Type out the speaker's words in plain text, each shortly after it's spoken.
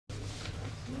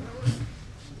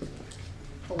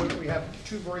Oh, we have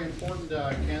two very important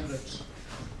candidates.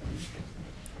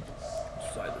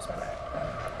 Slide this back.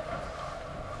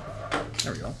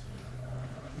 There we go.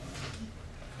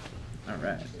 All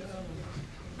right.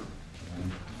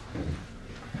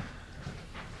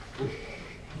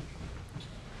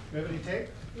 You have any tape?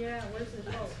 Yeah, where's the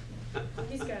vote?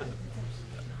 He's got it.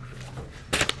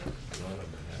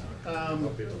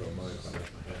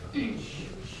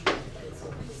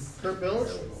 Kurt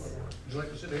Bills, would you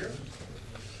like to sit here?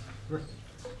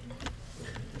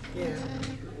 Yeah.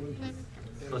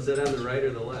 Was that on the right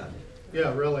or the left?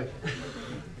 Yeah, really.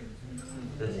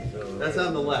 That's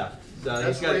on the left.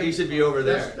 So he should be over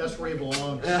there. That's where he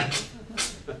belongs.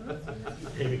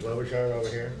 Amy Klobuchar over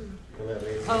here.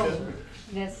 Oh,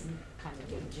 that's kind of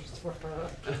dangerous for her,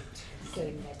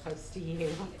 sitting that close to you.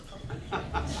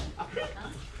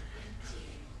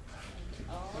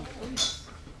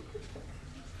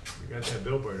 You got that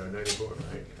billboard on 94,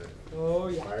 right? Oh,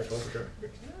 yeah. Fire Klobuchar.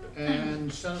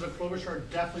 And Senator Klobuchar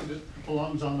definitely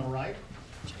belongs on the right.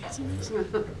 That's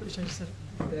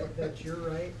your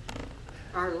right?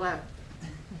 Our left.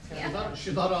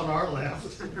 She's not on our left.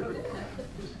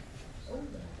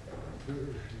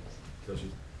 So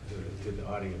she's to the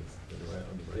audience, to the right,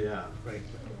 on the right. Yeah. Right.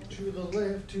 To the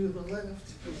left, to the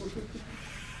left.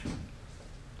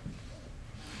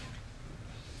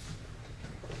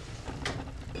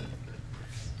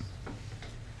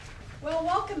 Well,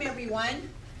 welcome everyone.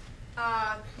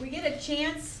 We get a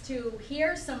chance to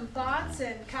hear some thoughts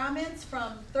and comments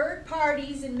from third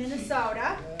parties in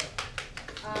Minnesota.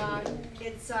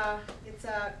 It's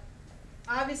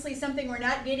obviously something we're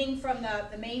not getting from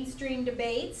the mainstream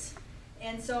debates.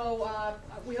 And so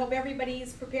we hope everybody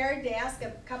is prepared to ask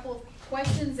a couple of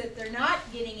questions that they're not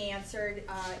getting answered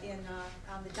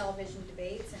on the television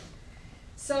debates. And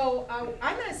so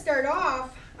I'm going to start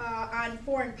off on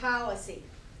foreign policy.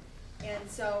 And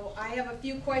so I have a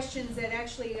few questions that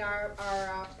actually are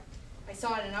I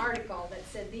saw in an article that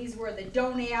said these were the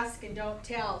don't ask and don't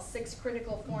tell 6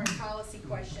 critical foreign policy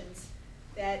questions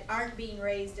that aren't being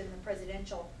raised in the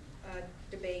presidential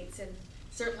debates, and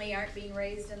certainly aren't being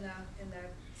raised in the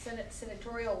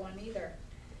senatorial one either.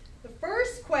 The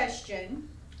first question,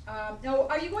 now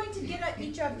are you going to get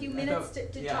each of a few minutes to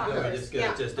talk? Yeah, we're just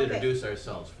going to introduce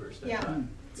ourselves first. Yeah.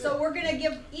 So we're going to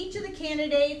give each of the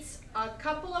candidates a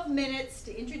couple of minutes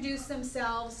to introduce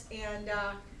themselves, and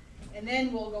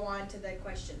then we'll go on to the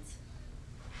questions.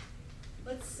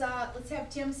 Let's have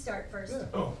Tim start first.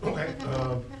 Oh, okay.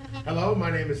 Hello, my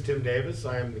name is Tim Davis.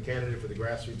 I am the candidate for the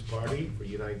Grassroots Party for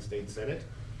United States Senate.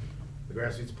 The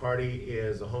Grassroots Party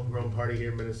is a homegrown party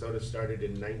here in Minnesota, started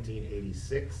in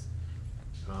 1986.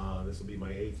 This will be my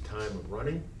 8th time of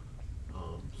running,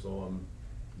 so I'm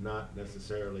not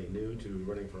necessarily new to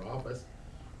running for office,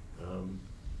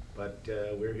 but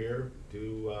we're here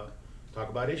to talk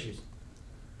about issues.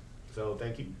 So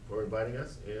thank you for inviting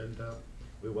us, and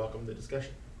we welcome the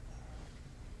discussion.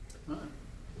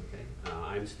 Okay.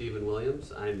 I'm Stephen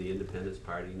Williams. I'm the Independence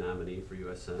Party nominee for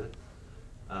U.S. Senate.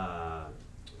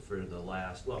 For the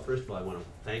last, well, first of all, I want to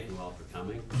thank you all for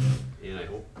coming, and I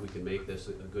hope we can make this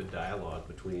a good dialogue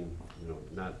between,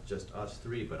 not just us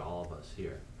three, but all of us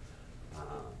here.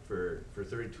 For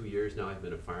 32 years now, I've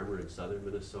been a farmer in southern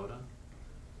Minnesota,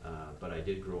 but I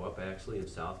did grow up actually in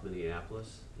South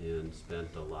Minneapolis and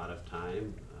spent a lot of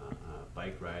time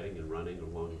bike riding and running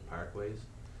along the parkways.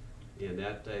 And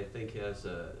that, I think, has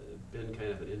been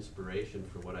kind of an inspiration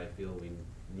for what I feel we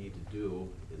need to do,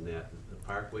 in that the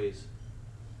parkways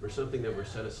were something that were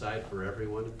set aside for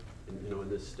everyone in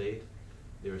this state.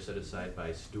 They were set aside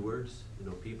by stewards,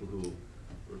 people who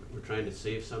were trying to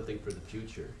save something for the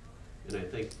future. And I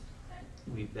think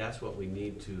that's what we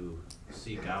need to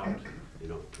seek out,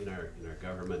 in our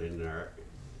government and in our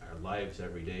lives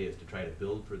every day, is to try to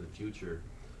build for the future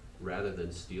rather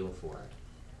than steal from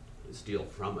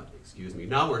it. Excuse me.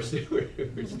 Now we're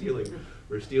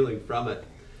stealing from it.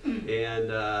 And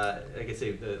like I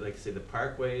say, the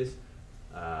parkways.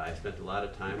 I spent a lot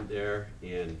of time there,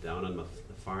 and down on the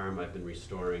farm, I've been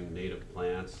restoring native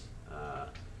plants,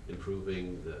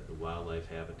 improving the wildlife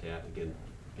habitat. Again,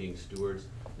 being stewards.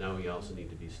 Now we also need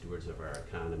to be stewards of our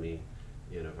economy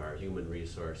and of our human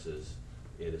resources,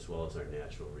 and as well as our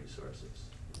natural resources.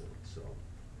 So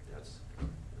that's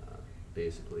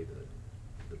basically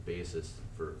the basis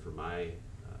for my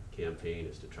campaign,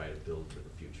 is to try to build for the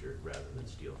future rather than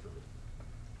steal from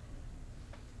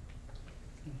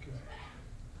it. Okay.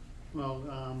 Well,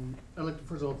 I'd like to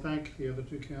first of all thank the other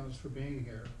two candidates for being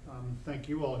here. Thank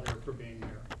you all here for being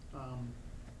here.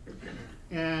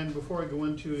 And before I go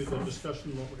into the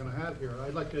discussion of what we're going to have here,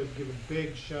 I'd like to give a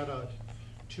big shout out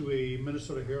to a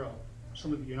Minnesota hero,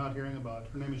 somebody that you're not hearing about.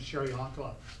 Her name is Sherry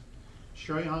Honkala.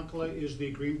 Sherry Honkala is the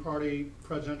Green Party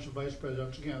presidential, vice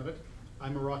presidential candidate.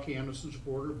 I'm a Rocky Anderson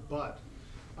supporter, but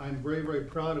I'm very, very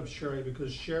proud of Sherry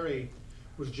because Sherry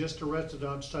was just arrested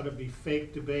outside of the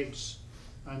fake debates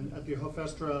at the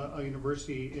Hofstra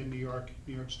University in New York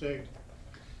State.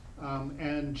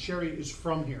 And Sherry is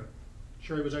from here.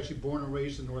 Sherry was actually born and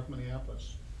raised in North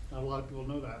Minneapolis. Not a lot of people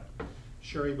know that.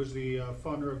 Sherry was the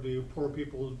founder of the Poor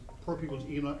People's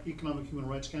Economic Human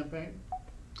Rights Campaign,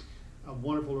 a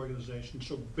wonderful organization.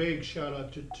 So big shout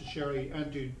out to Sherry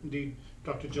and to indeed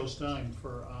Dr. Jill Stein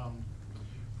for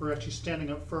actually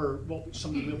standing up for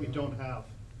something that we don't have.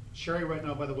 Sherry right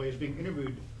now, by the way, is being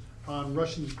interviewed on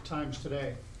Russian Times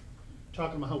Today,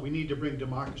 talking about how we need to bring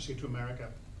democracy to America.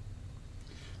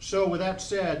 So with that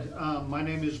said, my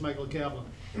name is Michael Cavlan.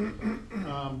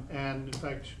 And in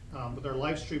fact, with our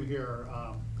live stream here,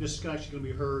 this is actually going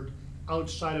to be heard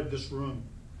outside of this room.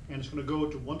 And it's going to go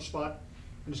to one spot,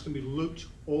 and it's going to be looped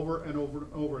over and over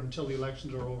and over until the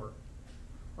elections are over.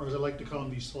 Or as I like to call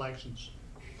them, these selections.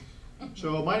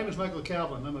 So my name is Michael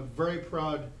Cavlan. I'm a very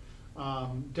proud,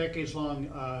 decades-long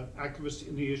activist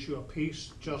in the issue of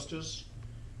peace, justice,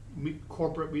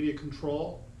 corporate media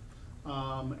control,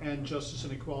 and justice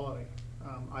and equality.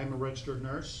 I'm a registered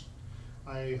nurse.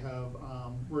 I have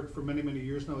worked for many, many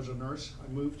years now as a nurse.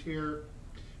 I moved here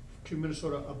to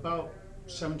Minnesota about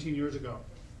 17 years ago.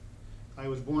 I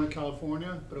was born in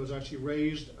California, but I was actually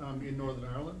raised in Northern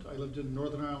Ireland. I lived in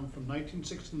Northern Ireland from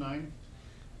 1969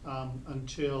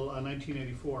 until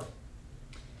 1984.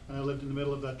 And I lived in the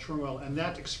middle of that turmoil. And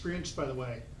that experience, by the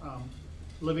way,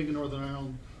 living in Northern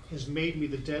Ireland has made me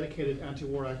the dedicated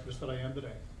anti-war activist that I am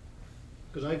today.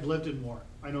 Because I've lived in war.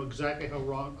 I know exactly how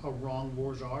wrong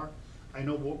wars are. I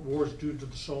know what wars do to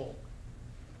the soul.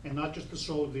 And not just the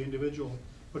soul of the individual,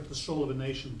 but the soul of a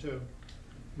nation too.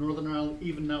 Northern Ireland,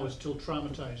 even now, is still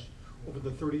traumatized over the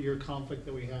 30-year conflict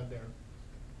that we had there.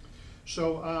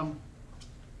 So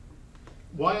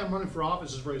why I'm running for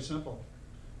office is very simple.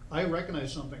 I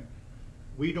recognize something.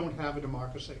 We don't have a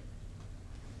democracy.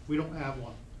 We don't have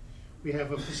one. We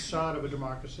have a facade of a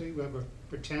democracy. We have a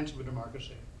pretense of a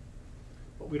democracy.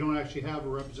 But we don't actually have a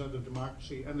representative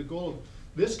democracy. And the goal of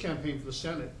this campaign for the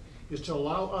Senate is to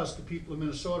allow us, the people of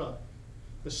Minnesota,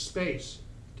 the space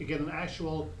to get an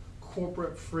actual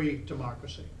corporate-free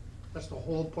democracy. That's the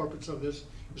whole purpose of this,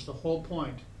 is the whole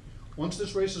point. Once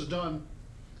this race is done,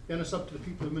 then it's up to the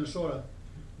people of Minnesota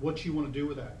what you want to do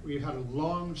with that. We had a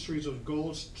long series of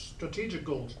goals, strategic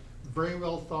goals, very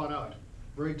well thought out,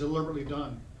 very deliberately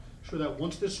done, so that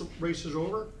once this race is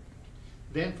over,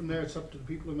 then from there it's up to the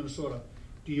people of Minnesota.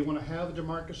 Do you want to have a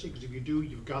democracy? Because if you do,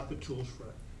 you've got the tools for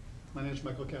it. My name is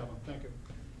Michael Cavlan. Thank you.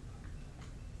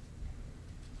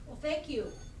 Well, thank you.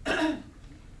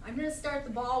 I'm going to start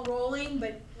the ball rolling,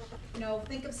 but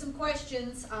think of some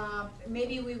questions.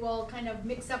 Maybe we will kind of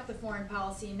mix up the foreign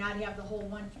policy and not have the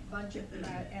whole bunch of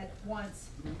at once.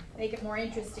 Make it more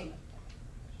interesting.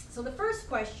 So the first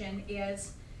question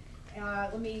is,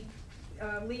 let me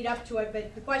lead up to it,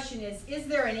 but the question is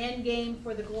there an end game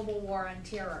for the global war on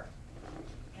terror?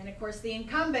 And of course, the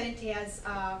incumbent has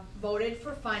voted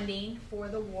for funding for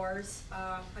the wars,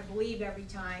 I believe, every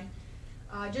time.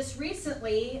 Just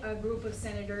recently, a group of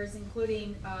senators,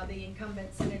 including the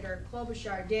incumbent Senator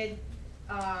Klobuchar,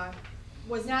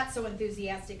 was not so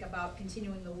enthusiastic about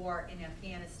continuing the war in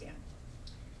Afghanistan.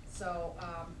 So,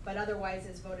 but otherwise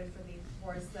has voted for the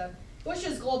wars. The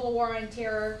Bush's global war on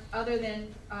terror, other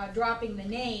than dropping the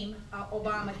name,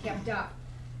 Obama kept up.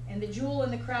 And the jewel in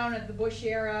the crown of the Bush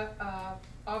era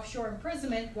offshore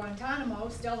imprisonment, Guantanamo,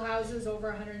 still houses over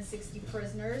 160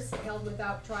 prisoners held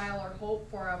without trial or hope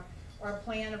for a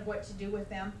plan of what to do with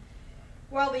them.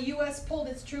 While the U.S. pulled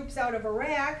its troops out of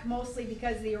Iraq, mostly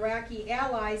because the Iraqi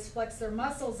allies flexed their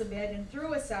muscles a bit and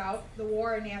threw us out, the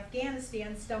war in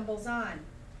Afghanistan stumbles on.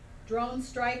 Drone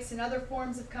strikes and other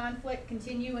forms of conflict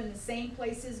continue in the same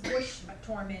places Bush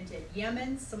tormented: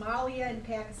 Yemen, Somalia, and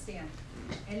Pakistan.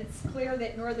 And it's clear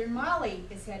that northern Mali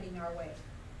is heading our way.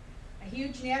 A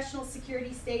huge national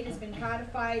security state has been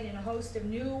codified in a host of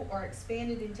new or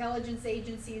expanded intelligence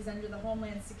agencies under the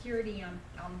Homeland Security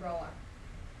umbrella.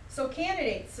 So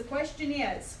candidates, the question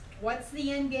is, what's the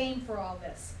end game for all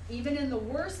this? Even in the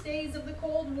worst days of the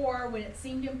Cold War, when it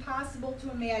seemed impossible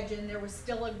to imagine, there was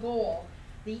still a goal: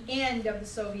 the end of the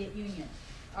Soviet Union.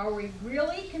 Are we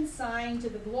really consigned to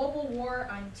the global war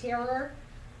on terror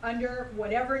under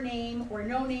whatever name or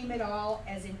no name at all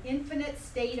as an infinite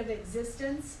state of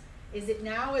existence? Is it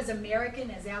now as American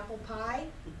as apple pie?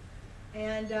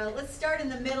 And let's start in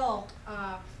the middle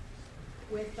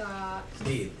with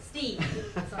Steve.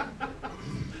 Steve. So.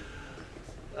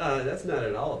 That's not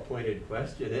at all a pointed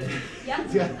question, is it?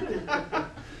 Yeah.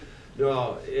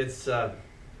 No, it's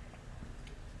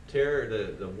terror.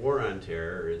 The war on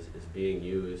terror is being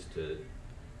used to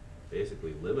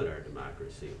basically limit our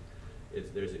democracy.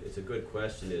 It's a good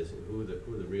question: is who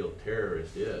the real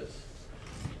terrorist is?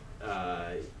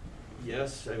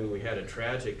 Yes, I mean we had a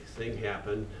tragic thing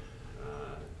happen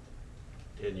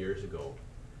 10 years ago.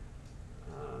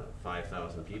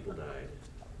 5,000 people died,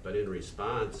 but in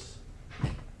response,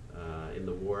 in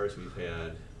the wars we've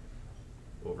had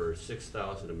over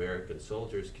 6,000 American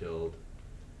soldiers killed,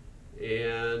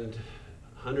 and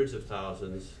hundreds of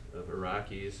thousands of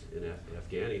Iraqis and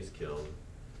Afghanis killed.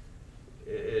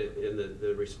 And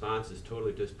the response is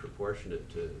totally disproportionate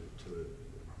to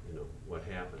you know what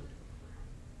happened.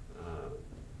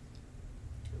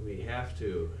 We have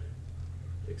to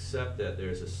accept that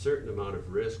there's a certain amount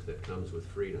of risk that comes with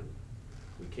freedom.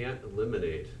 We can't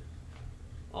eliminate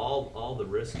all the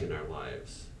risk in our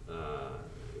lives.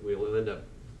 We'll end up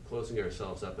closing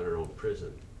ourselves up in our own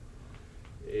prison.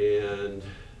 And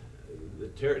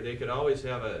they could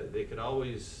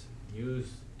always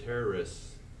use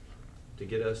terrorists to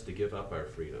get us to give up our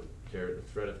freedom. The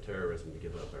threat of terrorism to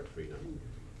give up our freedom.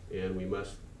 And we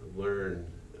must learn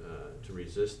to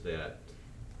resist that,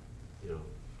 you know,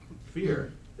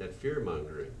 fear, that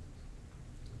fear-mongering.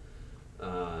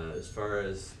 As far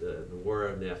as the war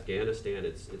in Afghanistan,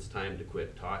 it's time to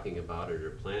quit talking about it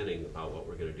or planning about what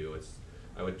we're going to do.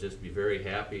 I would just be very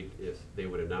happy if they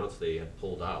would announce they had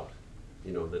pulled out.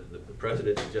 You know, the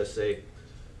president would just say,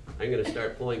 I'm going to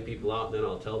start pulling people out, and then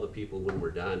I'll tell the people when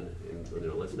we're done. And you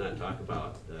know, let's not talk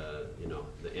about you know,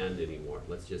 the end anymore.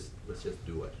 Let's just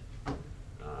do it.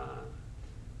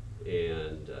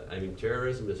 I mean,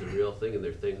 terrorism is a real thing, and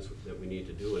there are things that we need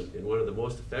to do. And one of the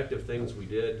most effective things we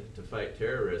did to fight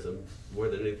terrorism, more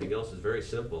than anything else, is very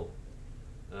simple.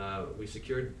 We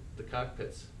secured the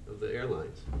cockpits of the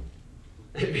airlines.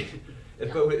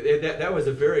 That was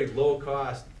a very low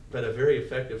cost, but a very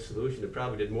effective solution. It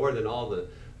probably did more than all the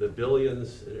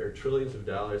billions or trillions of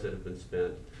dollars that have been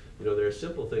spent. You know, there are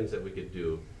simple things that we could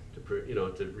do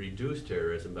to reduce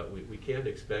terrorism, but we can't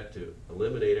expect to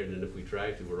eliminate it, and if we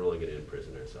try to, we're only going to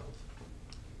imprison ourselves.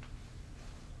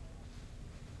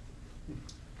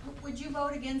 Would you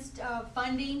vote against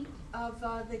funding of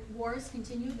the wars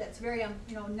continue? That's very,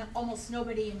 you know, almost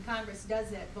nobody in Congress does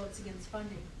that, votes against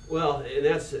funding. Well, and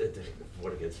that's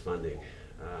vote against funding.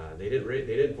 They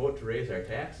didn't vote to raise our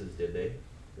taxes, did they?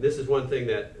 And this is one thing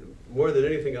that, more than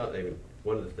anything else, I mean,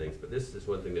 one of the things, but this is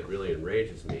one thing that really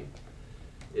enrages me,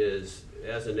 is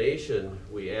as a nation,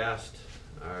 we asked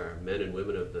our men and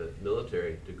women of the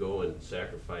military to go and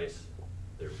sacrifice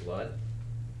their blood.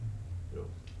 You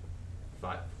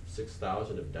know,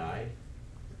 6,000 have died,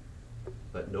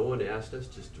 but no one asked us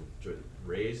just to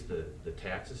raise the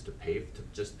taxes to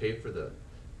just pay for the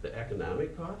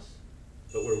economic costs.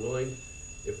 But we're willing,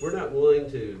 if we're not willing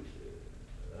to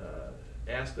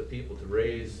ask the people to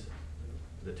raise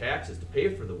the taxes to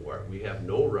pay for the war, we have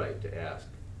no right to ask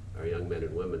our young men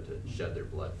and women to shed their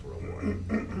blood for a war.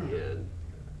 And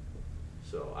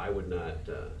so I would not,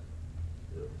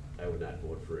 you know, I would not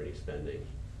vote for any spending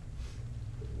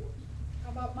for the wars.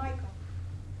 How about Michael?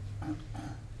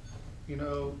 You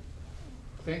know,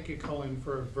 thank you, Coleen,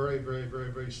 for a very, very,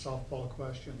 very, very softball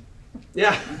question.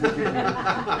 Yeah.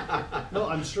 No,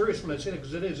 I'm serious when I say it,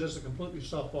 because it is a completely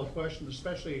softball question,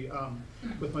 especially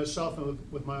with myself and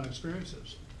with my own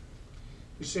experiences.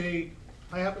 You see,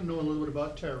 I happen to know a little bit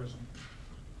about terrorism.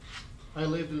 I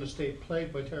lived in a state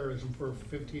plagued by terrorism for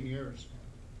 15 years.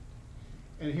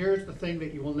 And here's the thing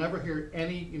that you will never hear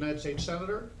any United States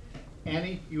Senator,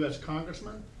 any U.S.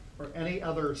 Congressman, or any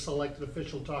other selected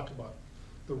official talk about: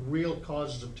 the real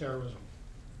causes of terrorism.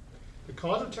 The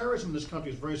cause of terrorism in this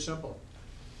country is very simple.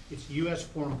 It's U.S.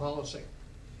 foreign policy.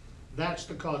 That's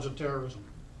the cause of terrorism.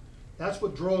 That's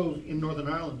what drove in Northern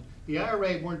Ireland. The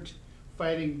IRA weren't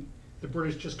fighting the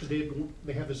British just because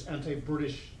they have this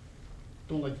anti-British,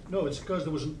 no, it's because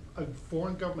there was a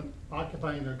foreign government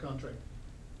occupying their country.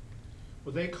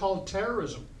 What they call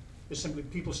terrorism is simply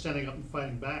people standing up and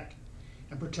fighting back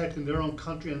and protecting their own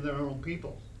country and their own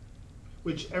people,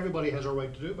 which everybody has a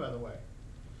right to do, by the way.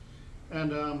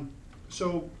 And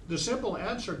so the simple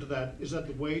answer to that is that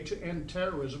the way to end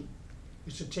terrorism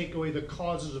is to take away the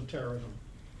causes of terrorism.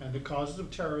 And the causes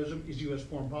of terrorism is U.S.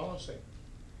 foreign policy.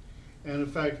 And in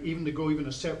fact, even to go even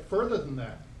a step further than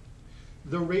that,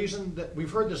 the reason that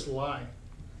we've heard this lie,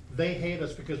 they hate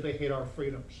us because they hate our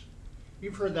freedoms.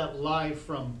 You've heard that lie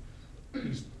from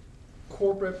these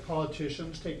corporate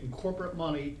politicians taking corporate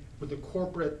money with the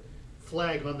corporate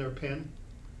flag on their pin,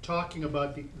 talking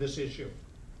about this issue.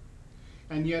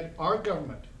 And yet our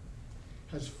government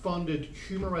has funded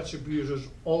human rights abusers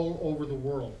all over the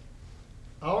world.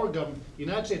 Our government, the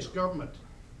United States government,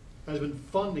 has been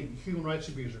funding human rights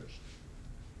abusers.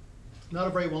 Not a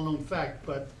very well-known fact,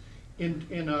 but in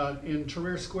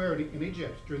Tahrir Square in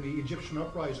Egypt, during the Egyptian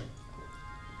uprising,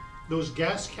 those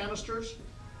gas canisters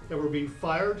that were being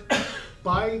fired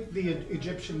by the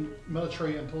Egyptian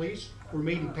military and police were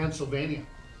made in Pennsylvania.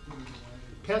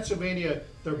 Pennsylvania,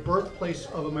 their birthplace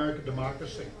of American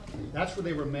democracy. That's where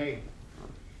they were made.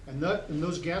 And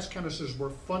those gas canisters were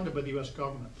funded by the US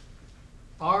government.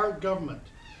 Our government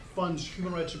funds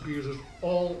human rights abusers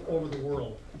all over the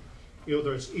world.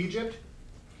 Whether it's Egypt,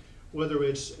 whether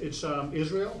it's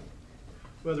Israel,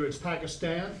 whether it's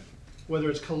Pakistan, whether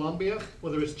it's Colombia,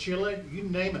 whether it's Chile, you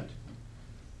name it.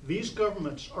 These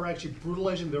governments are actually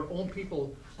brutalizing their own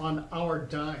people on our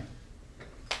dime.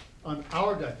 On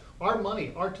our dime. Our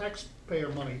money, our taxpayer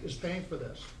money is paying for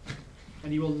this.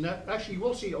 And you will actually, you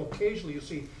will see, occasionally you'll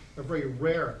see a very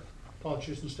rare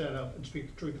politician stand up and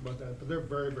speak the truth about that, but they're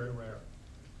very, very rare.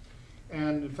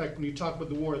 And in fact, when you talk about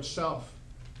the war itself,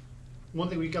 one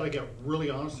thing we gotta get really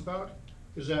honest about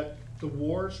is that the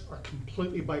wars are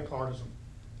completely bipartisan.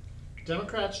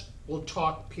 Democrats will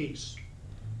talk peace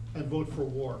and vote for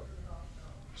war.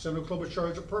 Senator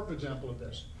Klobuchar is a perfect example of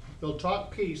this. They'll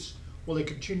talk peace while they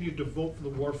continue to vote for the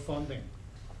war funding.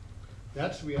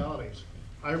 That's the realities.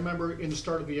 I remember in the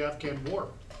start of the Afghan war,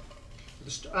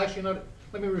 actually not,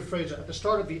 let me rephrase that. At the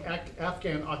start of the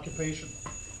Afghan occupation,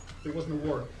 it wasn't a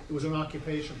war, it was an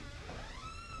occupation.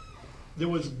 There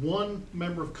was one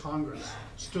member of Congress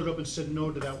stood up and said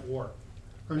no to that war.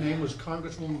 Her name was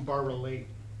Congresswoman Barbara Lee.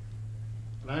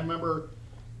 And I remember,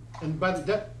 and by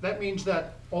that means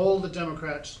that all the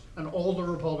Democrats and all the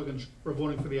Republicans were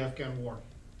voting for the Afghan war.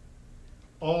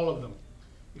 All of them,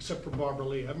 except for Barbara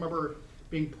Lee. I remember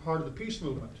being part of the peace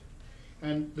movement.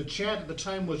 And the chant at the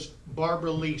time was,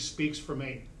 Barbara Lee speaks for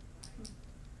me.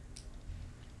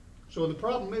 So the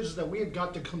problem is that we have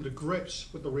got to come to grips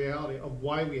with the reality of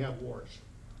why we have wars.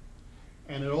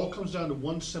 And it all comes down to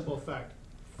one simple fact: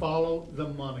 follow the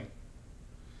money.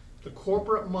 The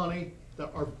corporate money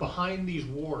that are behind these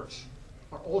wars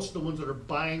are also the ones that are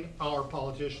buying our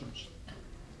politicians.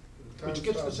 Which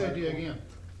gets this idea again.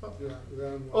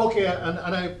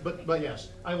 Okay, but yes,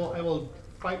 I will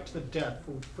fight to the death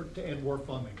to end war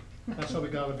funding. That's how we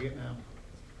got out of Vietnam.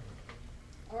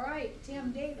 All right,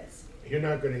 Tim Davis. You're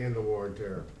not going to end the war on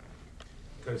terror,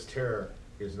 because terror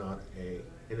is not an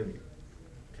enemy.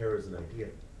 Terror is an idea.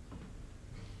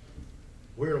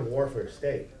 We're in a warfare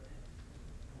state.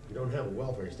 We don't have a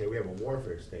welfare state, we have a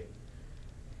warfare state.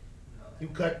 You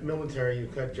cut military, you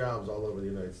cut jobs all over the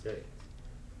United States.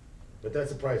 But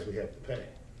that's the price we have to pay.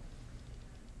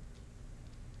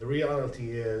 The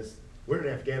reality is, we're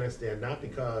in Afghanistan not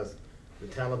because the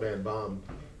Taliban bombed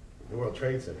the World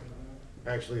Trade Center.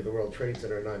 Actually, the World Trade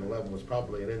Center in 9/11 was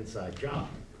probably an inside job.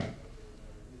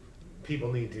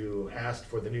 People need to ask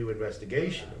for the new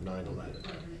investigation of 9/11.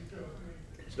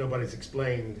 So nobody's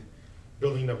explained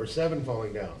building number 7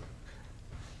 falling down,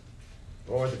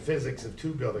 or the physics of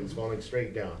 2 buildings falling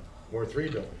straight down, or 3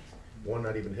 buildings, one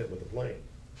not even hit with a plane.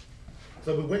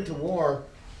 So we went to war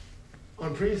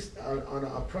on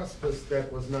a precipice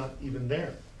that was not even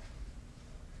there.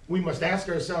 We must ask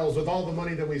ourselves, with all the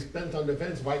money that we spent on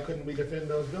defense, why couldn't we defend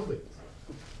those buildings?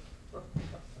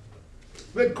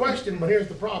 Good question, but here's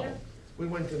the problem. We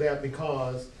went to that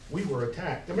because we were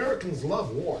attacked. Americans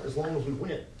love war as long as we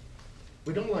win.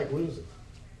 We don't like losing.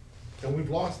 And we've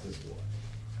lost this war.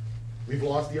 We've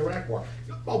lost the Iraq war.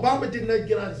 Obama didn't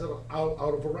get us out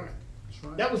of Iraq. That's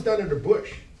right. That was done under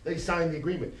Bush. They signed the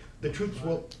agreement. The troops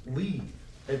will leave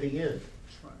at the end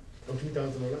That's right. of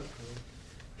 2011.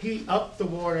 He upped the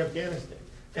war in Afghanistan,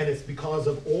 and it's because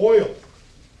of oil.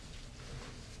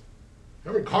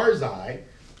 Remember, Karzai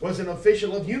was an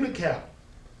official of UNICAL.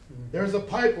 There's a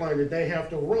pipeline that they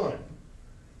have to run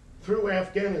through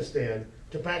Afghanistan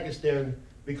to Pakistan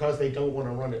because they don't want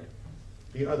to run it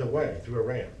the other way, through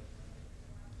Iran.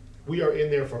 We are in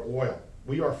there for oil.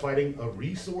 We are fighting a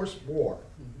resource war.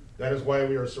 That is why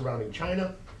we are surrounding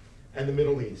China and the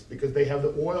Middle East, because they have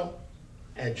the oil,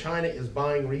 and China is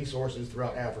buying resources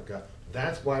throughout Africa.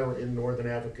 That's why we're in Northern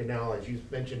Africa now, as you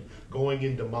mentioned, going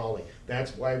into Mali.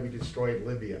 That's why we destroyed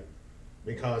Libya,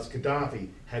 because Gaddafi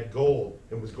had gold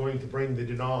and was going to bring the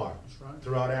dinar right.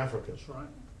 throughout Africa. That's right.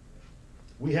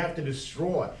 We have to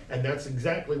destroy, and that's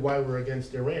exactly why we're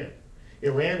against Iran.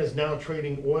 Iran is now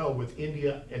trading oil with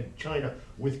India and China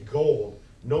with gold.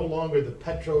 No longer the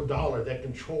petrodollar that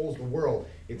controls the world.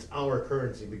 It's our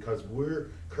currency, because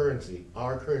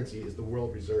our currency is the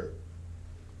world reserve.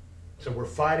 So we're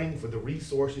fighting for the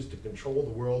resources to control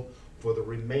the world for the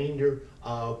remainder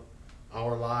of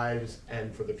our lives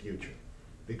and for the future,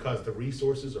 because the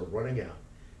resources are running out.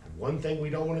 And one thing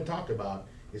we don't want to talk about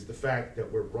is the fact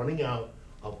that we're running out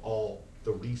of all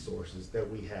the resources that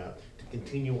we have to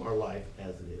continue our life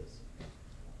as it is.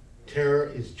 Terror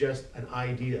is just an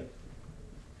idea.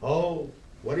 Oh,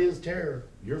 what is terror?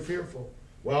 You're fearful.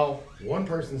 Well, one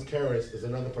person's terrorist is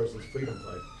another person's freedom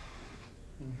fighter.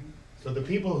 So the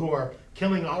people who are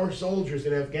killing our soldiers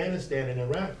in Afghanistan and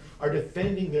Iraq are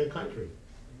defending their country.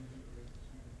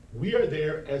 We are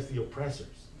there as the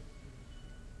oppressors.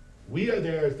 We are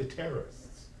there as the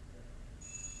terrorists.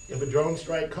 If a drone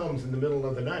strike comes in the middle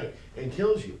of the night and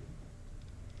kills you,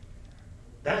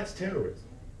 that's terrorism.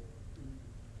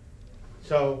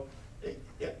 So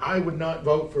I would not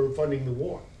vote for funding the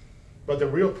war. But the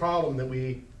real problem that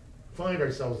we find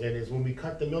ourselves in is when we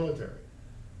cut the military.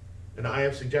 And I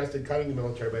have suggested cutting the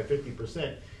military by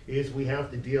 50%, is we have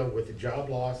to deal with the job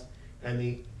loss and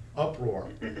the uproar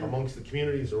amongst the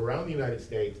communities around the United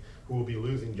States who will be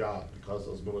losing jobs because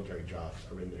those military jobs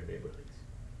are in their neighborhoods.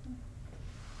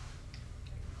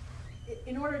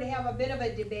 In order to have a bit of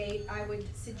a debate, I would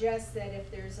suggest that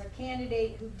if there's a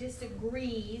candidate who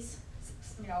disagrees,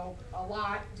 you know,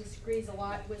 disagrees a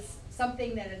lot with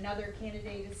something that another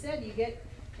candidate has said, you get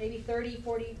maybe 30,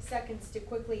 40 seconds to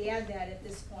quickly add that at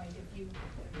this point if you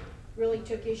really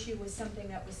took issue with something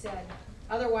that was said.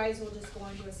 Otherwise, we'll just go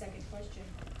on to a second question.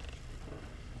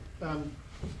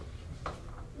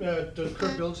 Does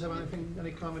Kurt Bills have anything,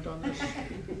 any comment on this?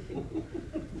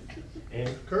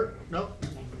 And Kurt? No?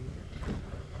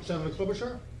 Senator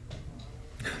Klobuchar?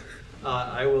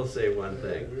 I will say one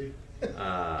thing.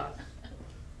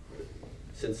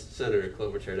 Since Senator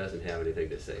Klobuchar doesn't have anything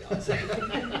to say, I'll say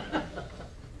it.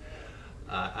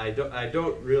 I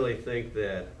don't really think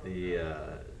that the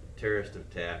terrorist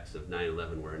attacks of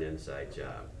 9/11 were an inside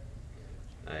job.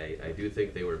 I do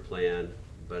think they were planned,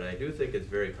 but I do think it's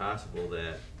very possible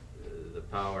that the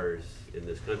powers in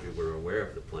this country were aware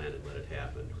of the plan and let it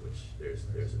happen, which there's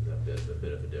a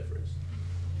bit of a difference.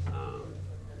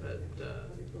 But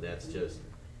that's just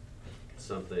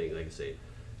something, like I say,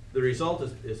 the result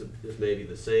is maybe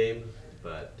the same,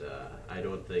 but I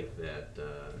don't think that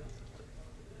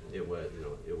it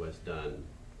was done.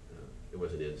 It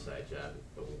was an inside job,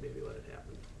 but we'll maybe let it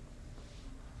happen.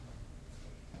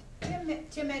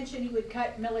 Tim mentioned he would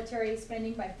cut military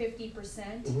spending by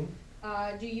 50%.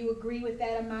 mm-hmm. Do you agree with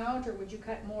that amount, or would you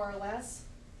cut more or less?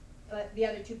 The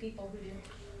other two people who didn't.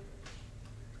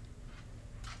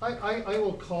 I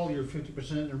will call your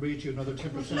 50% and raise you another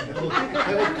 10%. I will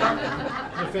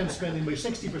cut defense spending by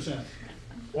 60%.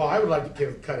 Well, I would like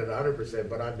to cut it 100%,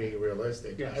 but I'm being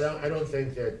realistic. Yes. I don't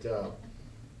think that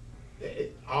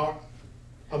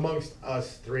amongst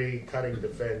us three, cutting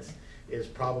defense is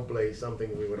probably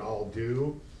something we would all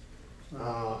do.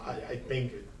 I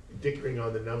think dickering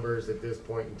on the numbers at this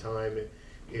point in time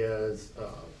is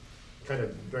kind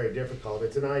of very difficult.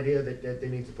 It's an idea that they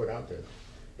need to put out there.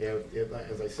 If,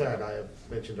 as I said, I have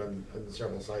mentioned on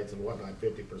several sites and whatnot,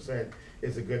 50%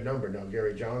 is a good number. Now,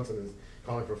 Gary Johnson is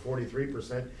calling for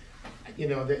 43%. You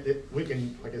know, we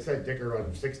can, like I said, dicker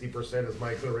on 60% as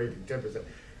Mike's raising 10%.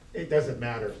 It doesn't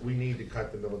matter. We need to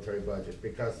cut the military budget,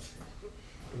 because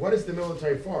what is the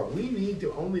military for? We need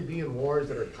to only be in wars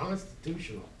that are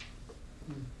constitutional.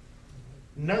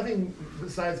 Nothing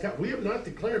besides, we have not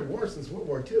declared war since World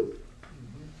War II.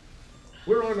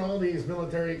 We're on all these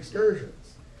military excursions.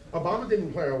 Obama didn't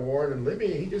declare a war in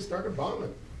Libya, he just started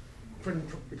bombing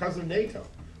because of NATO.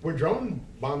 We're drone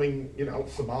bombing, you know,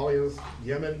 Somalia,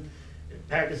 Yemen,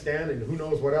 Pakistan, and who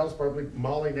knows what else, probably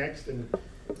Mali next. And,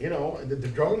 you know, the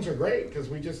drones are great because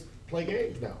we just play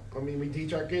games now. I mean, we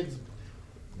teach our kids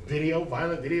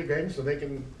violent video games so they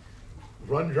can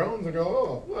run drones and go,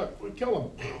 oh, look, we kill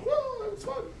them. Whoa, that was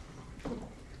fun.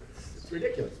 It's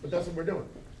ridiculous, but that's what we're doing.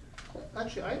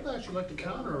 Actually, I'd actually like to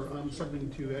counter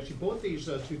something to actually both these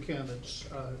two candidates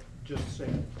just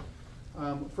said.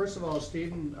 First of all,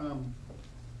 Stephen,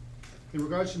 in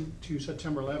regards to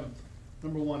September 11th,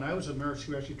 number one, I was a nurse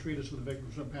who actually treated some of the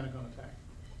victims of the Pentagon attack.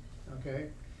 Okay?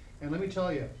 And let me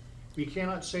tell you, we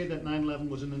cannot say that 9/11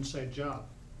 was an inside job.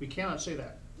 We cannot say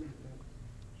that.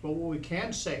 But what we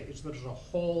can say is that there's a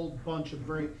whole bunch of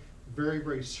very, very,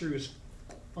 very serious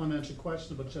unanswered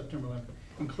questions about September 11th,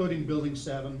 including Building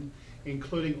 7,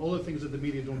 including all the things that the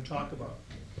media don't talk about.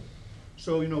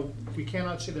 So, you know, we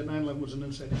cannot say that 9/11 was an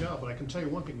inside job, but I can tell you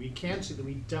one thing, we can say that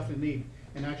we definitely need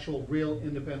an actual real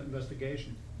independent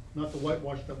investigation, not the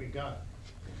whitewash that we got.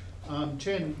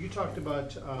 Chen, you talked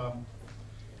about,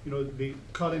 you know,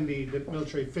 cutting the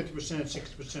military 50%,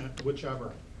 60%,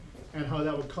 whichever. and how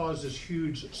that would cause this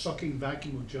huge sucking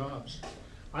vacuum of jobs.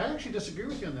 I actually disagree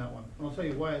with you on that one, and I'll tell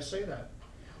you why I say that.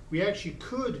 We actually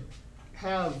could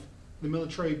have the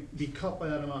military be cut by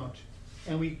that amount,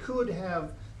 and we could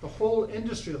have the whole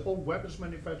industry, the whole weapons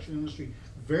manufacturing industry,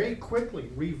 very quickly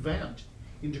revamped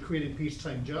into creating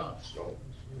peacetime jobs.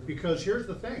 Because here's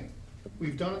the thing,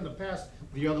 we've done it in the past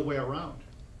the other way around.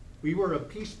 We were a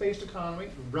peace-based economy,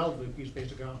 relatively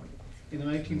peace-based economy, in the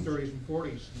 1930s and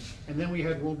 40s. And then we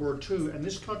had World War II, and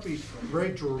this country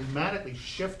very dramatically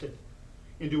shifted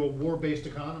into a war-based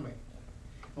economy.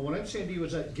 And what I'm saying to you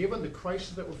is that given the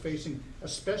crisis that we're facing,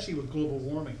 especially with global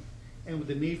warming, and with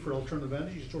the need for alternative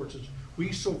energy sources,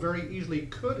 we so very easily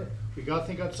could, we gotta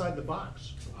think outside the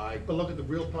box, but look at the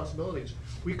real possibilities.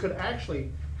 We could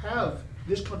actually have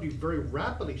this country very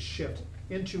rapidly shift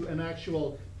into an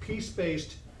actual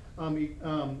peace-based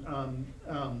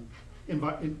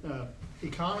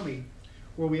economy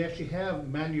where we actually have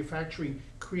manufacturing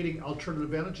creating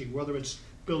alternative energy, whether it's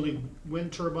building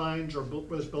wind turbines or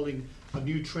whether it's building a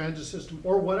new transit system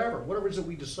or whatever it is that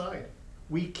we decide.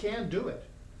 We can do it.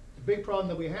 The big problem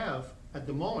that we have at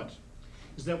the moment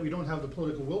is that we don't have the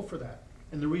political will for that.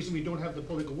 And the reason we don't have the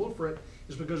political will for it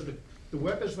is because the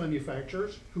weapons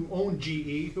manufacturers who own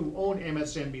GE, who own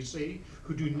MSNBC,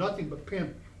 who do nothing but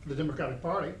pimp the Democratic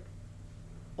Party,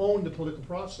 own the political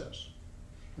process.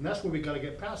 And that's where we gotta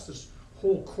get past this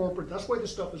whole corporate, that's why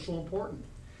this stuff is so important.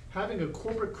 Having a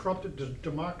corporate corrupted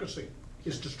democracy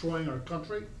is destroying our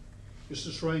country, it's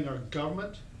destroying our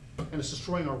government, and it's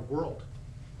destroying our world.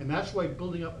 And that's why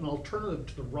building up an alternative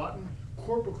to the rotten,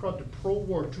 corporate corrupted,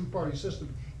 pro-war two-party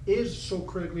system is so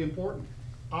critically important.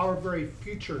 Our very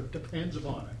future depends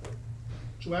upon it.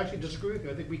 So I actually disagree with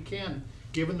you. I think we can,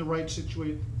 given the right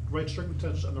right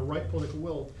circumstances and the right political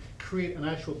will, create an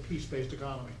actual peace-based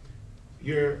economy.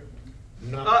 You're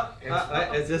not.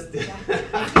 It's just. Go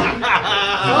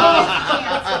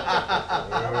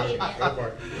for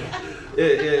it.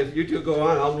 If you two go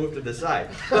on, I'll move to the side.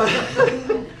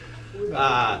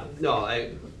 No,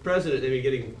 President,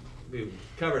 we've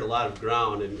covered a lot of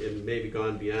ground and maybe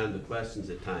gone beyond the questions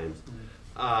at times.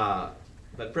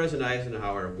 But President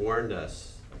Eisenhower warned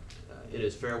us in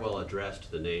his farewell address to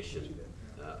the nation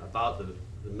about the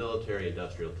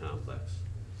military-industrial complex.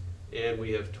 And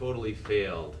we have totally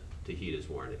failed to heed his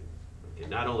warning. Okay,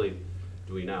 not only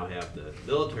do we now have the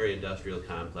military-industrial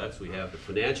complex, we have the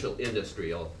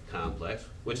financial-industrial complex,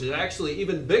 which is actually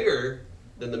even bigger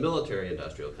than the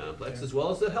military-industrial complex, as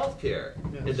well as the healthcare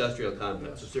industrial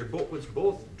complex, which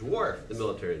both dwarf the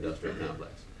military-industrial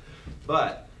complex.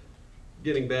 But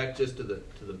getting back just to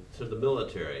the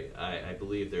military, I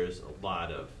believe there's a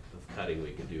lot of cutting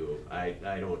we could do. I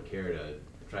don't care to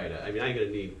try to. I mean, I'm going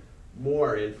to need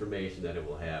more information than it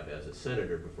will have as a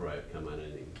senator before I come on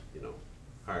any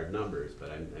hard numbers.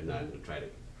 But I'm not going to try to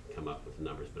come up with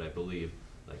numbers. But I believe,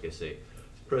 like I say,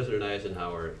 President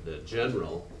Eisenhower, the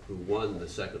general who won the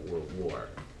Second World War,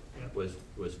 was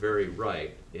very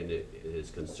right in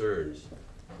his concerns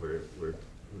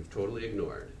we've totally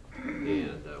ignored.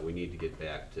 And we need to get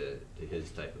back to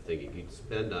his type of thinking. He'd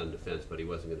spend on defense, but he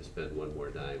wasn't going to spend one more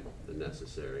dime than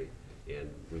necessary. And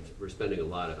we're spending a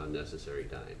lot of unnecessary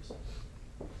dimes.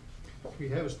 We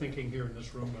have his thinking here in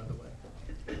this room, by the way.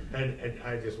 And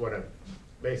I just want to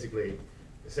basically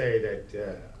say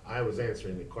that I was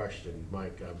answering the question,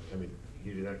 Mike. I mean,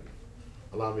 you did not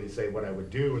allow me to say what I would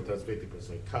do with those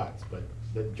 50% cuts, but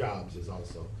the jobs is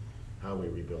also how we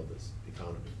rebuild this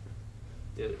economy.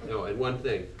 Yeah, no, and one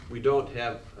thing, we don't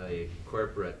have a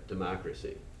corporate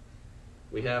democracy.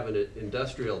 We have an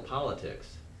industrial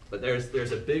politics, but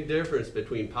there's a big difference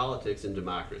between politics and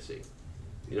democracy.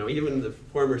 Even the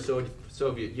former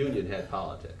Soviet Union had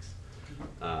politics.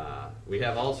 We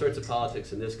have all sorts of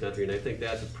politics in this country, and I think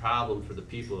that's a problem for the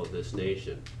people of this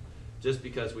nation. Just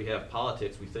because we have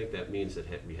politics, we think that means that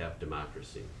we have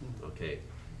democracy. Okay,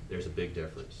 there's a big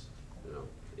difference,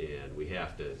 and we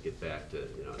have to get back to,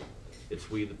 it's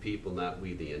we the people, not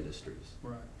we the industries.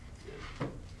 Right. Yeah.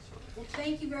 Well,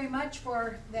 thank you very much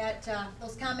for that,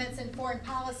 those comments in foreign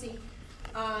policy.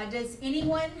 Does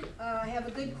anyone have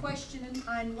a good question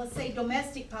on, let's say,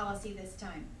 domestic policy this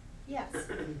time? Yes.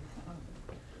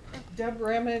 Deb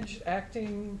Ramage,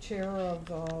 acting chair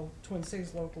of Twin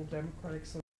Cities Local Democratic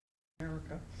Society of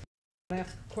America. I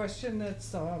have a question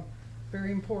that's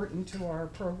very important to our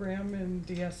program in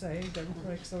DSA,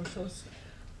 Democratic Socialists.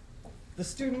 The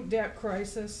student debt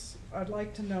crisis, I'd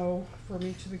like to know from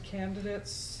each of the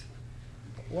candidates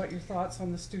what your thoughts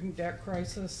on the student debt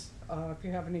crisis, if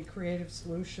you have any creative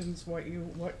solutions,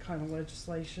 what kind of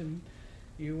legislation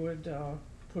you would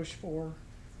push for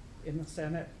in the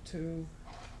Senate to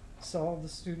solve the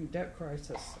student debt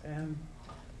crisis and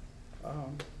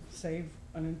save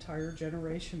an entire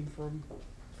generation from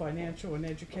financial and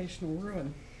educational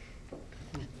ruin.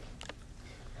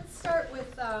 Let's start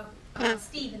with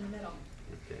Steve in the middle.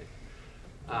 Okay.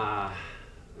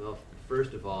 Well,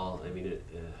 first of all, I mean,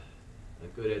 a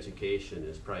good education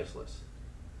is priceless.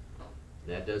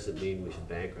 That doesn't mean we should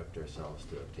bankrupt ourselves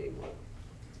to obtain one.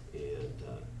 And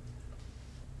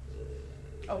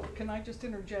Oh, can I just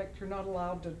interject? You're not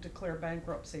allowed to declare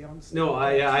bankruptcy on student. no,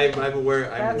 I'm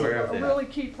aware. I'm aware of That's a that. really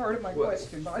key part of my Well,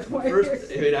 question, by the way.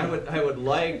 First, I mean, I would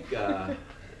like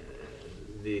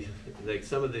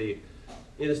some of the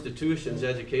institutions,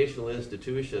 educational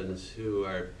institutions, who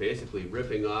are basically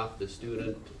ripping off the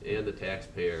student and the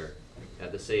taxpayer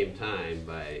at the same time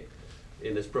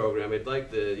in this program. I'd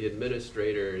like the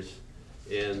administrators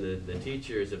and the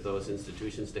teachers of those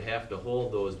institutions to have to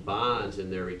hold those bonds in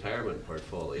their retirement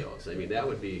portfolios. I mean, that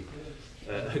would be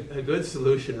a good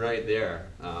solution right there.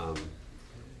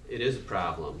 It is a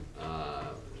problem.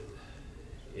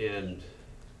 And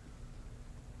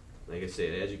like I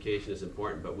say, education is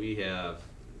important, but we have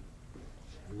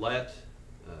let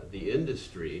the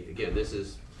industry, again, this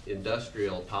is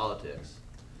industrial politics,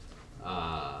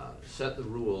 set the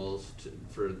rules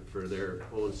for their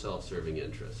own self-serving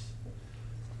interests.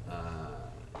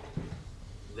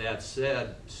 That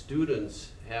said,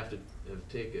 students have to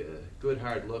take a good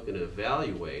hard look and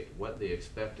evaluate what they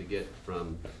expect to get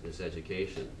from this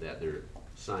education that they're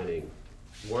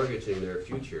mortgaging their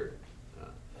future.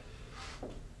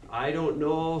 I don't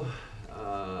know,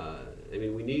 I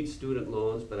mean, we need student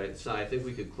loans, but I think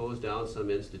we could close down some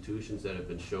institutions that have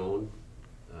been shown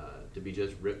to be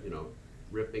just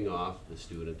ripping off the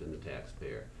student and the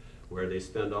taxpayer, where they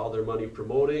spend all their money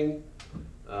promoting,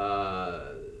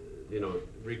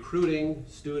 recruiting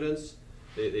students.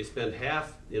 They spend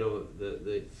half,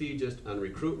 the fee just on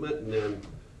recruitment, and then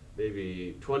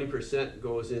maybe 20%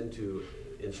 goes into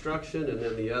instruction, and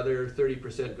then the other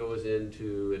 30% goes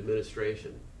into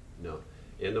administration.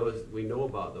 And we know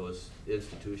about those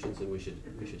institutions, and we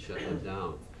should shut them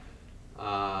down.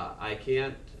 I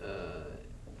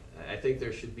think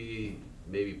there should be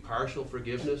maybe partial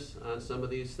forgiveness on some of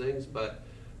these things, but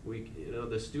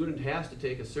the student has to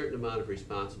take a certain amount of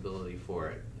responsibility for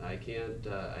it. I can't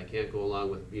go along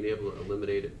with being able to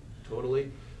eliminate it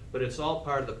totally, but it's all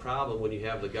part of the problem when you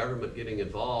have the government getting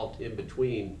involved in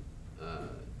between,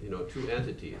 two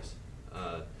entities.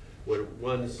 When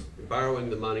one's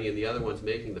borrowing the money and the other one's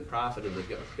making the profit, and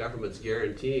the government's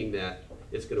guaranteeing that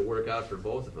it's going to work out for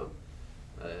both of them.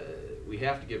 We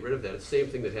have to get rid of that. It's the same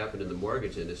thing that happened in the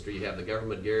mortgage industry. You have the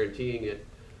government guaranteeing it,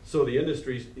 so the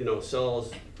industry,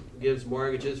 gives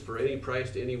mortgages for any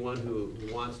price to anyone who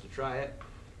wants to try it,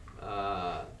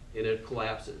 and it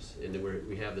collapses. And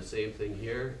we have the same thing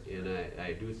here, and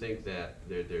I do think that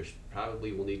there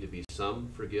probably will need to be some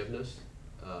forgiveness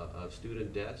of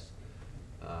student debts.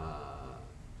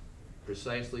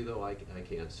 Precisely though, I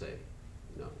can't say,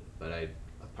 but a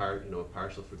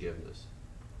partial forgiveness.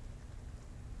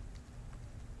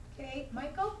 Okay,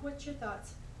 Michael, what's your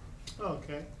thoughts?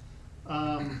 Okay.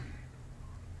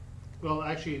 Well,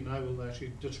 actually, and I will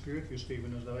actually disagree with you,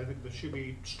 Stephen, is that I think there should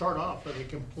start off with a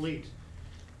complete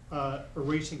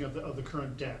erasing of the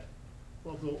current debt,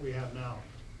 of what we have now.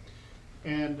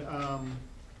 And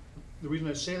the reason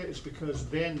I say that is because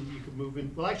then you can move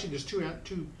in. Well, actually, there's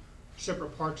two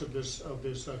separate parts of this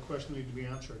question that need to be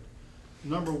answered.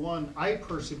 Number one, I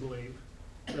personally believe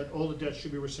that all the debts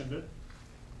should be rescinded.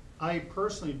 I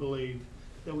personally believe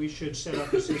that we should set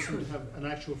up a system to have an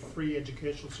actual free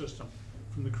educational system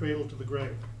from the cradle to the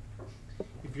grave.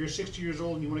 If you're 60 years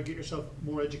old and you want to get yourself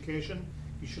more education,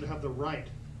 you should have the right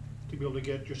to be able to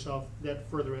get yourself that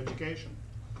further education.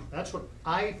 That's what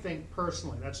I think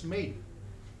personally. That's me.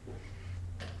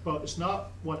 But it's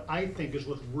not what I think is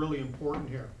what's really important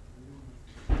here.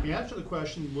 The answer to the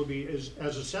question will be,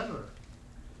 as a senator,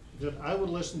 that I would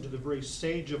listen to the very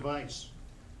sage advice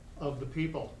of the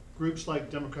people, groups like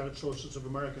Democratic Socialists of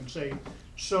America, and say,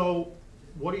 so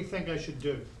what do you think I should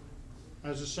do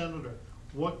as a senator?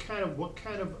 What kind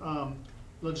of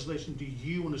legislation do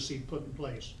you want to see put in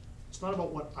place? It's not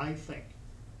about what I think.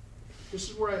 This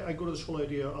is where I go to this whole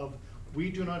idea of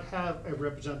we do not have a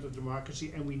representative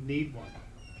democracy, and we need one.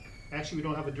 Actually, we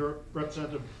don't have a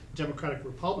representative democratic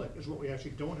republic, is what we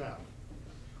actually don't have.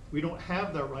 We don't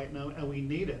have that right now, and we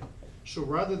need it. So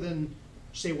rather than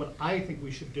say what I think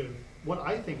we should do, what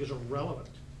I think is irrelevant.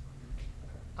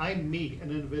 I'm me,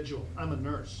 an individual. I'm a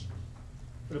nurse.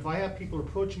 But if I have people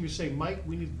approaching me saying, Mike,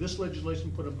 we need this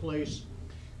legislation put in place,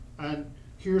 and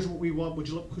here's what we want,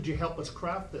 could you help us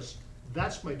craft this?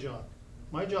 That's my job.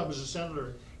 My job as a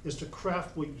senator is to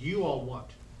craft what you all want.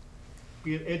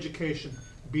 Be it education,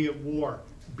 be it war,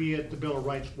 be it the Bill of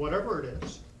Rights, whatever it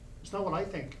is. It's not what I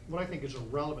think. What I think is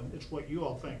irrelevant. It's what you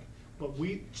all think. But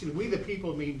we the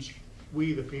people means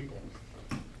we the people.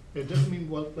 It doesn't mean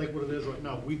like what it is right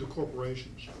now, we the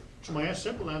corporations. So my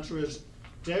simple answer is,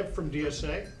 Deb from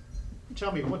DSA,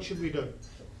 tell me, what should we do?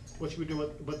 What should we do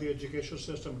about the educational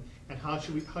system, and how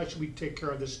should we take care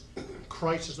of this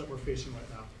crisis that we're facing right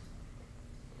now?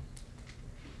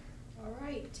 All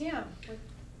right, Tim.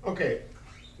 Okay,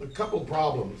 a couple of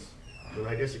problems, and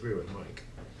I disagree with Mike.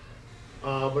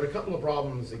 But a couple of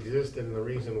problems exist, and the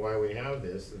reason why we have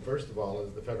this, and first of all,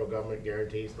 is the federal government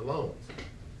guarantees the loans.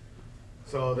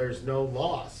 So there's no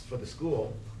loss for the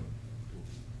school,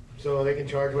 so they can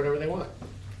charge whatever they want.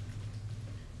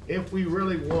 If we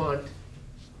really want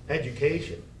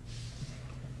education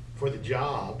for the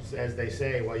jobs, as they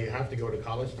say, well, you have to go to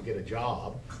college to get a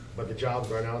job, but the jobs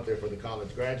aren't out there for the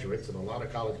college graduates, and a lot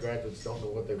of college graduates don't know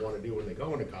what they want to do when they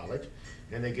go into college,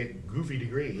 and they get goofy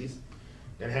degrees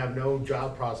and have no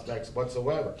job prospects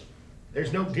whatsoever.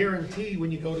 There's no guarantee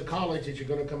when you go to college that you're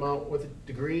going to come out with a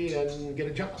degree and get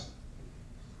a job.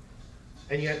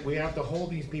 And yet we have to hold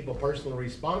these people personally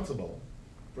responsible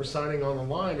for signing on the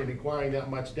line and acquiring that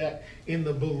much debt in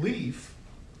the belief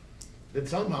that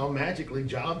somehow magically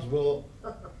jobs will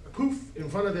poof in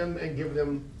front of them and give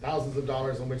them thousands of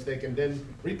dollars in which they can then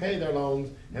repay their loans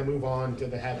and move on to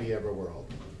the happy ever world.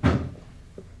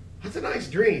 That's a nice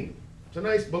dream. It's a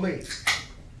nice belief.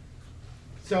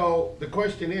 So the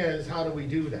question is, how do we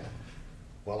do that?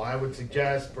 Well, I would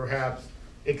suggest perhaps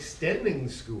extending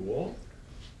school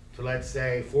to, let's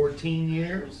say, 14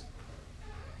 years.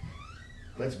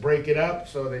 Let's break it up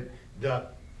so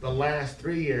that the last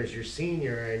 3 years, your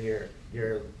senior and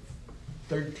your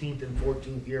 13th and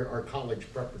 14th year are college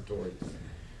preparatory,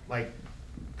 like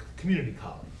community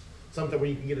college, something where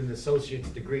you can get an associate's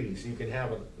degree, so you can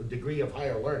have a degree of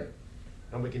higher learning,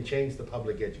 and we can change the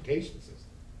public education system.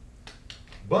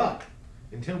 But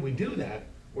until we do that,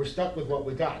 we're stuck with what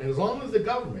we got. And as long as the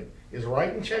government is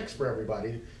writing checks for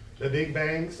everybody, the big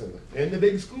banks and the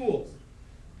big schools,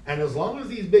 and as long as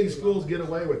these big schools get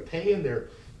away with paying their,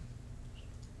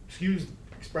 excuse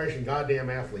the expression, goddamn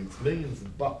athletes millions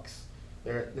of bucks,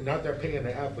 they're paying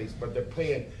their athletes, but they're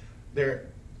paying their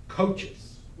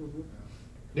coaches.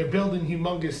 They're building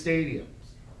humongous stadiums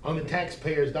on the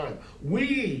taxpayers' dime.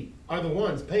 We are the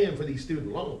ones paying for these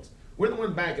student loans. We're the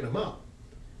ones backing them up.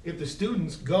 If the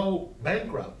students go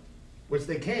bankrupt, which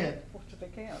they can't,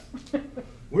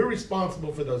 we're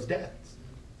responsible for those debts.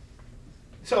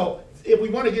 So if we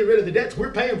want to get rid of the debts,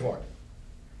 we're paying for it.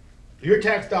 Your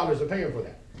tax dollars are paying for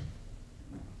that.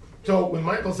 So when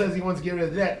Michael says he wants to get rid of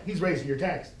the debt, he's raising your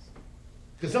taxes.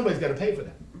 Because somebody's got to pay for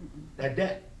that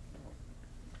debt.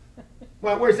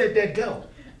 Well, where's that debt go?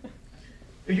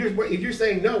 If you're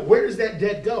saying no, where does that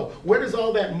debt go? Where does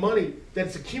all that money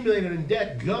that's accumulated in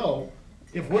debt go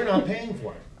if we're not paying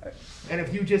for it? And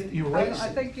if you just erase it. I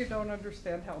think you don't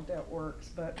understand how debt works,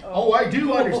 but. Oh, I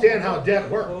do understand how debt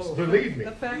works, believe me.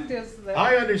 The fact is that.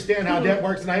 I understand how debt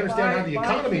works, and I understand how the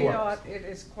economy works. It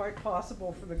is quite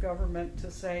possible for the government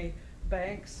to say,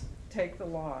 banks, take the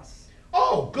loss.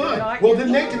 Oh, good. Well,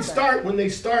 then they can start when they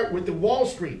start with the Wall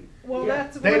Street. Well,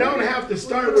 that's. They don't have to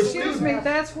start with students. Excuse me,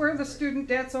 that's where the student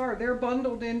debts are. They're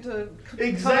bundled into.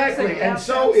 Exactly, and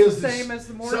so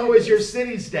is your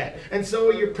city's debt, and so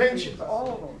are your pensions.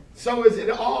 All of them. So is it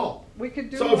all. We could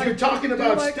do. So if you're talking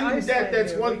about student debt,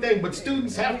 that's one thing, but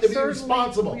students have to be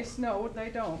responsible. No, they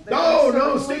don't.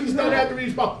 No, students don't have to be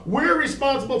responsible. We're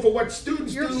responsible for what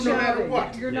students do no matter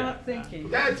what. You're not thinking.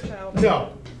 That's,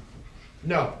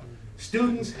 no.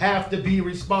 Students have to be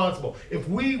responsible. If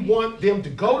we want them to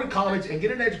go to college and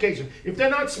get an education, if they're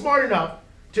not smart enough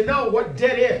to know what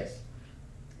debt is,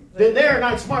 then they're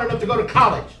not smart enough to go to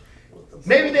college.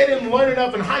 Maybe they didn't learn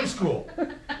enough in high school.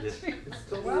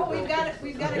 Well, we've got a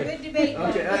good debate.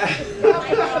 Okay.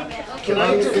 Can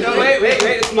I? No, wait,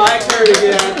 it's my turn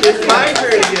again. It's my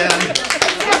turn again.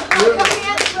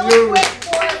 Real quick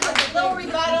for a little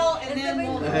rebuttal, and then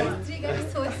we'll.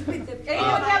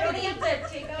 Anyone have anything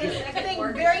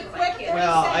very quick?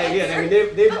 Well,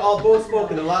 they've all both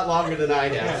spoken a lot longer than I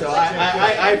have, so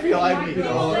I feel I need to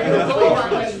know.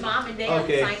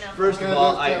 Okay, first of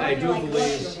all, I do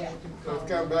believe Let's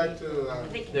come back to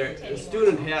the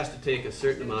student has to take a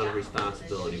certain amount of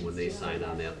responsibility when they sign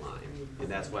on that line, and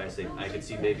that's why I say I can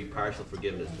see maybe partial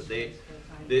forgiveness, but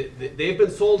they've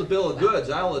been sold a bill of goods.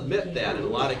 I'll admit that in a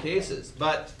lot of cases,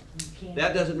 but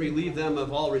that doesn't relieve them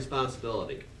of all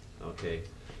responsibility. Okay,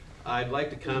 I'd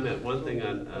like to comment one thing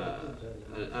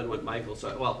on what Michael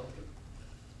said. Well,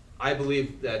 I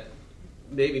believe that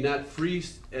maybe not free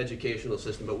educational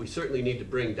system, but we certainly need to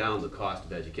bring down the cost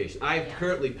of education. I'm Yeah.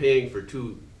 currently paying for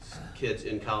 2 kids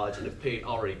in college and have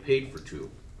already paid for 2,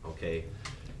 okay?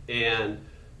 And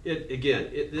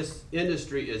this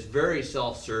industry is very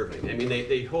self-serving. I mean,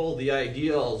 they hold the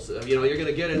ideals of, you know, you're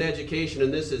gonna get an education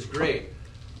and this is great.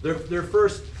 Their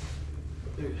first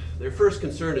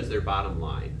concern is their bottom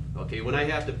line, okay? When I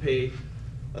have to pay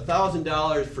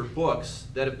 $1,000 for books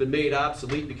that have been made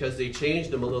obsolete because they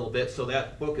changed them a little bit, so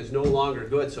that book is no longer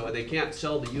good, so they can't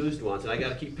sell the used ones, and I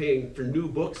gotta keep paying for new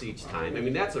books each time. I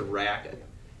mean, that's a racket.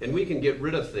 And we can get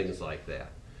rid of things like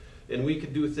that. And we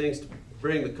could do things to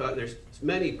bring there's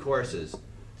many courses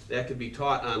that could be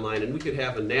taught online, and we could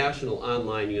have a national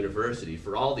online university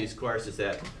for all these courses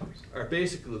that are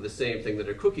basically the same thing, that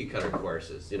are cookie cutter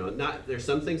courses. You know, there's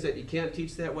some things that you can't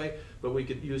teach that way, but we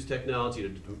could use technology to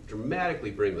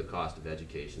dramatically bring the cost of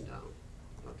education down.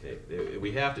 Okay,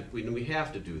 we have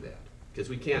to do that, because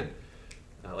we can't.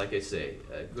 Like I say,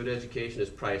 good education is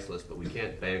priceless, but we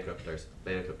can't bankrupt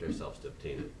ourselves to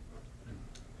obtain it.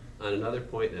 On another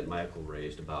point that Michael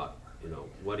raised about, you know,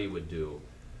 what he would do,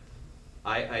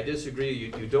 I disagree.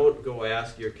 You don't go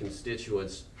ask your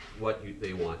constituents what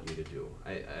they want you to do.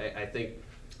 I think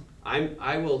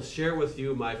I will share with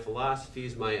you my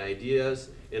philosophies, my ideas,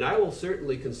 and I will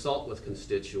certainly consult with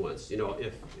constituents, you know,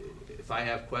 if I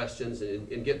have questions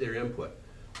and get their input.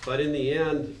 But in the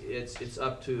end, it's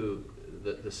up to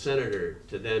the senator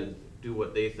to then do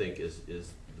what they think is the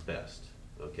best.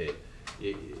 Okay,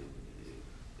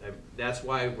 that's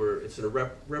why it's a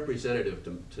representative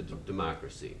to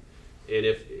democracy. And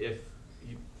if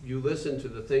you listen to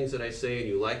the things that I say and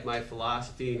you like my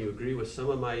philosophy and you agree with some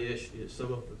of my issues,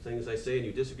 some of the things I say, and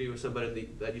you disagree with somebody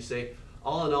that you say,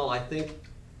 all in all, I think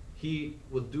he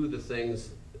will do the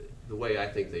things the way I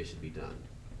think they should be done.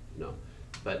 You know,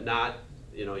 but not.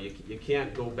 You know, you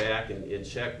can't go back and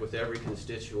check with every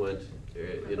constituent,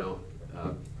 you know,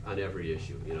 on every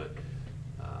issue, you know.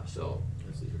 So,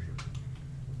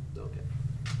 okay.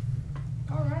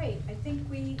 All right, I think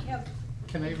we have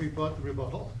Can I rebut the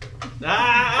rebuttal?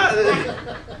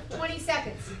 20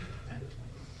 seconds.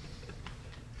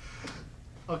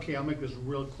 Okay, I'll make this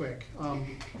real quick. I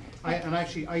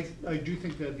do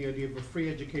think that the idea of a free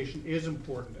education is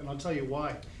important, and I'll tell you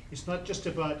why. It's not just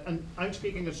about, and I'm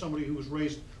speaking as somebody who was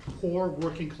raised poor,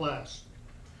 working class,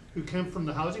 who came from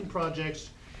the housing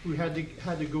projects, who had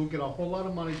to go get a whole lot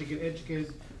of money to get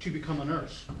educated to become a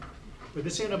nurse. But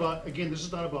this ain't about, again, this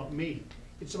is not about me.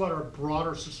 It's about our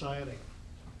broader society.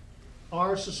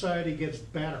 Our society gets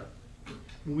better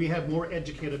when we have more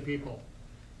educated people.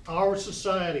 Our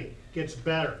society gets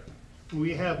better when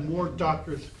we have more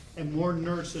doctors and more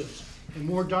nurses, and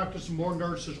more doctors and more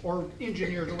nurses, or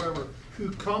engineers or whatever, who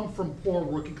come from poor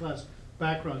working class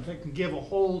backgrounds. That can give a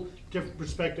whole different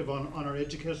perspective on our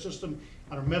education system,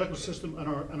 on our medical system, and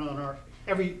on our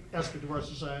every aspect of our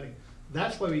society.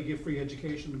 That's why we give free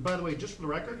education. And by the way, just for the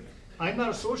record, I'm not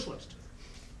a socialist.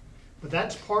 But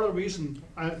that's part of the reason,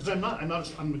 because I'm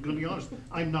going to be honest,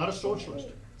 I'm not a socialist.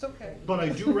 It's okay. But I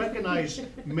do recognize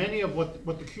many of what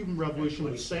the Cuban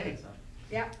Revolution was saying.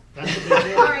 Yeah. That's what they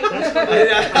did. All right. That's what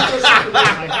they,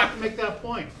 I have to make that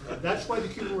point. That's why the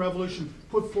Cuban Revolution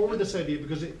put forward this idea,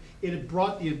 because it had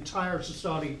brought the entire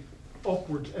society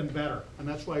upwards and better. And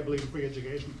that's why I believe in free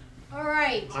education. All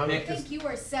right, I I like think you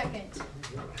are second.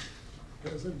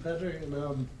 President Patrick, and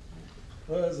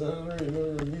as an honorary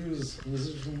member of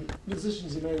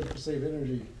Musicians United for Safe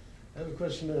Energy, I have a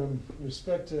question in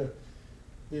respect to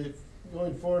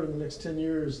going forward in the next 10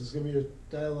 years. There's going to be a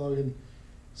dialogue and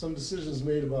some decisions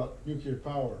made about nuclear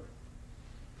power.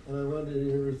 And I wanted to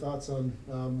hear your thoughts on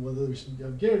whether we should have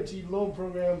a guaranteed loan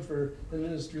program for an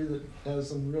industry that has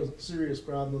some real serious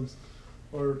problems,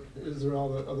 or is there all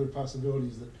the other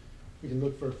possibilities that we can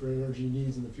look for energy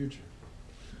needs in the future?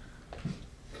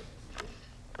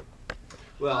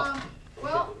 Well,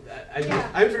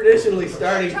 Yeah. I'm traditionally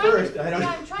starting I'm trying first. to- I don't. Yeah,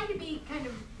 I'm trying to be kind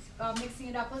of mixing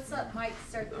it up. Let's let Mike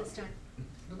start this time.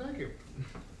 Well, thank you.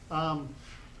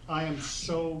 I am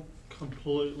so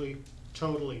completely,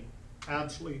 totally,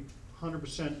 absolutely,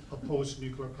 100% opposed to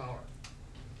nuclear power.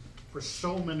 For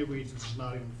so many reasons, it's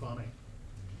not even funny.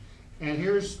 And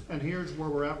here's where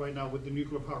we're at right now with the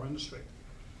nuclear power industry.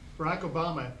 Barack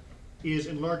Obama is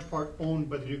in large part owned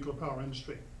by the nuclear power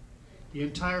industry. The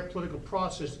entire political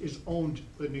process is owned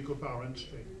by the nuclear power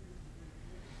industry.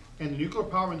 And the nuclear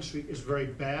power industry is very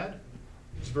bad,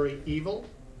 it's very evil,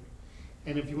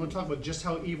 and if you want to talk about just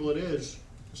how evil it is,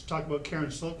 let's talk about Karen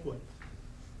Silkwood.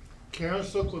 Karen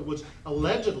Silkwood was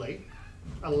allegedly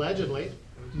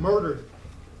murdered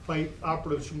by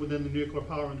operatives from within the nuclear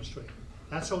power industry.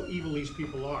 That's how evil these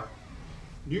people are.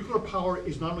 Nuclear power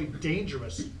is not only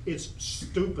dangerous, it's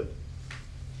stupid.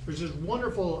 There's this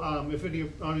wonderful, if any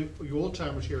of you old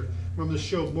timers here remember the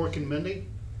show Mork and Mindy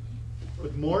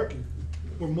with Mork,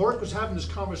 where Mork was having this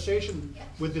conversation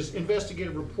with this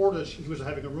investigative reporter he was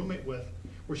having a roommate with,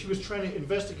 where she was trying to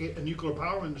investigate a nuclear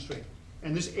power industry.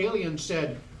 And this alien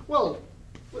said, well,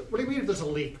 what do you mean if there's a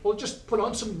leak? Well, just put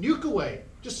on some nuke away.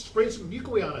 Just spray some nuke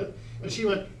away on it. And she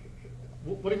went,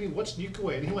 what do you mean, what's nuke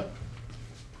away? And he went,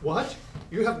 what?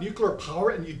 You have nuclear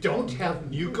power and you don't have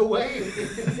nuke away?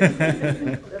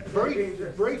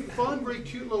 Very fun, very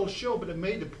cute little show, but it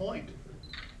made the point.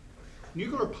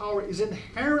 Nuclear power is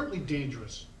inherently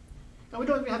dangerous. And we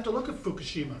don't even have to look at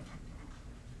Fukushima.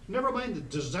 Never mind the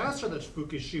disaster that's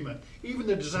Fukushima. Even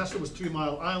the disaster was 3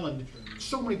 Mile Island.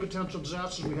 So many potential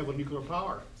disasters we have with nuclear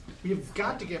power. We've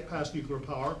got to get past nuclear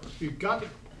power. We've got to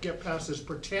get past this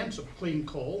pretense of clean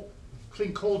coal.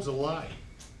 Clean coal's a lie.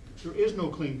 There is no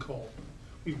clean coal.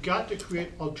 We've got to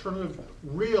create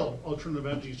real alternative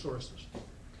energy sources.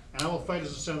 And I will fight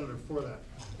as a senator for that.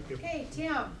 Okay,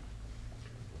 Tim.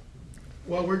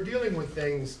 Well, we're dealing with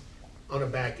things on a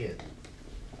back end.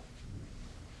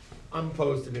 I'm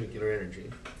opposed to nuclear energy.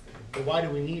 But why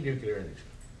do we need nuclear energy?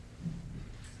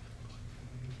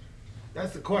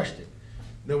 That's the question.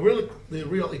 The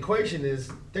real equation is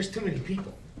there's too many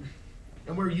people.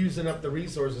 And we're using up the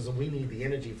resources and we need the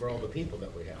energy for all the people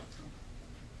that we have.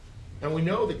 And we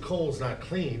know that coal's not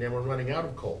clean and we're running out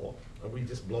of coal. And we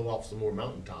just blow off some more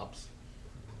mountaintops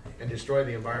and destroy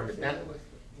the environment that way.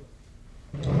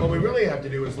 What we really have to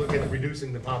do is look at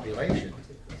reducing the population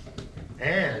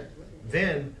and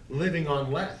then living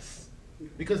on less.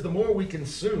 Because the more we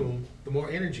consume, the more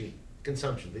energy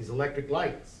consumption. These electric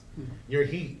lights, your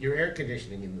heat, your air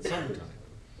conditioning in the summertime.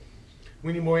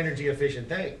 We need more energy efficient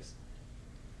things.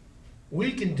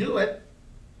 We can do it,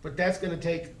 but that's going to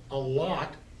take a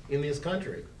lot in this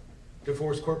country to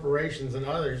force corporations and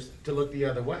others to look the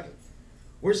other way.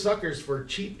 We're suckers for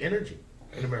cheap energy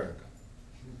in America.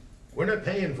 We're not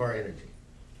paying for our energy.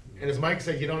 And as Mike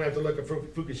said, you don't have to look at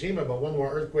Fukushima, but one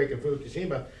more earthquake in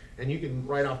Fukushima, and you can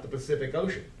write off the Pacific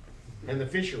Ocean and the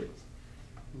fisheries.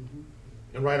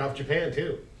 And write off Japan,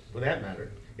 too, for that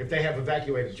matter. If they have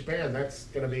evacuated Japan, that's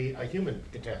going to be a human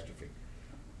catastrophe.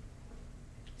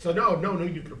 So no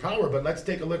nuclear power, but let's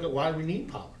take a look at why we need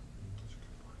power.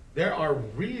 There are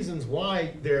reasons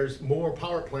why there's more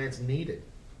power plants needed.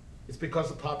 It's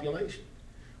because of population.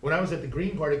 When I was at the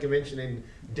Green Party convention in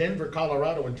Denver,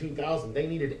 Colorado in 2000, they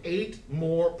needed 8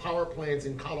 more power plants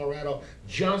in Colorado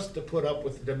just to put up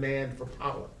with the demand for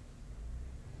power.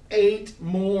 8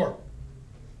 more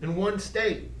in one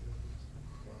state.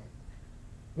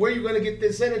 Where are you going to get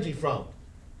this energy from?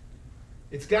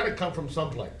 It's got to come from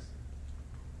someplace.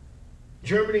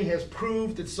 Germany has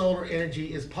proved that solar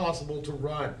energy is possible to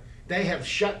run. They have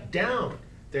shut down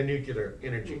their nuclear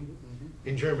energy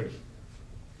in Germany.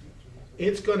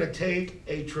 It's going to take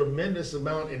a tremendous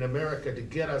amount in America to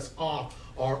get us off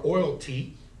our oil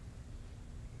teat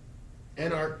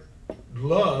and our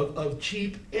love of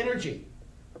cheap energy.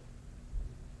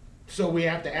 So we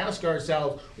have to ask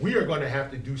ourselves, we are going to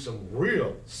have to do some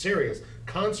real serious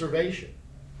conservation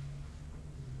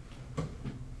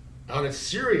on a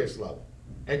serious level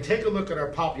and take a look at our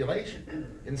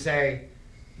population and say,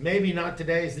 maybe not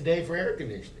today is the day for air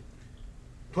conditioning.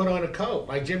 Put on a coat,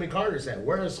 like Jimmy Carter said,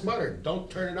 wear a sweater, don't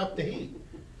turn it up the heat.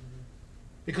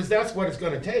 Because that's what it's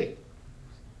going to take.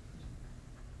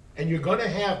 And you're going to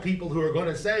have people who are going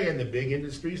to say, in the big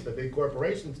industries, the big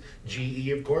corporations, GE,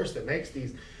 of course, that makes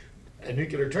these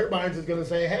nuclear turbines, is going to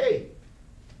say, hey,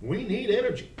 we need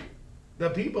energy. The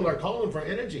people are calling for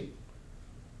energy.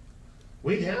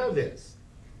 We have this.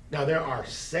 Now, there are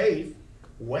safe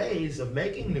ways of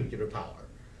making nuclear power,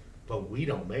 but we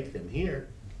don't make them here.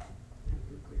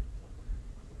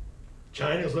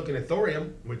 China's looking at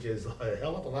thorium, which is a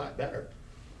hell of a lot better,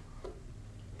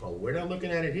 but we're not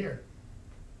looking at it here.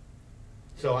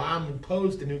 So I'm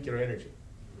opposed to nuclear energy,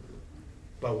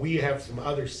 but we have some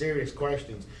other serious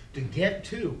questions to get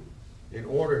to in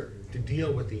order to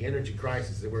deal with the energy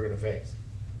crisis that we're going to face.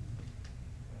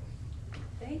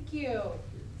 Thank you.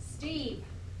 Steve?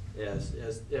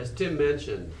 As Tim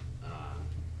mentioned,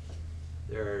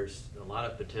 there's a lot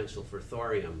of potential for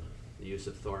thorium, the use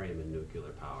of thorium in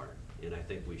nuclear power, and I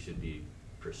think we should be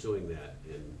pursuing that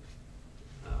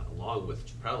along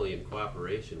with, probably in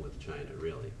cooperation with China,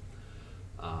 really.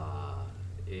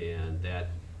 And that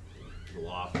will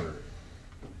offer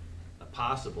a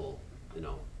possible,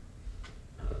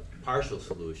 partial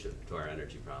solution to our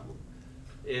energy problem.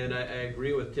 And I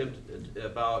agree with Tim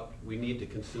about we need to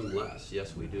consume less.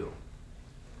 Yes, we do.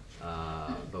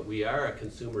 But we are a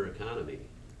consumer economy,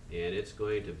 And it's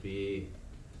going to be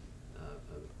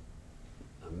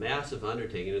a massive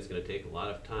undertaking. It's going to take a lot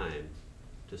of time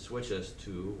to switch us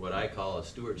to what I call a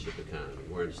stewardship economy,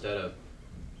 where instead of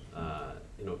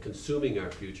consuming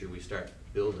our future, we start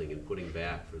building and putting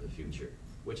back for the future,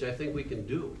 which I think we can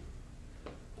do.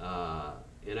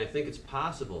 And I think it's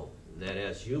possible that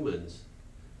as humans,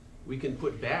 we can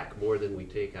put back more than we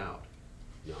take out.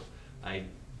 And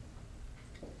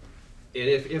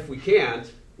if we can't,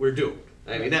 we're doomed.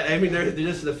 There's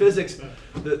just the physics.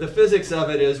 The physics of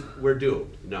it is we're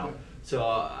doomed.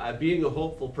 So being a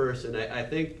hopeful person, I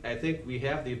think we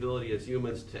have the ability as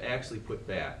humans to actually put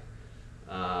back,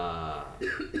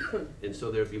 and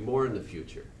so there'll be more in the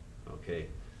future. Okay,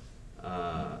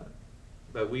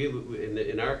 but we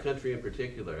in our country in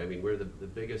particular, we're the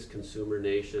biggest consumer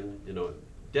nation.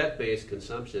 Debt-based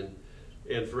consumption,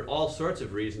 and for all sorts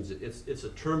of reasons, it's a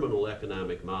terminal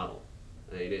economic model.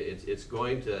 It's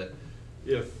going to,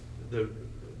 if the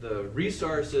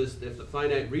resources, if the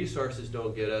finite resources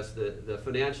don't get us, the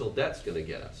financial debt's going to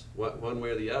get us, one way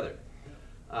or the other.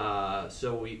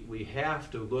 So we have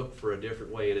to look for a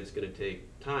different way, and it's going to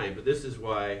take time. But this is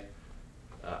why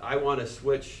I want to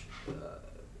switch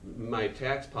my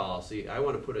tax policy. I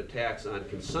want to put a tax on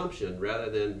consumption rather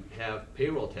than have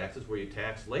payroll taxes where you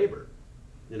tax labor.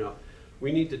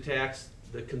 We need to tax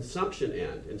the consumption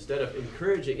end instead of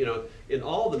encouraging. In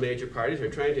all the major parties are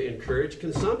trying to encourage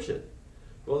consumption.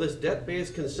 Well, this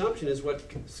debt-based consumption is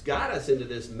what's got us into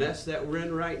this mess that we're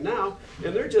in right now,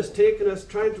 and they're just taking us,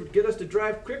 trying to get us to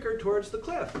drive quicker towards the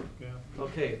cliff. Yeah.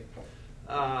 Okay,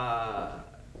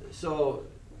 so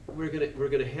we're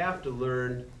gonna have to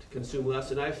learn to consume less,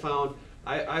 and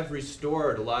I've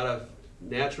restored a lot of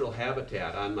natural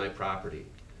habitat on my property,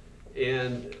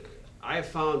 and I've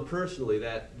found personally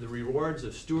that the rewards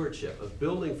of stewardship, of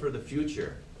building for the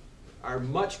future, are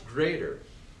much greater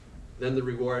than the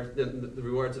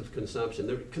rewards of consumption.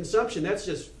 The consumption, that's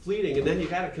just fleeting, and then you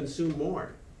got to consume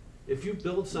more. If you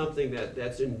build something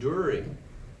that's enduring,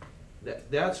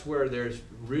 that's where there's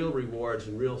real rewards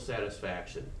and real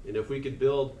satisfaction. And if we could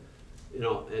build,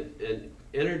 an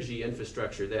energy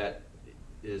infrastructure that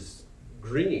is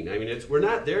green. We're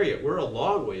not there yet. We're a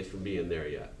long ways from being there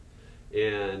yet.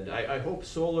 And I hope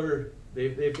solar,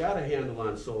 they've got a handle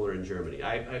on solar in Germany.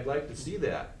 I'd like to see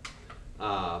that.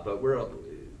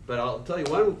 But I'll tell you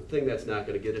one thing that's not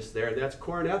going to get us there, and that's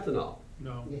corn ethanol.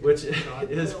 No. Which is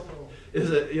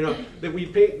that we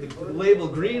paint the label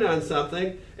green on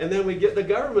something, and then we get the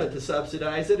government to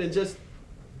subsidize it and just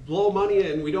blow money,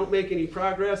 and we don't make any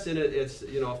progress, and it's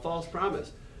a false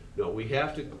promise. No, we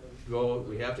have to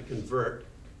convert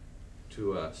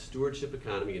to a stewardship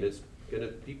economy, and it's going to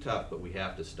be tough, but we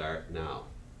have to start now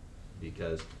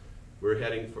because we're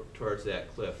heading towards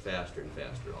that cliff faster and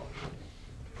faster all the time.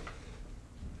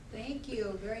 Thank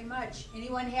you very much.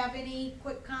 Anyone have any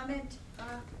quick comment?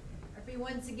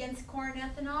 Everyone's against corn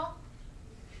ethanol?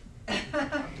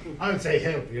 I would say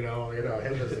hemp,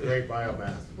 hemp is a great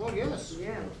biomass. Well, yes.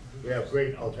 Yeah. We have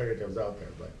great alternatives out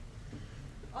there, but.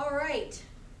 All right.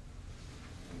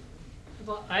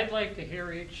 Well, I'd like to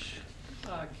hear each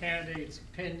candidate's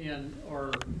opinion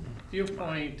or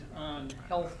viewpoint on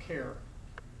health care.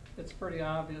 It's pretty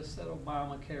obvious that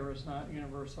Obamacare is not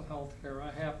universal health care.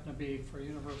 I happen to be for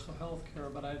universal health care,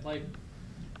 but I'd like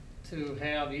to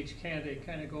have each candidate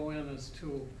kind of go in as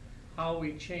to how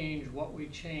we change, what we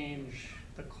change,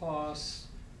 the costs,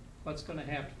 what's going to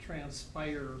have to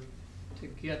transpire to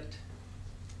get,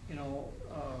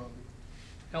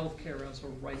 health care as a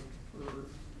right for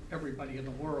everybody in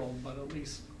the world, but at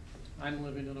least I'm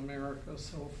living in America,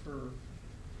 so for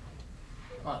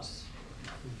us.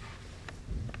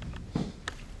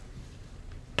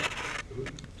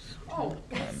 Oh,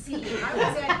 let's see.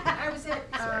 I was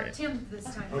at Tim this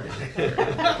time.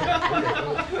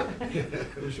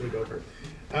 Who should we go first?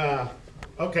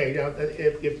 Okay, now,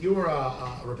 if you were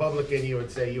a Republican, you would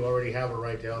say you already have a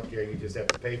right to health care, you just have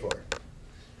to pay for it.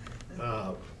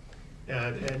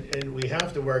 And we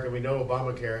have to work, and we know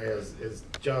Obamacare is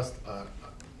just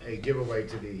a giveaway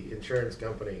to the insurance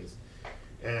companies,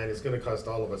 and it's going to cost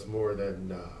all of us more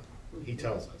than he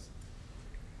tells us.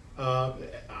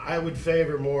 I would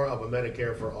favor more of a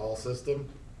Medicare for all system.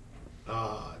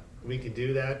 We can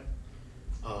do that.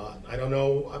 I don't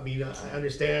know, I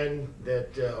understand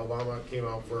that Obama came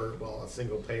out for, a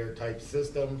single payer type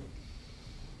system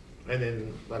and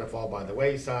then let it fall by the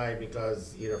wayside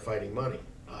because you're fighting money.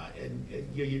 And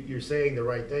you're saying the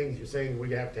right things. You're saying we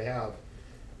have to have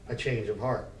a change of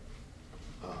heart.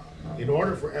 In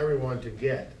order for everyone to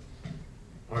get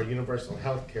our universal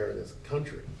health care in this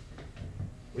country,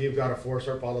 we've got to force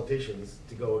our politicians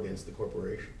to go against the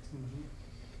corporations.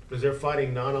 because they're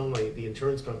fighting not only the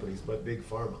insurance companies, but big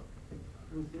pharma.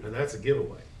 And that's a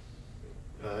giveaway.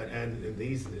 And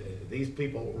these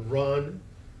people run,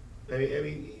 I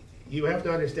mean, you have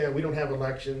to understand, we don't have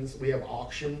elections, we have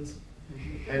auctions,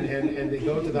 and they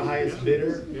go to the highest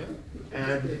bidder.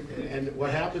 And what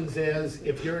happens is,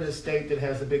 if you're in a state that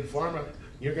has a big pharma,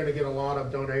 you're gonna get a lot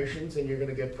of donations, and you're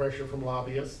gonna get pressure from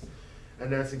lobbyists.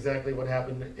 And that's exactly what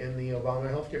happened in the Obama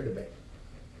healthcare debate.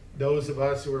 Those of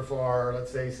us who are for,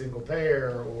 let's say, single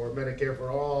payer or Medicare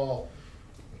for all,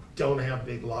 don't have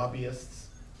big lobbyists,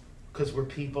 because we're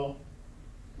people.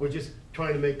 We're just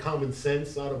trying to make common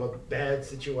sense out of a bad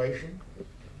situation.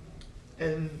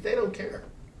 And they don't care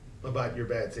about your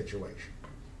bad situation,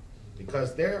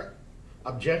 because their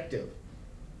objective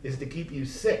is to keep you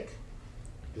sick,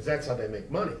 because that's how they make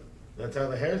money. That's how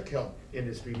the healthcare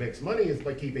industry makes money, is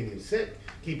by keeping you sick,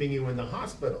 keeping you in the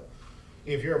hospital.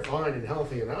 If you're fine and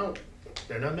healthy and out,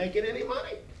 they're not making any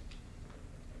money.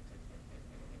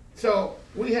 So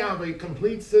we have a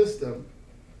complete system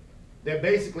that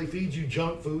basically feeds you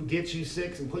junk food, gets you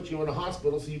sick, and puts you in a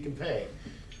hospital so you can pay.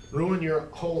 Ruin your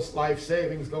whole life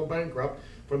savings, go bankrupt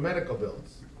for medical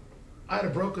bills. I had a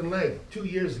broken leg 2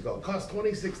 years ago. It cost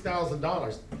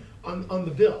 $26,000 on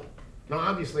the bill. Now,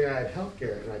 obviously, I had health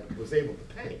care and I was able to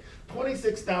pay.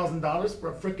 $26,000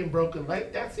 for a freaking broken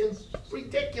leg? That's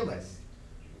ridiculous.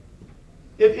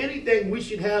 If anything, we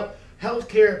should have health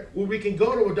care where we can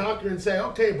go to a doctor and say,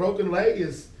 okay, broken leg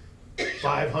is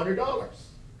 $500.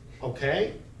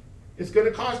 Okay? It's going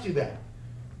to cost you that.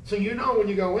 So you know when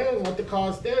you go in what the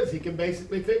cost is. He can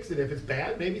basically fix it. If it's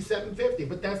bad, maybe $750,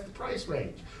 but that's the price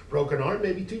range. Broken arm,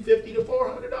 maybe $250 to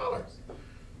 $400.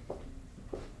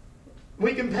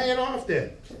 We can pay it off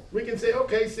then. We can say,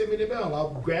 okay, send me the bill.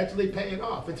 I'll gradually pay it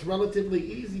off. It's relatively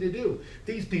easy to do.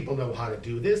 These people know how to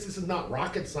do this. This is not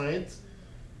rocket science.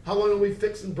 How long are we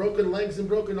fixing broken legs and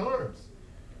broken arms?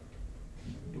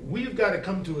 We've got to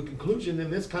come to a conclusion in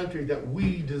this country that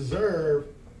we deserve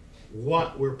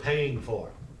what we're paying for.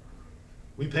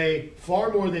 We pay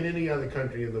far more than any other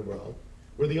country in the world.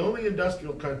 We're the only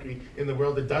industrial country in the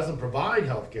world that doesn't provide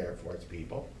health care for its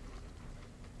people.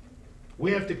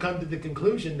 We have to come to the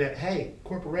conclusion that, hey,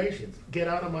 corporations, get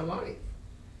out of my life.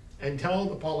 And tell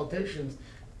the politicians,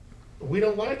 we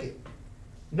don't like it.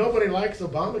 Nobody likes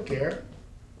Obamacare,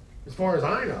 as far as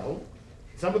I know.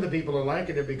 Some of the people are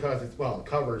liking it because it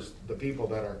covers the people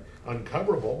that are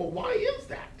uncoverable, but why is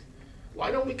that?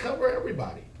 Why don't we cover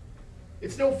everybody?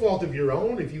 It's no fault of your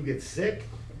own if you get sick,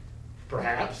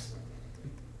 perhaps,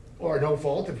 or no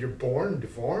fault if you're born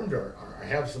deformed or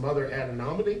have some other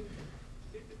anomaly.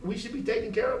 We should be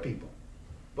taking care of people,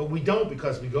 but we don't,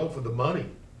 because we go for the money.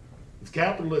 It's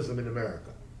capitalism in America.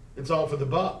 It's all for the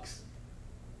bucks.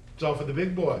 It's all for the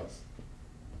big boys.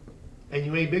 And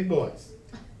you ain't big boys.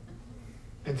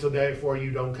 And so therefore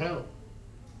you don't count.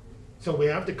 So we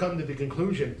have to come to the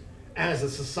conclusion as a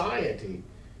society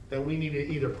that we need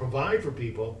to either provide for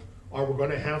people, or we're going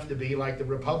to have to be like the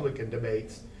Republican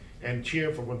debates and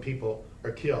cheer for when people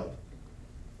are killed,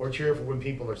 or cheer for when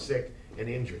people are sick and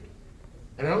injured.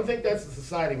 And I don't think that's the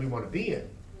society we want to be in.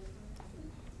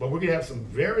 But we're going to have some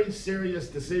very serious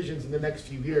decisions in the next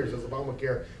few years as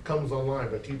Obamacare comes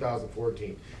online by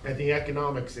 2014, and the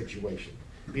economic situation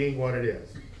being what it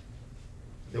is,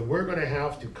 that we're going to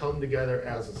have to come together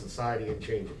as a society and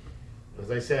change it. As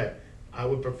I said, I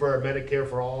would prefer Medicare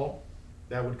for all.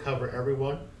 That would cover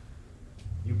everyone.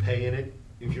 You pay in it.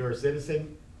 If you're a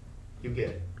citizen, you get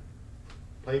it.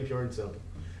 Plain, pure, and simple.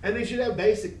 And they should have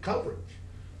basic coverage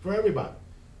for everybody.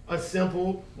 A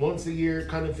simple, once a year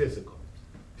kind of physical.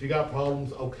 If you got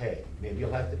problems, okay, maybe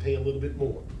you'll have to pay a little bit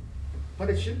more. But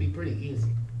it should be pretty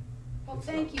easy. Well,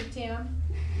 thank you, Tim.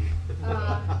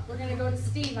 We're gonna go to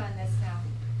Steve on this now.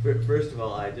 First of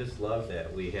all, I just love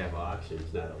that we have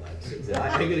auctions, not elections.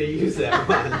 I'm going to use that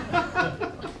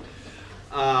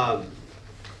one.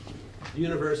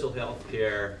 Universal health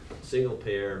care, single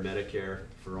payer, Medicare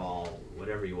for all,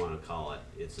 whatever you want to call it,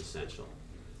 it's essential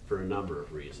for a number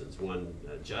of reasons. One,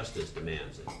 justice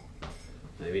demands it.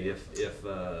 I mean, if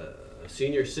a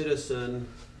senior citizen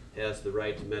has the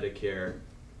right to Medicare,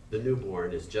 the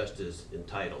newborn is just as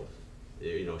entitled.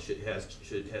 You know,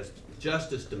 has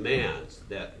justice demands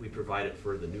that we provide it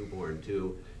for the newborn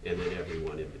too, and then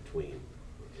everyone in between.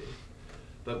 Okay?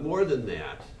 But more than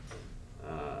that,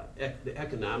 the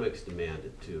economics demand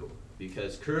it too,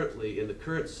 because currently in the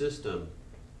current system,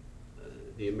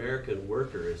 the American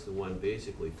worker is the one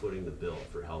basically footing the bill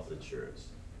for health insurance.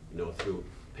 You know, through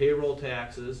payroll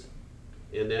taxes,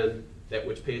 and then that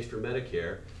which pays for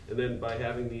Medicare, and then by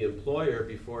having the employer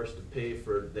be forced to pay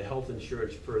for the health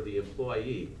insurance for the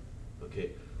employee.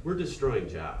 Okay, we're destroying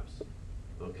jobs.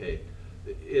 okay?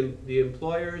 The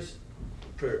employers,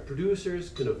 producers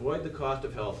can avoid the cost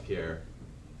of health care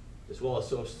as well as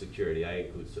Social Security. I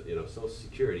include, Social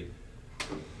Security,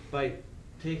 by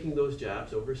taking those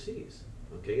jobs overseas,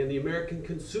 okay? And the American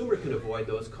consumer can avoid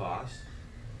those costs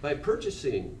by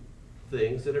purchasing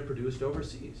things that are produced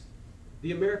overseas.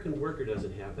 The American worker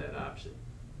doesn't have that option,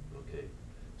 okay?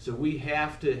 So we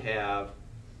have to have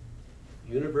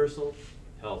universal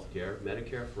health care,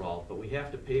 Medicare for all, but we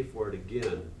have to pay for it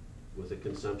again with a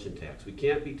consumption tax. We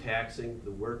can't be taxing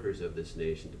the workers of this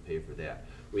nation to pay for that.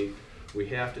 We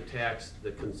have to tax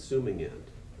the consuming end,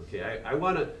 okay? I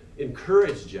want to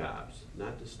encourage jobs,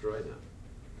 not destroy them.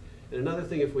 And another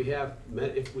thing, if we have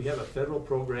a federal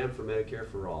program for Medicare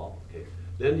for all, okay,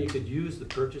 then you could use the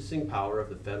purchasing power of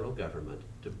the federal government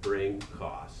to bring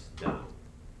costs down,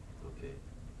 okay?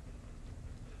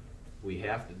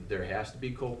 There has to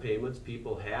be co-payments.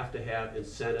 People have to have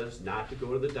incentives not to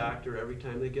go to the doctor every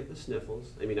time they get the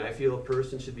sniffles. I mean, I feel a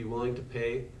person should be willing to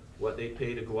pay what they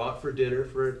pay to go out for dinner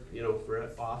for an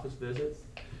office visit.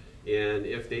 And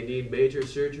if they need major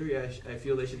surgery, I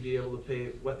feel they should be able to pay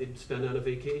what they'd spend on a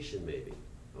vacation maybe.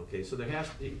 Okay, so there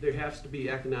has to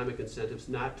be economic incentives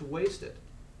not to waste it.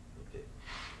 Okay,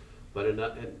 but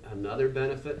another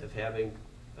benefit of having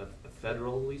a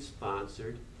federally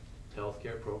sponsored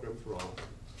healthcare program for all,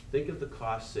 think of the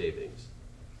cost savings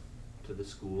to the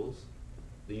schools,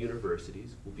 the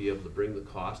universities will be able to bring the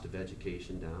cost of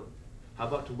education down. How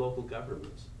about to local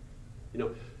governments?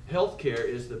 Healthcare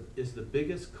is the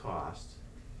biggest cost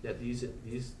that these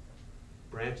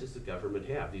branches of government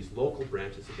have, these local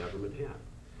branches of government have.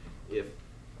 If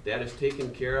that is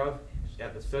taken care of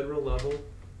at the federal level,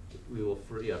 we will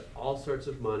free up all sorts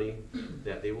of money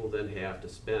that they will then have to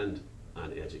spend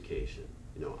on education,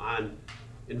 on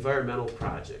environmental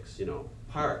projects,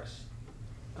 parks.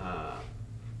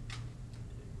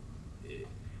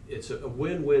 It's a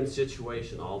win-win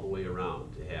situation all the way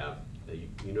around to have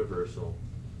a universal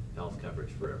health coverage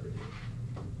for everyone.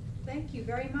 Thank you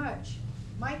very much.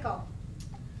 Michael?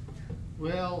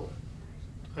 Well,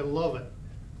 I love it.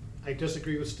 I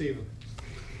disagree with Stephen.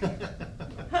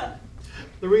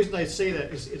 The reason I say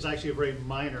that is it's actually a very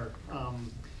minor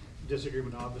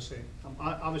disagreement, obviously.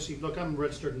 Obviously, look, I'm a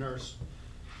registered nurse.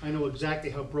 I know exactly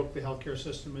how broke the healthcare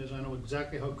system is. I know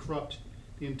exactly how corrupt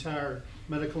the entire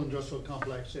medical industrial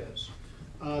complex is.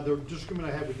 The disagreement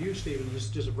I have with you, Stephen, this is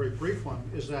just a very brief one,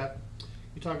 is that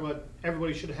you talk about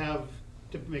everybody should have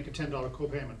to make a $10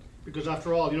 copayment. Because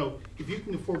after all, if you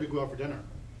can afford to go out for dinner,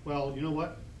 well, you know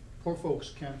what? Poor folks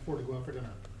can't afford to go out for dinner.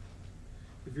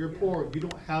 If you're poor, you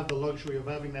don't have the luxury of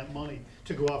having that money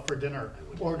to go out for dinner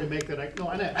or to make that. No,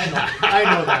 I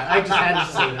know that.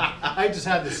 I just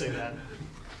had to say that.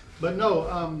 But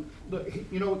no, look,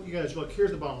 you guys, look,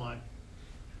 here's the bottom line.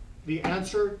 The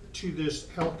answer to this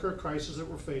healthcare crisis that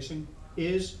we're facing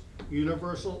is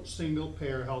universal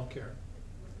single-payer healthcare.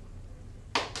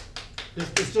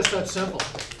 It's just that simple.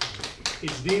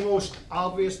 It's the most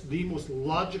obvious, the most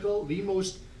logical, the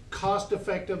most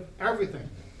cost-effective, everything.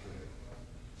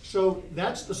 So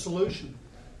that's the solution.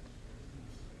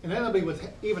 And anybody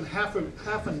with even half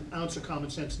an ounce of common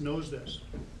sense knows this.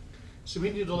 So we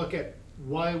need to look at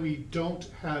why we don't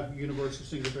have universal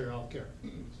single-payer healthcare.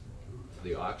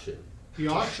 The auction. The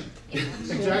auction,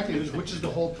 exactly, which is the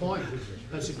whole point.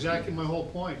 That's exactly my whole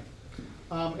point.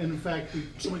 And in fact,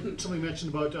 somebody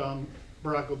mentioned about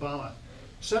Barack Obama.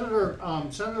 Senator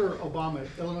Obama,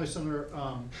 Illinois Senator,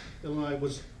 Illinois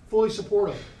was fully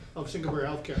supportive of single-payer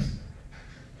healthcare.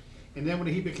 And then when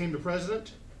he became the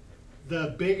president,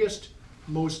 the biggest,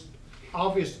 most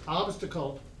obvious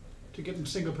obstacle to getting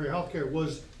single-payer healthcare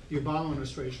was the Obama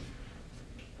administration.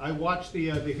 I watched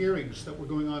the hearings that were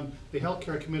going on, the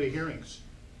healthcare committee hearings,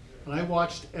 and I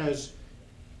watched as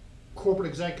corporate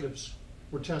executives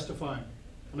were testifying,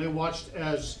 and I watched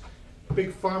as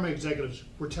big pharma executives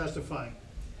were testifying.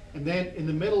 And then in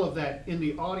the middle of that, in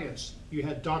the audience, you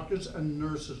had doctors and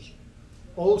nurses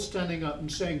all standing up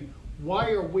and saying,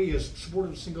 why are we, as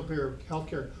supporters of single-payer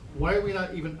healthcare, why are we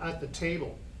not even at the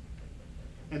table?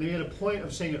 And they made a point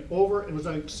of saying it over, and it was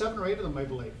like 7 or 8 of them, I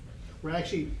believe, were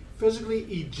actually physically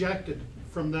ejected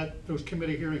from those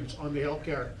committee hearings on the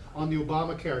healthcare, on the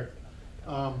Obamacare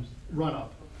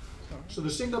run-up. So the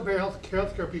single-payer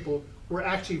healthcare people were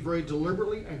actually very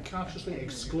deliberately and consciously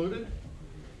excluded.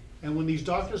 And when these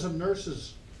doctors and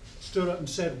nurses stood up and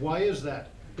said, why is that?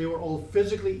 They were all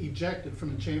physically ejected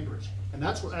from the chambers. And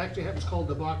that's what actually happens, called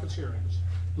the Baucus hearings.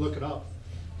 Look it up.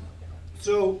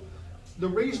 So the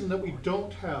reason that we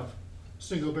don't have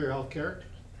single-payer healthcare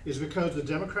is because the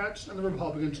Democrats and the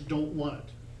Republicans don't want it.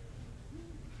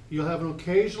 You'll have an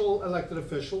occasional elected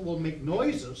official will make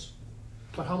noises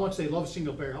but how much they love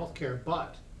single-payer health care,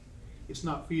 but it's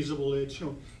not feasible, it's,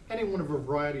 any one of a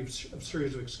variety of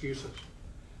series of excuses.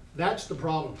 That's the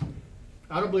problem.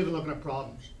 I don't believe in looking at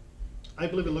problems. I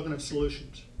believe in looking at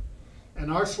solutions.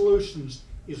 And our solutions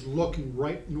is looking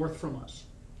right north from us.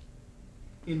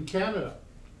 In Canada,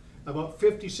 about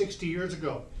 50, 60 years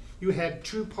ago, you had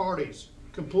two parties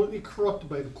completely corrupted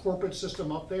by the corporate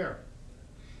system up there.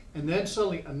 And then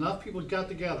suddenly enough people got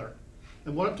together.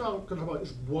 And what I'm talking about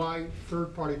is why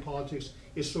third-party politics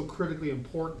is so critically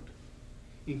important.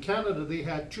 In Canada, they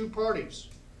had two parties.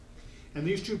 And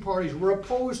these two parties were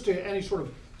opposed to any sort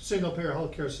of single-payer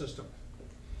healthcare system.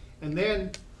 And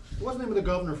then, what's the name of the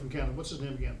governor from Canada? What's his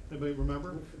name again? Anybody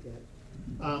remember?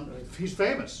 He's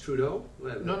famous. Trudeau?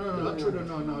 No, not Trudeau,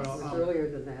 no. It's earlier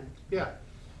than that. Yeah.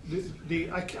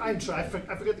 I'm sorry,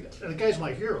 I forget the guy's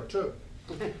my hero too.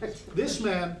 This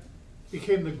man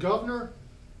became the governor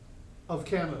of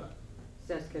Canada.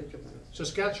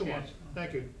 Saskatchewan.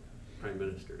 Thank you. Prime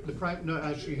Minister.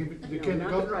 Actually, he became the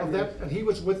not the governor Prime of that, Minister. and he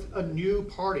was with a new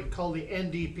party called the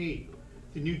NDP,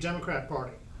 the New Democrat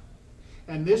Party.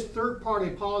 And this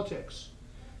third-party politics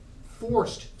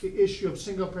forced the issue of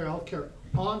single-payer healthcare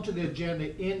onto the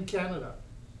agenda in Canada.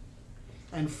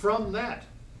 And from that,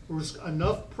 there was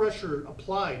enough pressure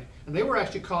applied, and they were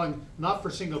actually calling not for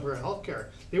single-payer healthcare.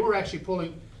 They were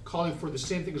actually calling for the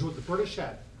same thing as what the British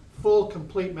had: full,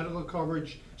 complete medical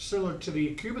coverage, similar to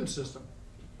the Cuban system.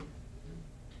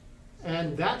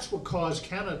 And that's what caused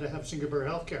Canada to have single-payer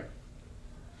healthcare.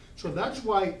 So that's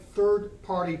why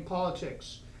third-party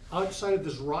politics outside of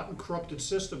this rotten, corrupted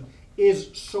system is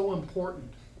so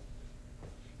important.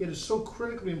 It is so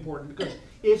critically important because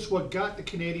it's what got the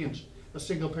Canadians a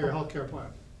single-payer healthcare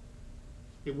plan.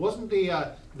 It wasn't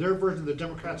their version of the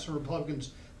Democrats and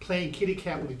Republicans playing kitty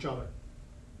cat with each other,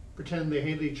 pretending they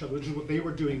hated each other, which is what they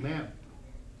were doing then.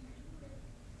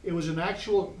 It was an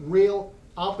actual, real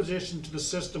opposition to the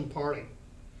system party.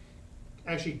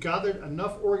 Actually gathered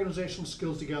enough organizational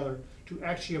skills together to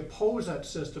actually oppose that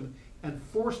system and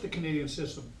force the Canadian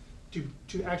system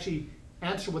to actually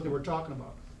answer what they were talking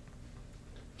about.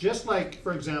 Just like,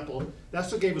 for example,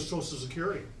 that's what gave us Social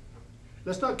Security.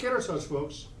 Let's not kid ourselves,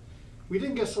 folks. We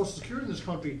didn't get Social Security in this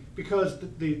country because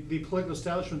the political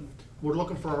establishment were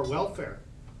looking for our welfare.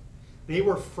 They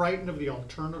were frightened of the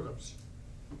alternatives.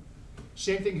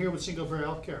 Same thing here with single-payer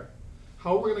health care.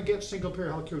 How we're going to get single-payer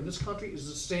health care in this country is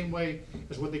the same way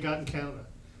as what they got in Canada.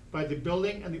 By the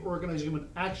building and the organizing of an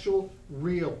actual,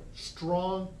 real,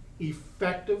 strong,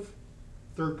 effective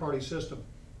third-party system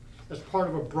as part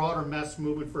of a broader mass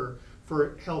movement for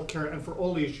health care and for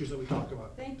all the issues that we talked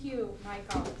about. Thank you,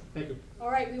 Michael. Thank you. All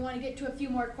right, we want to get to a few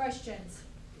more questions.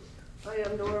 I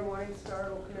am Nora Morningstar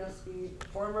Okaneski,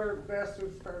 former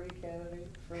Grassroots Party candidate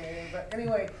for mayor. But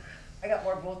anyway, I got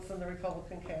more votes than the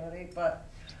Republican candidate. But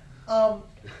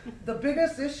the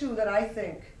biggest issue that I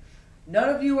think, none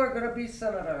of you are going to be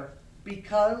senator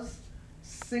because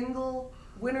single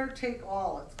winner take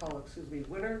all, it's called,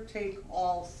 winner take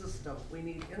all system. We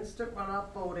need instant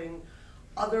runoff voting.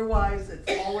 Otherwise,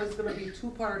 it's always going to be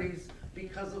two parties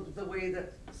because of the way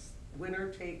that winner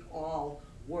take all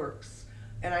works.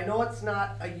 And I know it's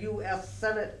not a U.S.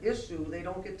 Senate issue, they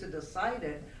don't get to decide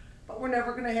it, but we're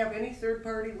never going to have any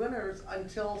third-party winners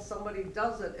until somebody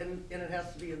does it, and it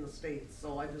has to be in the states.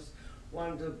 So I just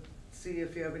wanted to see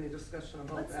if you have any discussion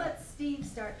about that. Let's let Steve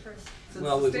start first. Since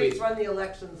the states run the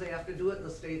elections, they have to do it in the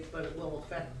states, but it will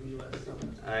affect the U.S.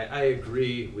 Senate. I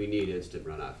agree we need instant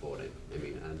runoff voting. I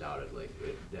mean, undoubtedly.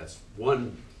 That's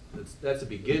the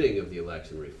beginning of the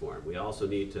election reform. We also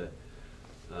need to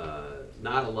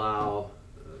not allow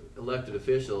elected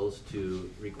officials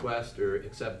to request or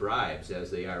accept bribes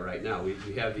as they are right now.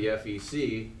 We have the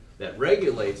FEC that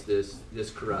regulates this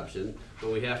corruption,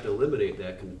 but we have to eliminate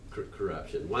that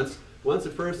corruption. Once a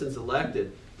person's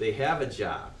elected, they have a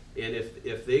job, and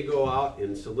if they go out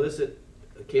and solicit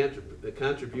a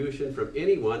contribution from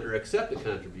anyone or accept a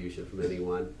contribution from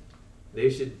anyone, they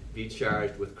should be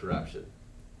charged with corruption.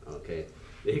 Okay,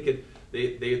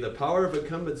 the power of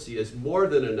incumbency is more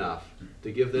than enough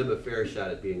to give them a fair shot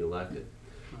at being elected.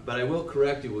 But I will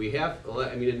correct you. We have,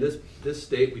 I mean, in this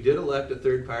state, we did elect a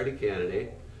third-party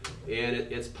candidate, and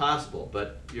it's possible.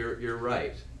 But you're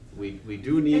right. We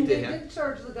do need to have. And they did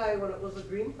charge the guy when it was a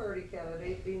Green Party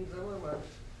candidate, Dean Zimmerman.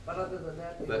 But other than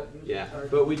that, they don't usually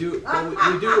charge. But we do.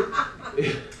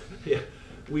 Yeah,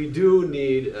 we do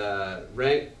need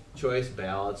ranked choice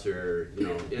ballots or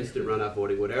instant runoff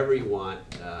voting, whatever you want.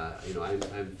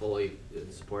 I'm fully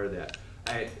in support of that.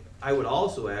 I would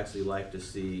also actually like to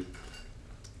see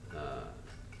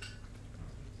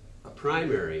a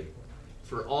primary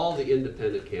for all the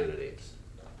independent candidates,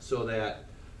 so that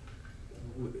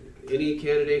any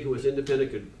candidate who was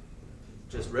independent could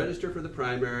just register for the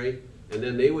primary, and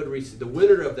then they would receive, the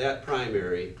winner of that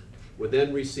primary would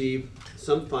then receive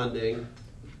some funding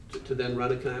to then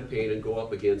run a campaign and go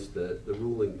up against the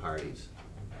ruling parties,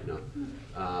 you know.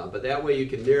 But that way you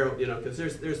can narrow, you know, because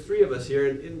there's three of us here,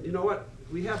 and you know what?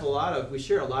 We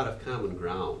share a lot of common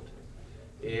ground,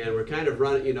 and we're kind of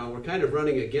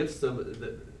running against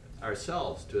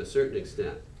ourselves to a certain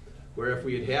extent. Where if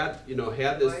we had this,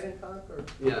 Divide and conquer.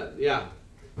 yeah,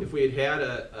 if we had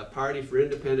a party for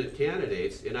independent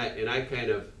candidates, and I kind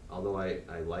of, although I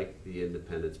like the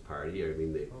Independence Party, I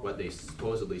mean what they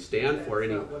supposedly stand for,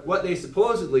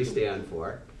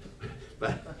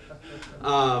 but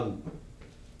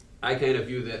I kind of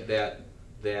view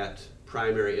that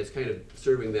primary as kind of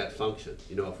serving that function.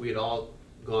 You know, if we had all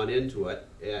gone into it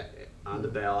on the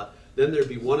ballot, then there'd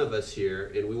be one of us here,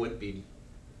 and we wouldn't be,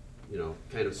 you know,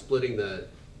 kind of splitting that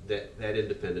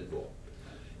independent vote.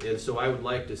 And so I would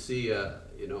like to see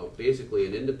you know, basically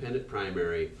an independent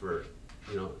primary for,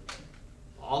 you know,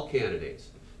 all candidates.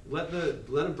 Let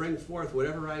them bring forth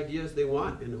whatever ideas they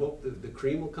want, and hope that the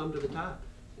cream will come to the top.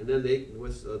 And then they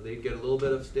get a little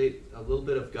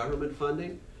bit of government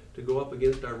funding to go up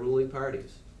against our ruling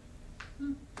parties.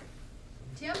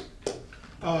 Tim?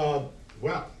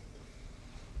 Well,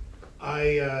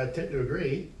 I tend to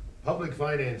agree. Public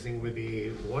financing would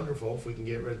be wonderful if we can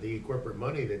get rid of the corporate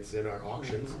money that's in our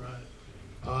auctions.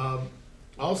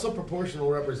 Also,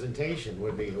 proportional representation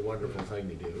would be a wonderful thing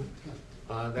to do.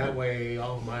 That way,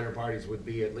 all the minor parties would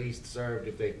be at least served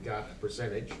if they got a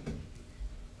percentage,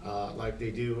 like they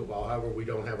do. Well, however, we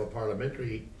don't have a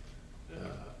parliamentary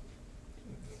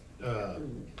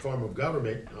form of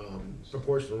government.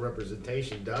 Proportional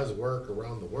representation does work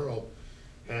around the world,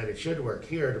 and it should work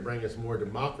here to bring us more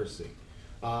democracy.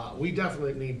 We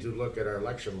definitely need to look at our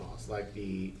election laws, like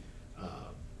the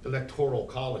electoral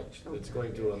college that's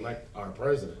going to elect our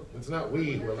president. It's not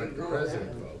we who elect the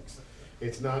president, folks.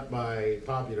 It's not by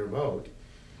popular vote.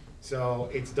 So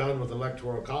it's done with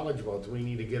electoral college votes. We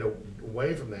need to get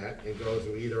away from that and go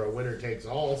through either a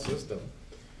winner-takes-all system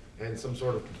and some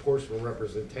sort of proportional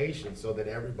representation so that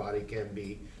everybody can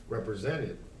be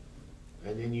represented.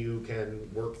 And then you can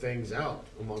work things out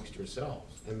amongst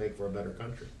yourselves and make for a better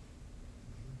country.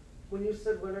 When you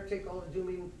said winner take all, did you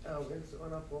mean instant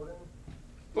runoff voting?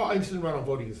 Well, instant runoff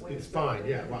voting is fine,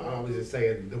 yeah. Well, I was just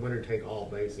saying the winner take all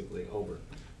basically over.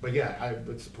 But yeah, I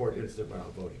would support instant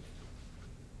runoff voting.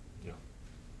 Yeah.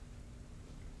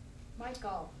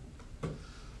 Michael?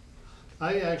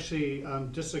 I actually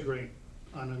disagree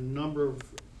on a number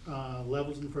of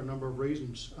levels and for a number of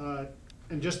reasons.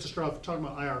 And just to start off talking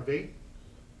about IRV,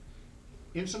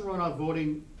 instant runoff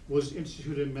voting was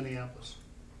instituted in Minneapolis.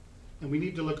 And we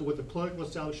need to look at what the political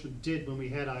establishment did when we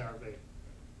had IRV.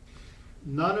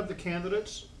 None of the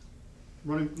candidates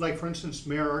running, like for instance,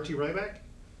 Mayor Archie Ryback,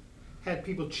 had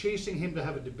people chasing him to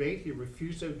have a debate. He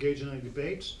refused to engage in any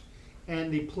debates.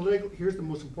 And here's the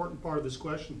most important part of this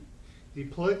question. The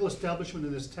political establishment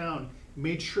in this town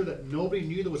made sure that nobody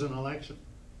knew there was an election.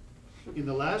 In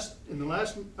the last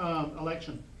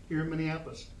election here in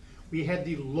Minneapolis, we had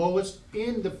the lowest,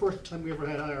 in the first time we ever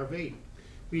had IRV,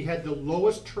 we had the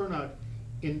lowest turnout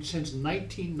since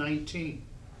 1919.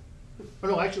 Oh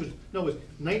no, actually, it was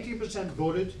 19%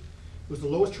 voted. It was the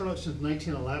lowest turnout since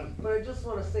 1911. But I just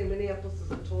want to say Minneapolis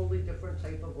is a totally different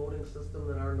type of voting system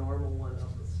than our normal one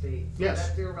of the state. So Yes,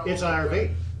 that's irrelevant it's to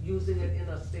IRV. Using it in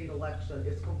a state election,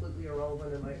 it's completely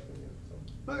irrelevant in my opinion.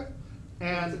 So Okay.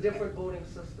 it's a different voting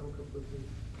system completely.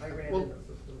 I ran in the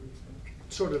system.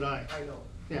 So did I. I know.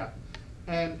 Yeah.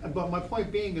 But my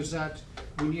point being is that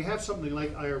when you have something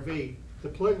like IRV, the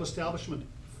political establishment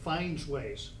finds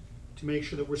ways to make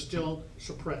sure that we're still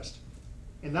suppressed.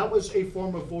 And that was a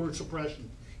form of voter suppression,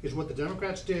 is what the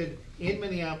Democrats did in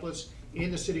Minneapolis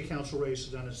in the city council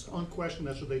races, and it's unquestioned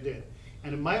that's what they did.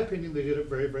 And in my opinion, they did it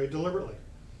very, very deliberately.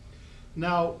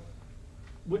 Now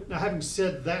having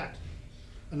said that,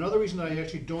 another reason that I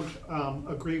actually don't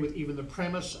agree with even the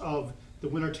premise of the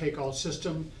winner-take-all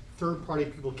system, third-party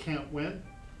people can't win,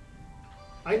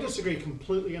 I disagree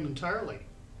completely and entirely.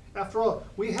 After all,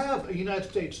 we have a United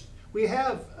States, we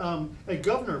have a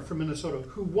governor from Minnesota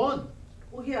who won.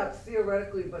 Well, yeah, it's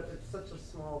theoretically, but it's such a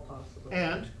small possibility.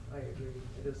 And? I agree,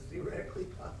 it is theoretically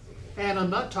possible. And I'm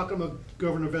not talking about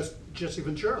Governor Jesse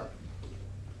Ventura.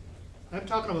 I'm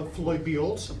talking about Floyd B.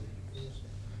 Olson.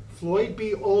 Floyd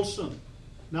B. Olson.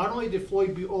 Not only did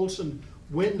Floyd B. Olson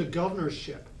win the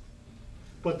governorship,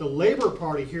 but the Labor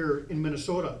Party here in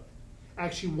Minnesota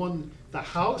actually won the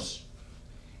House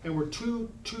and were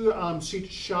two seats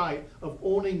shy of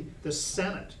owning the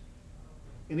Senate.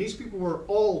 And these people were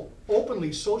all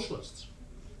openly socialists.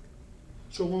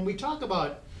 So when we talk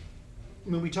about,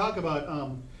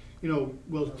 well,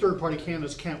 third-party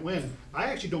candidates can't win, I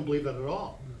actually don't believe that at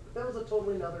all. That was a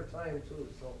totally another time too,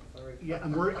 so, sorry. Yeah,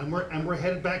 and we're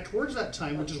headed back towards that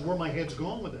time, which is where my head's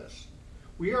going with this.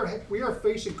 We are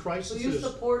facing So crises. you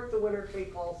support the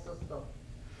winner-take-all system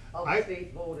of I-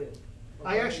 state voting?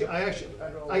 I hear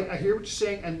what you're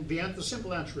saying, and the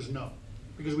simple answer is no,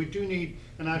 because we do need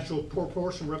an actual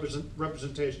proportional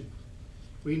representation.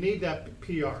 We need that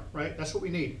PR, right? That's what we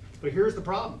need. But here's the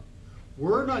problem: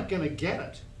 we're not going to get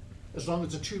it as long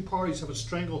as the two parties have a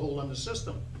stranglehold on the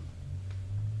system.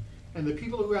 And the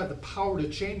people who have the power to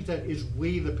change that is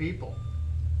we, the people.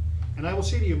 And I will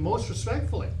say to you most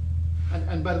respectfully,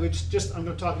 and by the way, it's just I'm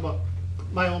going to talk about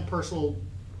my own personal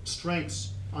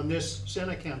strengths on this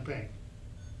Senate campaign.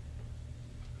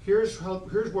 Here's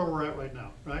where we're at right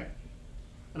now, right?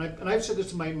 And I've said this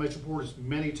to my supporters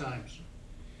many times.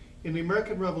 In the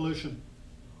American Revolution,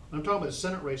 and I'm talking about the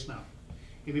Senate race now.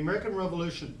 In the American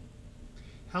Revolution,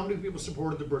 how many people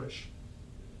supported the British?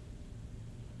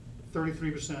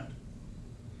 33%.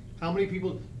 How many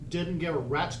people didn't give a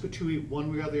rat's patootie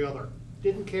one way or the other?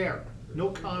 Didn't care. No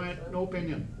comment, no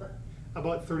opinion.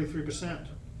 About 33%.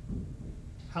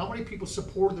 How many people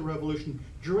supported the revolution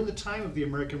during the time of the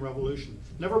American Revolution?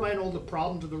 Never mind all the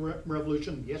problems of the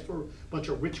revolution. Yes, there were a bunch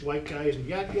of rich white guys, and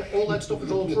yeah, all that stuff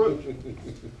is all true.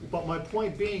 But my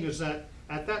point being is that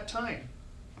at that time,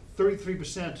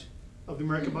 33% of the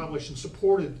American population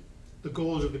supported the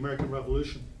goals of the American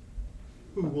Revolution.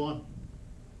 Who won?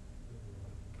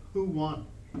 Who won?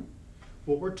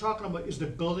 What we're talking about is the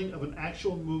building of an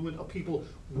actual movement of people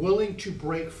willing to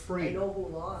break I free know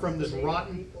who lost. from this The Native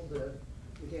rotten. people did.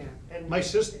 Yeah. And My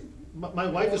sister, my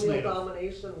wife is colonial Native,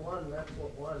 domination won, that's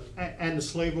what won. and the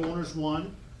slave owners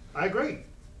won. I agree.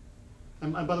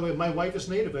 And by the way, my wife is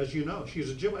Native, as you know. She's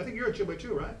a Ojibwe. I think you're a Ojibwe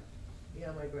too, right?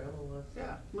 Yeah, my grandma was.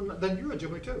 Yeah. Well, then you're a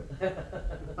Ojibwe too.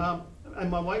 And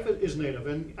my wife is Native,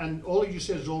 and all you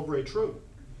said is all very true.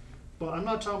 But I'm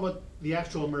not talking about the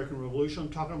actual American Revolution. I'm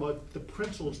talking about the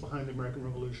principles behind the American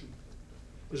Revolution.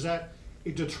 Is that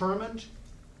a determined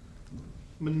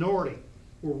minority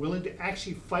were willing to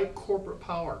actually fight corporate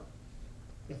power.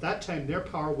 At that time, their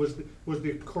power was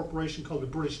the corporation called the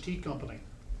British Tea Company,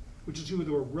 which is who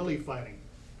they were really fighting.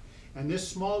 And this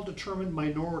small, determined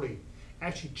minority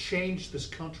actually changed this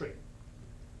country.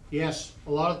 Yes,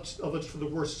 a lot of it's for the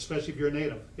worse, especially if you're a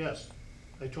Native. Yes,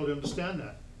 I totally understand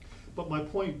that. But my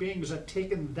point being is that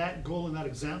taking that goal and that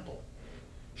example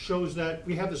shows that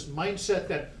we have this mindset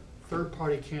that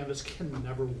third-party candidates can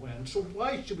never win. So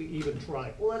why should we even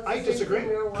try? Well, that's I the same disagree. thing,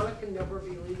 marijuana can never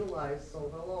be legalized,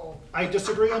 so hello. I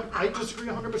disagree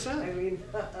 100%. I mean,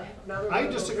 not I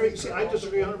disagree. See, I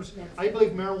disagree 100%. I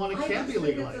believe marijuana I can just be think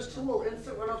legalized. it's a tool,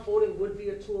 instant runoff voting would be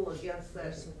a tool against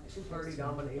that two-party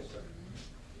domination.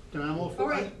 Then I'm all for All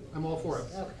right. it. I'm all for it.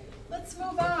 Okay. Let's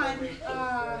move on.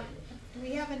 Do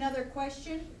we have another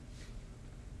question?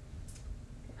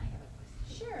 I have a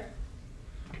question. Sure.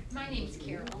 My name's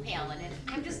Carol Hallen, and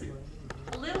I'm just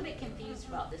a little bit confused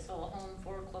about this whole home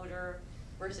foreclosure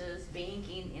versus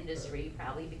banking industry,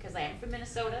 probably because I am from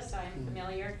Minnesota, so I'm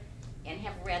familiar, and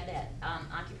have read that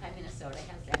Occupy Minnesota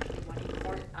has actually won in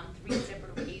court on 3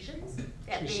 separate occasions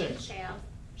that Actually, banks 6. have,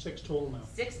 6 total now.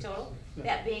 6 total, Yeah.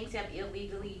 that banks have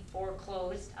illegally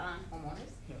foreclosed on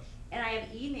homeowners. Yes. And I have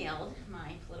emailed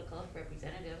my political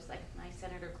representatives, like my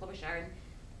Senator Klobuchar and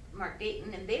Mark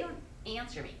Dayton, and they don't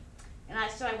answer me. And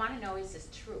so I want to know, is this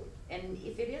true? And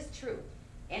if it is true,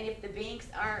 and if the banks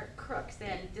are crooks,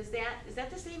 then is that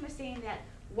the same as saying that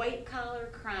white collar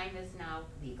crime is now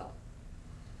legal?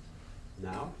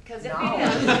 Now? Because if it No.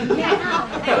 is, yeah,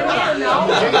 no. Well, no,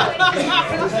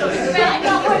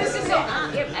 but this is so,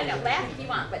 I don't laugh if you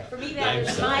want, but for me that I'm is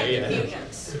my sorry, yeah. confusion.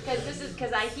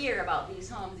 Because I hear about these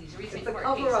homes, these recent It's a court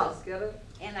cases. cover-up, get it?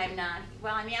 And I'm not,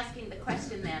 well, I'm asking the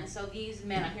question then, so these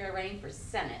men are here running for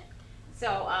Senate. So,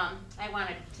 I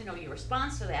wanted to know your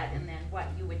response to that, and then what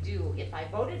you would do if I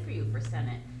voted for you for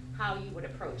Senate, how you would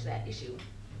approach that issue.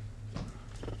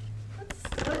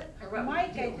 Or what would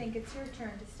Mike, you I do? think it's your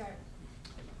turn to start.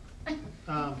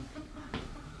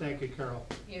 Thank you, Carol.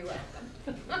 You're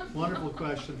welcome. Wonderful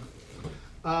question.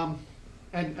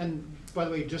 And by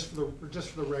the way, just for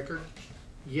the record,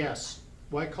 yes,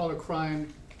 white collar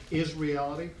crime is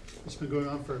reality. It's been going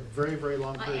on for a very, very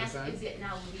long I period of asked, time. is it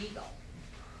now legal?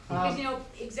 Because, you know,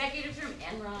 executives from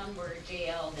Enron were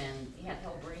jailed, and you had the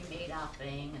whole Bernie Madoff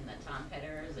thing, and the Tom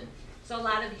Petters, and so a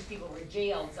lot of these people were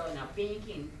jailed, so now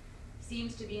banking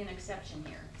seems to be an exception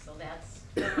here. So that's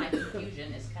where my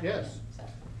confusion is coming in. Yes. So.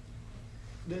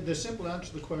 The simple answer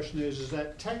to the question is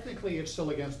that technically it's still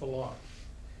against the law.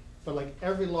 But like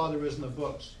every law there is in the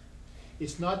books,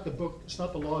 It's not the book, it's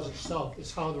not the laws itself,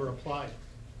 it's how they're applied.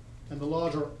 And the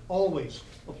laws are always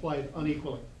applied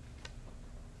unequally.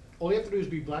 All you have to do is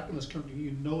be black in this country,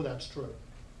 you know that's true.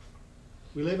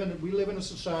 We live in a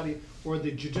society where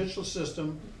the judicial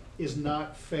system is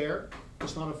not fair.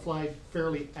 It's not applied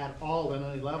fairly at all at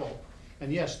any level.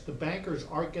 And yes, the bankers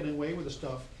aren't getting away with the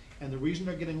stuff, and the reason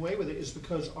they're getting away with it is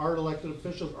because our elected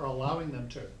officials are allowing them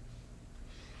to.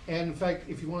 And in fact,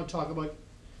 if you want to talk about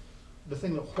the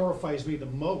thing that horrifies me the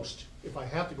most, if I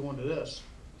have to go into this,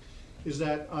 is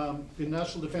that the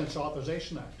National Defense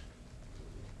Authorization Act.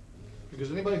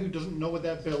 Because anybody who doesn't know what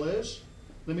that bill is,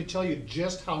 let me tell you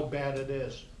just how bad it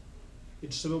is.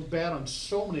 It's so bad on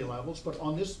so many levels, but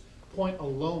on this point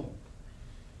alone,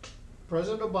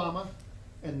 President Obama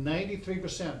and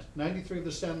 93% of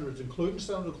the senators, including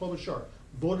Senator Klobuchar,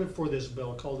 voted for this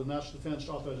bill called the National Defense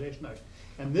Authorization Act.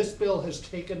 And this bill has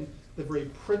taken the very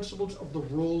principles of the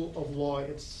rule of law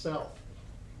itself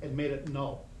and made it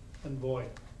null and void.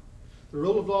 The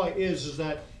rule of law is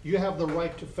that you have the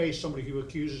right to face somebody who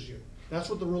accuses you. That's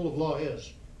what the rule of law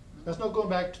is. That's not going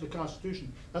back to the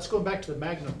Constitution. That's going back to the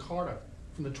Magna Carta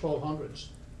from the 1200s.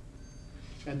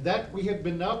 And that we have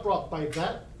been now brought by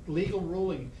that legal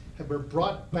ruling, have been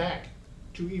brought back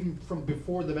to even from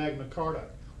before the Magna Carta,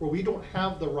 where we don't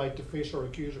have the right to face our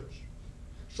accusers.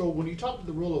 So when you talk to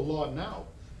the rule of law now,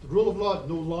 the rule of law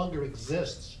no longer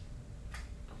exists.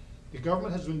 The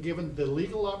government has been given the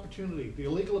legal opportunity, the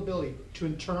legal ability to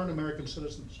intern American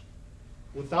citizens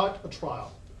without a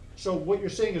trial. So what you're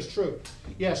saying is true.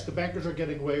 Yes, the bankers are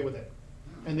getting away with it,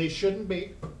 and they shouldn't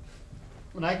be.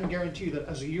 And I can guarantee you that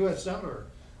as a U.S. Senator,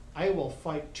 I will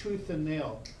fight tooth and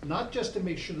nail, not just to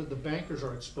make sure that the bankers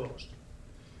are exposed,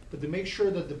 but to make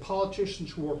sure that the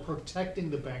politicians who are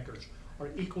protecting the bankers are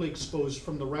equally exposed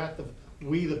from the wrath of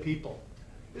we the people.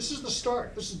 This is the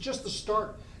start. This is just the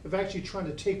start of actually trying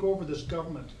to take over this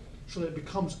government so that it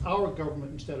becomes our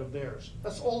government instead of theirs.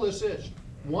 That's all this is.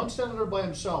 One senator by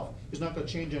himself is not going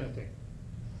to change anything.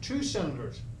 Two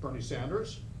senators, Bernie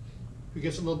Sanders, who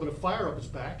gets a little bit of fire up his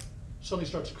back, suddenly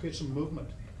starts to create some movement.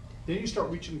 Then you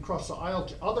start reaching across the aisle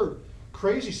to other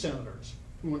crazy senators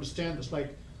who understand this,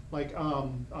 like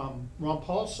Ron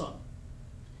Paul's son.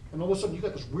 And all of a sudden you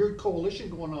got this weird coalition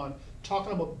going on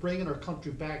talking about bringing our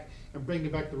country back and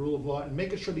bringing back the rule of law and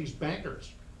making sure these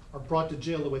bankers are brought to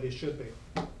jail the way they should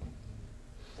be.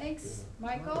 Thanks,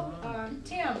 Michael.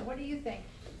 Tim, what do you think?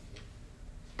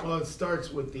 Well, it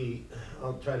starts with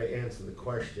I'll try to answer the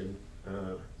question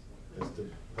as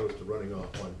opposed to running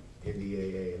off on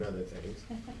NDAA and other things.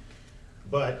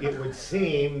 But it would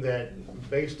seem that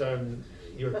based on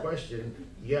your question,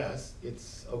 yes,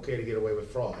 it's okay to get away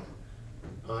with fraud,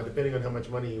 depending on how much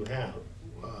money you have.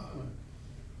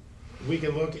 We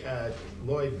can look at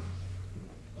Lloyd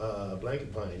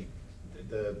Blankfein,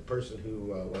 the person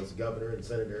who was governor and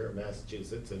senator of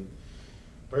Massachusetts and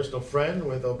personal friend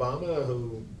with Obama,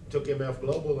 who took MF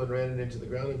Global and ran it into the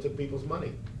ground and took people's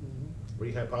money.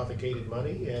 Rehypothecated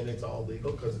money, and it's all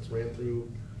legal because it's ran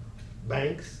through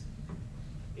banks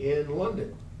in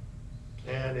London.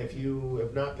 And if you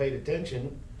have not paid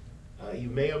attention, you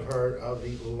may have heard of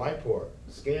the LIBOR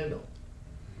scandal.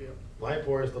 Yep.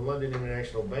 LIBOR is the London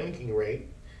International Banking Rate,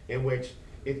 in which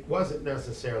it wasn't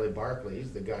necessarily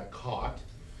Barclays that got caught,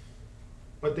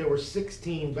 but there were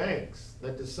 16 banks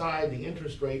that decide the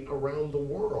interest rate around the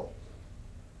world.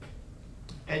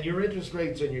 And your interest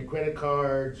rates on your credit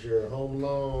cards, your home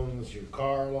loans, your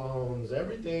car loans,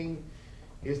 everything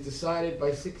is decided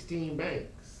by 16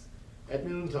 banks at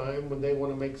noontime when they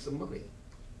want to make some money.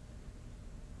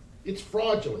 It's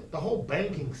fraudulent. The whole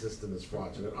banking system is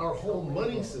fraudulent. Our whole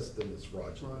money system is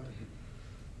fraudulent.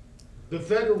 The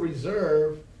Federal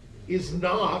Reserve is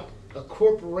not a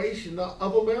corporation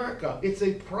of America. It's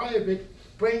a private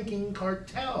banking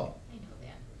cartel. I know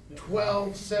that.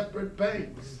 12 separate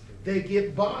banks. They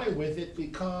get by with it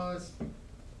because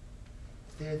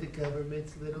they're the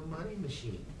government's little money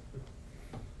machine.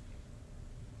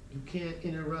 You can't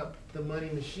interrupt the money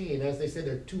machine. As they say,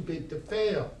 they're too big to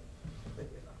fail.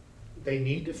 They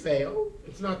need to fail.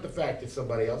 It's not the fact that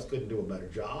somebody else couldn't do a better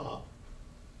job,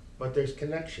 but there's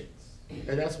connections.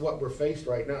 And that's what we're faced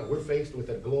right now. We're faced with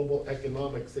a global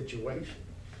economic situation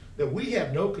that we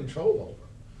have no control over.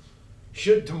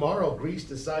 Should tomorrow Greece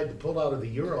decide to pull out of the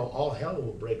euro, all hell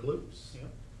will break loose. Yeah.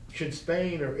 Should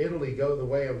Spain or Italy go the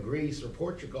way of Greece or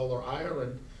Portugal or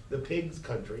Ireland, the pigs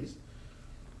countries,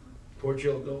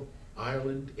 Portugal,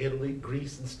 Ireland, Italy,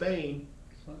 Greece, and Spain,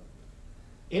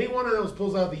 any one of those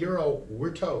pulls out of the euro,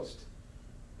 we're toast.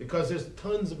 Because there's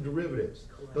tons of derivatives.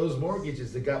 Those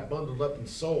mortgages that got bundled up and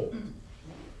sold.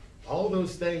 All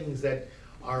those things that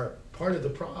are part of the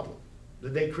problem.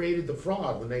 that they created the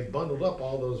fraud when they bundled up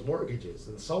all those mortgages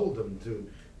and sold them to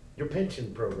your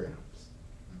pension programs.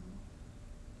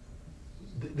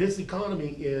 This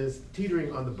economy is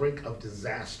teetering on the brink of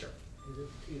disaster.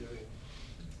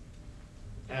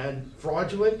 And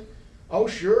fraudulent? Oh,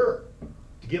 sure.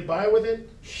 To get by with it?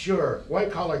 Sure.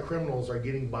 White-collar criminals are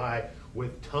getting by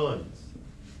with tons.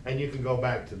 And you can go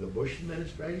back to the Bush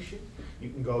administration, you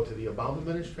can go to the Obama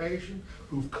administration,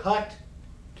 who've cut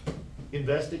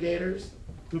investigators,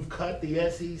 who've cut the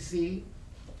SEC,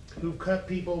 who've cut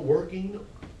people working,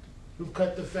 who've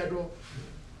cut the federal,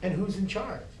 and who's in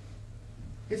charge?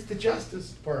 It's the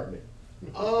Justice Department.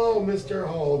 Oh, Mr.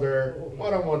 Holder,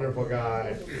 what a wonderful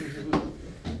guy.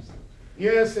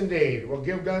 Yes, indeed. We'll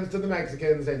give guns to the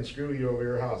Mexicans and screw you over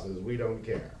your houses. We don't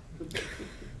care.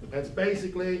 That's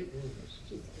basically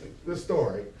the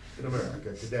story in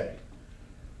America today.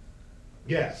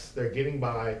 Yes, they're getting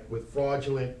by with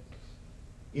fraudulent,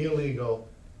 illegal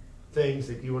things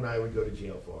that you and I would go to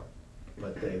jail for,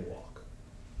 but they walk.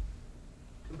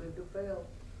 Too big to fail.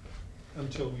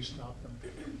 Until we stop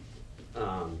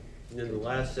them. In the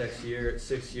last 6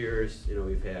 years, you know,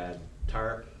 we've had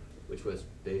TARP, which was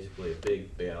basically a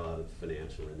big bailout of the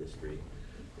financial industry.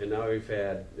 And now we've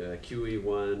had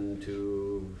QE1,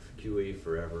 2, QE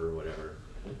forever, whatever.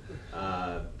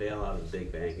 Bailout of the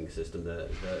big banking system. The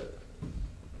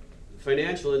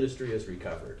financial industry has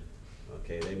recovered.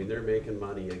 Okay, I mean, they're making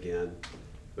money again,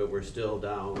 but we're still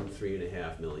down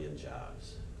 3.5 million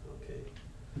jobs. Okay,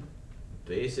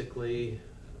 basically,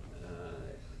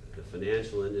 the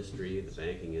financial industry, the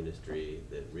banking industry,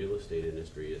 the real estate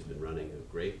industry has been running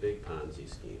a great big Ponzi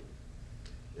scheme.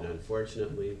 And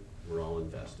unfortunately, we're all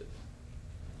invested.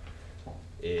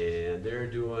 And they're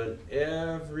doing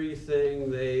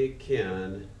everything they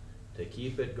can to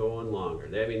keep it going longer.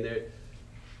 I mean,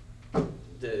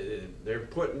 they're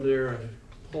putting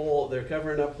they're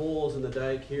covering up holes in the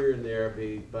dike here and there,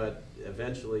 but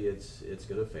eventually it's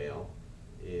going to fail.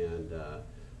 And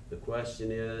the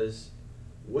question is,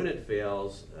 when it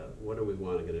fails, what do we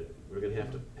want to get? We're going to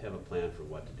have a plan for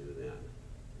what to do then.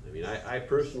 I mean, I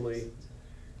personally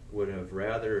would have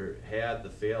rather had the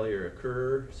failure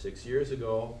occur 6 years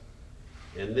ago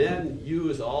and then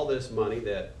use all this money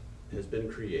that has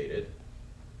been created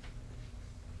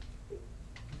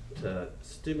to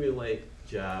stimulate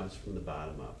jobs from the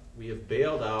bottom up. We have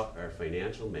bailed out our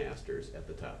financial masters at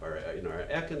the top. Our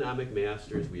economic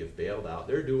masters we have bailed out.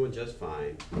 They're doing just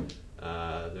fine.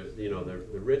 The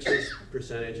richest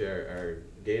percentage are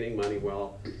gaining money.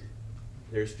 Well,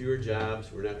 there's fewer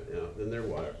jobs. We're not than there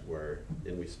were,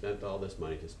 and we spent all this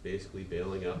money just basically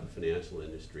bailing out the financial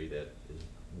industry that is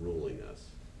ruling us.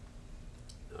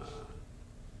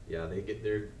 Yeah,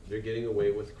 they're getting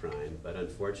away with crime, but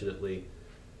unfortunately,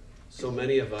 so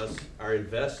many of us are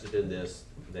invested in this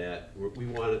that we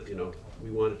want it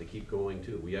to keep going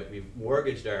too. We've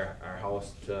mortgaged our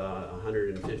house to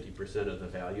 150% of the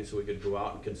value so we could go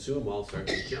out and consume all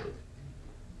sorts of junk.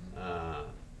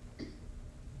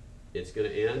 It's going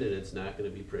to end and it's not going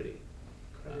to be pretty.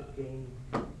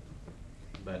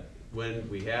 But when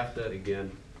we have to,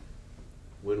 again,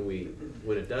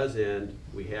 when it does end,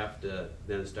 we have to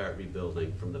then start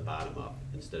rebuilding from the bottom up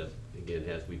instead of, again,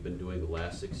 as we've been doing the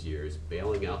last 6 years,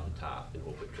 bailing out the top and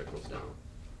hope it trickles down.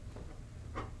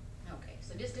 Okay,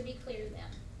 so just to be clear then,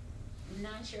 I'm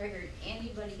not sure I heard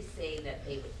anybody say that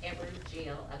they would ever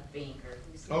jail a banker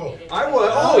who submitted. I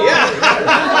would. Oh yeah.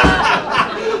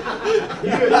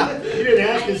 You didn't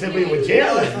ask us if we would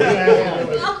jail it.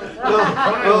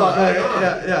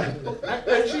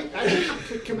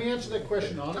 Actually, can we answer that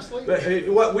question honestly? But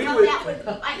what we would,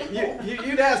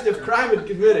 you'd asked if crime had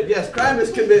committed. Yes, crime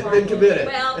has been committed.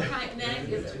 Well, crime then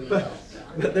is illegal.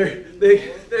 But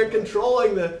they're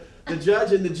controlling the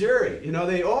judge and the jury. You know,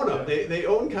 they own them. They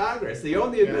own Congress. They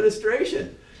own the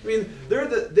administration. I mean,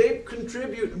 they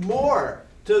contribute more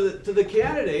to the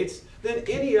candidates than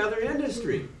any other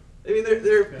industry. I mean,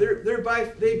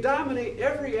 they dominate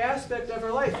every aspect of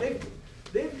our life.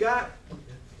 They've got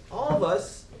all of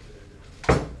us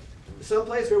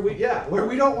someplace where we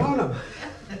don't want them.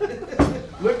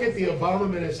 Look at the Obama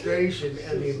administration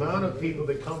and the amount of people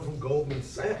that come from Goldman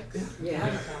Sachs.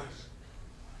 Yeah.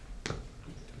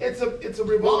 It's a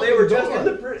revolving Well, they were just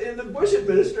door. in the Bush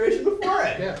administration before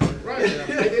it. Yeah, right.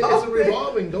 It's a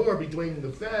revolving door between the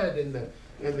Fed and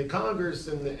the Congress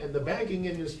and the banking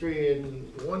industry,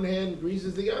 and one hand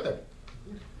greases the other.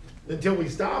 Until we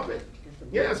stop it.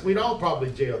 Yes, we'd all probably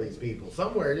jail these people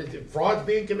somewhere. Fraud's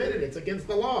being committed. It's against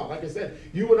the law. Like I said,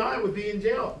 you and I would be in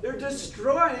jail. They're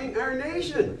destroying our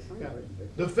nation.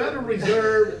 The Federal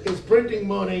Reserve is printing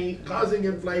money, causing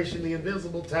inflation, the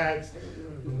invisible tax.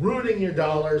 ruining your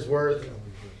dollar's worth.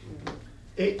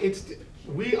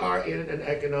 We are in an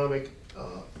economic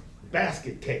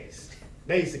basket case,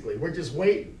 basically. We're just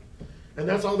waiting. And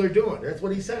that's all they're doing. That's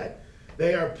what he said.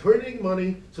 They are printing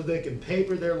money so they can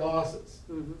paper their losses.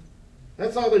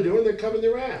 That's all they're doing. They're covering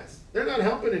their ass. They're not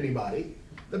helping anybody.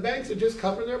 The banks are just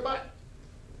covering their butt.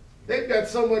 They've got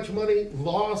so much money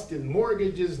lost in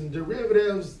mortgages and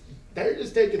derivatives. They're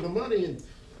just taking the money and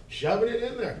shoving it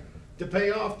in there to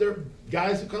pay off their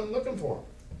guys who come looking for them.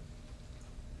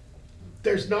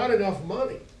 There's not enough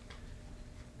money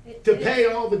to pay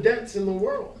all the debts in the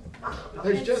world.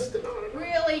 There's just not enough.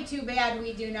 Really too bad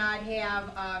we do not have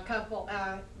a couple,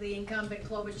 the incumbent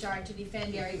Klobuchar to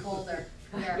defend Eric Holder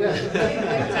here.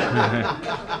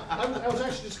 I was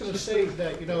actually just gonna say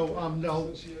that,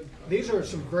 no, these are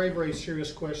some very, very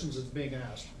serious questions that's being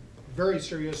asked. Very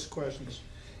serious questions.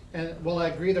 And while I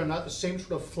agree they're not the same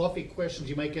sort of fluffy questions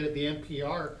you might get at the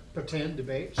NPR pretend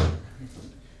debates,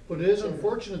 but it is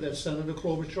unfortunate that Senator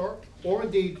Klobuchar, or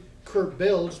indeed Kurt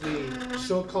Bills, the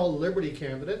so-called Liberty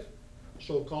candidate,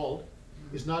 so-called,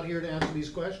 is not here to answer these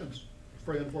questions. It's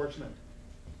very unfortunate.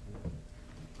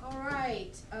 All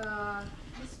right,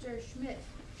 Mr. Schmidt.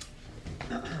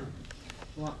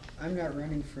 Well, I'm not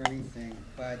running for anything,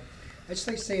 but I'd just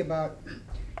like to say about,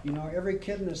 every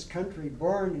kid in this country,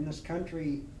 born in this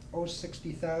country, owes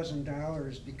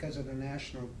 $60,000 because of the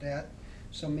national debt,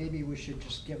 so maybe we should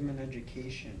just give them an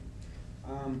education.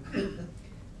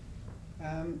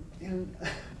 And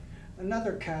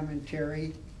another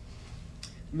commentary,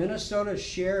 Minnesota's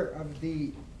share of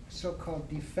the so-called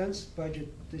defense budget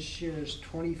this year is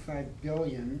 $25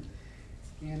 billion.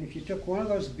 And if you took one of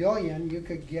those billion, you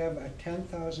could give a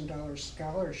 $10,000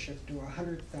 scholarship to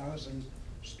 100,000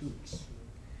 students.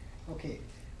 Okay,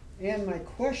 and my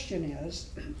question is,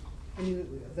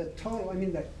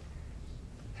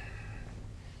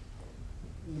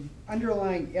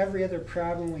 underlying every other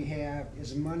problem we have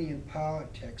is money in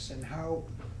politics, and how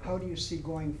do you see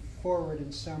going forward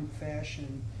in some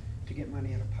fashion to get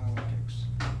money out of politics?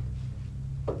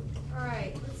 All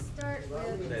right, let's start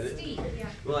with Steve. Yeah.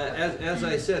 Well, as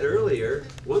I said earlier,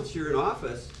 once you're in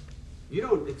office, you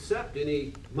don't accept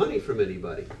any money from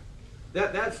anybody.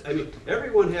 I mean,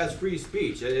 everyone has free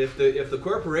speech. If the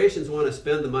corporations want to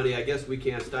spend the money, I guess we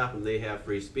can't stop them. They have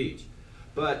free speech.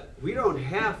 But we don't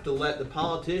have to let the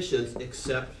politicians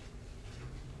accept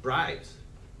bribes.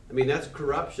 I mean, that's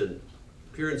corruption,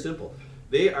 pure and simple.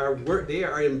 They are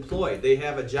employed. They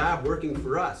have a job working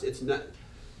for us. It's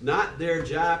not their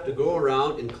job to go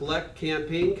around and collect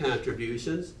campaign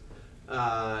contributions,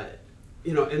 and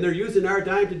they're using our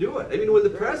dime to do it. I mean, when the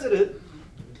president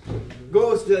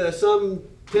goes to some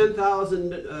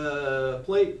 10,000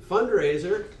 plate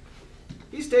fundraiser,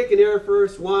 he's taking Air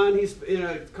Force One.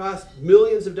 It costs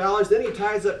millions of dollars. Then he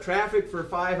ties up traffic for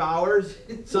 5 hours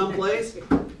someplace,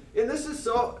 and this is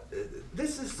so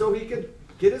he could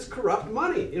get his corrupt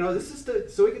money. This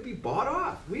is so he could be bought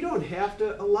off. We don't have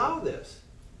to allow this.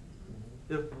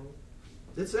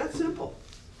 It's that simple.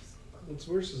 What's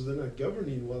worse is they're not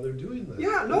governing while they're doing that.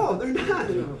 Yeah, no, they're not.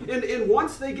 And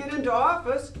once they get into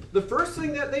office, the first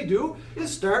thing that they do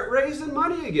is start raising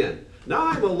money again. Now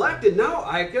I'm elected, now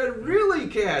I could really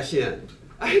cash in.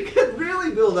 I could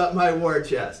really build up my war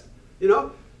chest.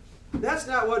 That's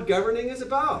not what governing is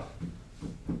about.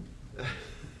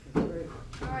 All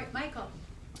right, Michael.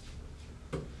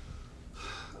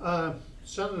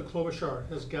 Senator Klobuchar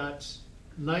has got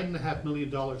 $9.5 million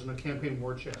in a campaign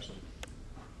war chest.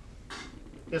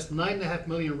 That's 9.5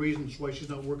 million reasons why she's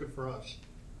not working for us.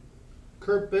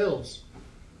 Kurt Bills,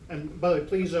 and by the way,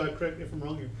 please correct me if I'm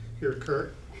wrong here,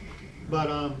 Kurt. But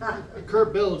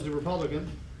Kurt Bills, the Republican,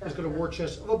 has got a war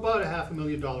chest of about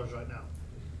 $500,000 right now.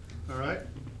 All right.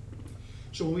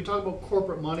 So when we talk about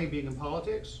corporate money being in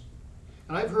politics,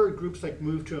 and I've heard groups like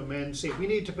Move to Amend say we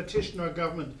need to petition our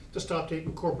government to stop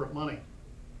taking corporate money.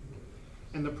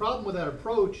 And the problem with that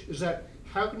approach is that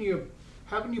how can you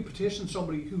petition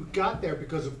somebody who got there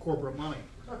because of corporate money?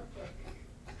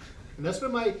 And that's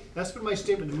been my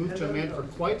statement to Move to Amend for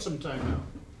quite some time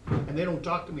now, and they don't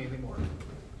talk to me anymore.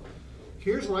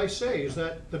 Here's what I say is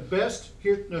that the best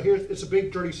it's a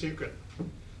big dirty secret.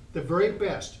 The very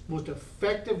best, most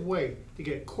effective way to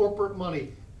get corporate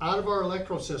money out of our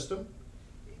electoral system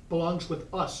belongs with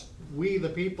us, we the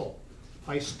people.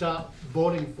 I stop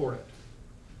voting for it.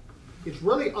 It's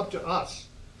really up to us.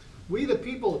 We the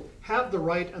people have the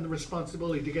right and the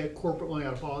responsibility to get corporate money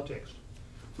out of politics.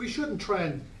 We shouldn't try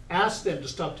and ask them to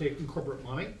stop taking corporate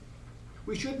money.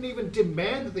 We shouldn't even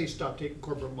demand that they stop taking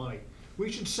corporate money.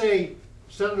 We should say,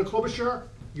 Senator Klobuchar,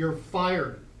 you're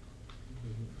fired.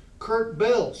 Kurt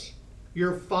Bills,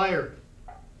 you're fired.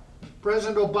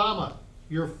 President Obama,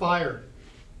 you're fired.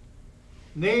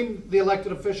 Name the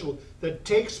elected official that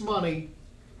takes money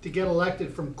to get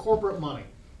elected from corporate money.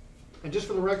 And just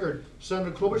for the record,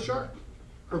 Senator Klobuchar,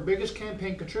 her biggest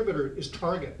campaign contributor is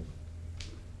Target,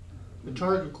 the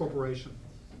Target Corporation.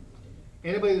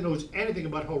 Anybody that knows anything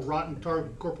about how rotten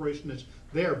Target Corporation is,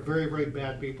 they are very, very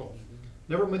bad people.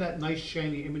 Never mind that nice,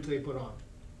 shiny image they put on.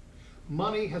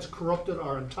 Money has corrupted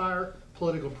our entire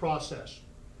political process.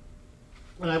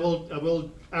 And I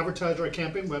will advertise our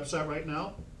campaign website right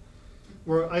now,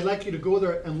 where I'd like you to go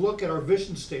there and look at our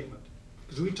vision statement.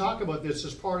 Because we talk about this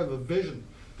as part of a vision.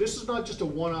 This is not just a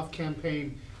one-off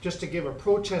campaign just to give a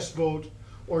protest vote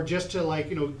or just to, like,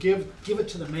 you know, give it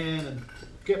to the man and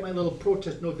get my little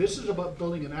protest. No, this is about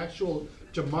building an actual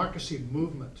democracy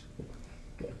movement.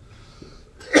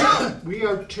 We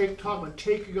are talking about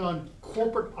taking on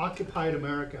corporate occupied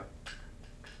America.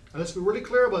 And let's be really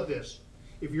clear about this.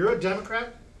 If you're a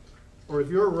Democrat or if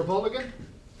you're a Republican,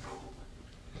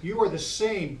 you are the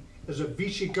same as a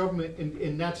Vichy government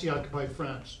in Nazi-occupied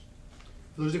France.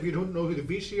 For those of you who don't know who the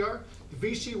Vichy are, the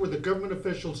Vichy were the government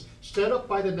officials set up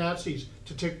by the Nazis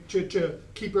to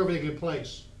keep everything in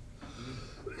place.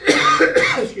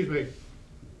 Excuse me.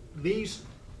 These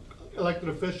elected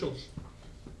officials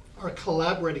are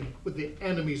collaborating with the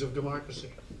enemies of democracy.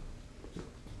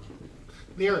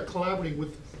 They are collaborating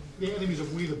with the enemies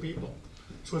of we the people.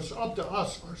 So it's up to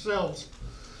us, ourselves,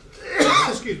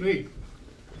 excuse me,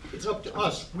 it's up to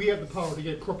us. We have the power to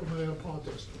get corporate money out of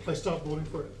politics. I stop voting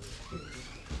for it.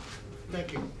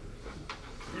 Thank you.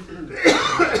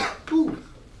 Ooh,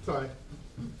 sorry.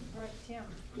 All right, Tim.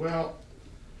 Well,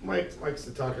 Mike likes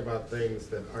to talk about things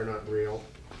that are not real.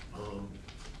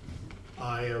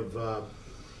 I have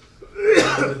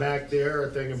in the back there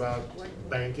a thing about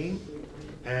banking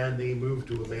and the move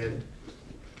to amend,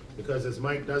 because as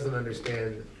Mike doesn't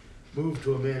understand, move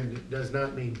to amend does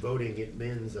not mean voting, it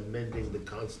means amending the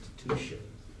Constitution.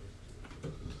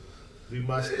 We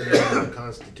must amend the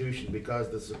Constitution because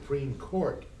the Supreme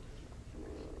Court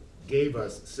gave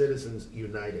us Citizens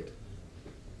United.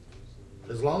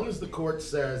 As long as the court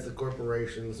says the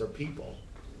corporations are people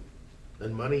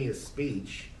and money is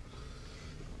speech,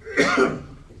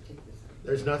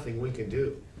 there's nothing we can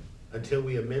do until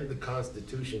we amend the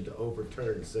Constitution to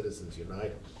overturn Citizens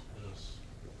United.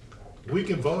 We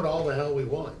can vote all the hell we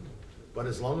want, but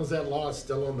as long as that law is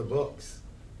still on the books,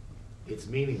 it's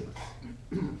meaningless.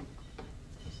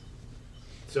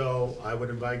 So I would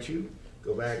invite you,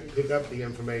 go back, pick up the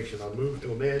information on move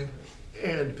to amend,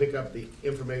 and pick up the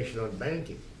information on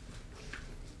banking.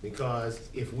 Because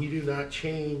if we do not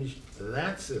change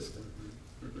that system,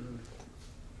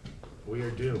 we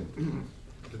are doomed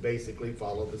to basically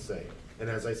follow the same. And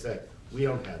as I said, we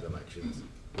don't have elections,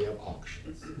 we have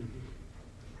auctions.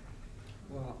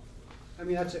 Well, I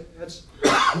mean, that's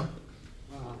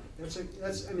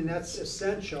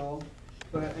essential,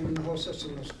 but I mean, the whole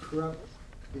system was corrupt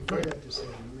before that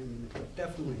decision. I mean,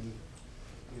 definitely,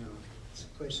 you know, it's a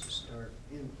place to start.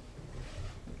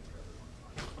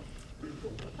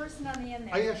 Person on the end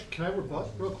there. Can I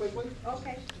rebut real quickly?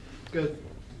 Okay. Good.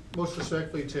 Most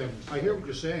respectfully, Tim, I hear what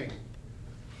you're saying.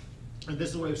 And this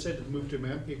is what I've said to the move to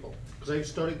amend people, because I've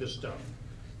studied this stuff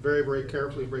very, very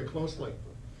carefully, very closely.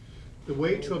 The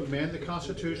way to amend the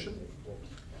Constitution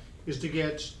is to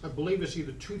get, I believe it's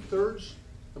either two-thirds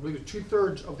of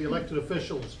the elected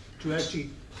officials to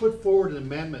actually put forward an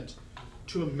amendment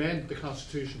to amend the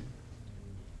Constitution.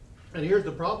 And here's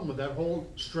the problem with that whole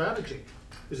strategy,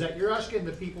 is that you're asking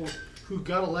the people who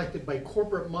got elected by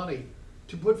corporate money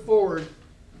to put forward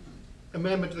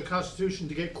amendment to the Constitution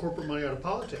to get corporate money out of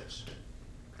politics.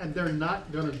 And they're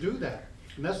not gonna do that.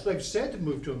 And that's what I've said to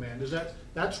move to amend, is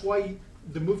that's why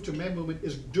the move to amend movement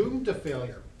is doomed to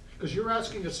failure. Because you're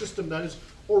asking a system that is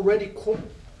already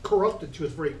corrupted to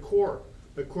its very core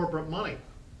by corporate money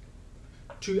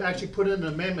to actually put in an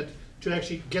amendment to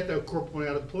actually get that corporate money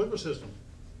out of the political system.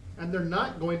 And they're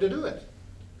not going to do it.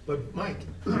 But Mike,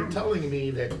 you're telling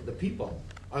me that the people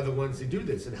are the ones who do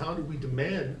this, and how do we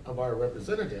demand of our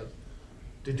representatives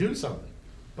to do something?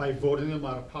 By voting them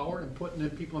out of power and putting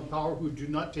in people in power who do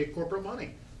not take corporate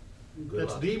money.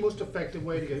 That's the most effective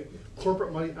way to get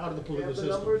corporate money out of the political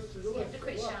system. You have to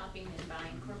quit shopping and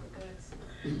buying corporate goods.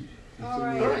 All All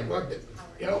right. right, well,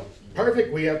 you know,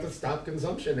 perfect, we have to stop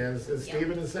consumption, as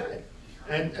Stephen has said.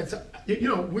 And it's, you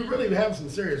know, we really have some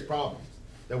serious problems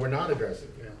that we're not addressing.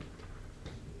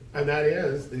 And that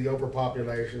is the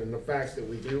overpopulation and the fact that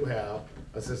we do have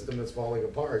a system that's falling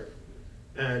apart,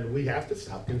 and we have to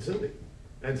stop consuming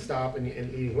and stop and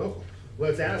eating local.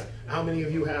 Let's ask, how many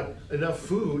of you have enough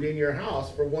food in your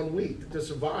house for 1 week to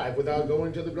survive without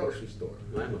going to the grocery store?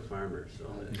 I'm a farmer, so.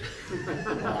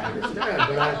 I understand,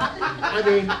 but I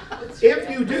mean, if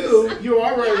you do, you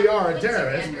already are a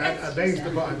terrorist, based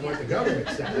upon what the government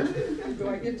says. Do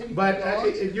I get to eat But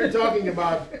dog? you're talking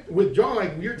about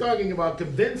withdrawing, you're talking about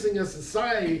convincing a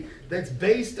society that's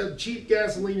based on cheap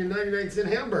gasoline and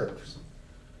 99-cent hamburgers.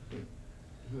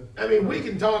 I mean, we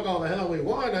can talk all the hell we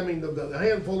want, I mean, the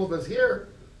handful of us here,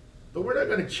 but we're not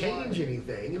gonna change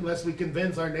anything unless we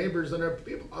convince our neighbors and our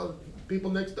people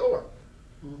next door.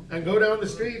 And go down the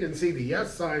street and see the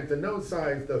yes signs, the no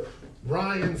signs, the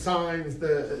Ryan signs,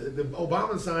 the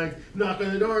Obama signs, knock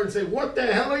on the door and say, what the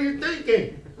hell are you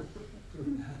thinking?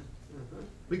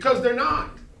 Because they're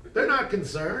not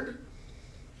concerned.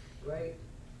 Right.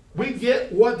 We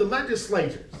get what the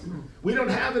legislators, we don't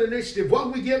have an initiative.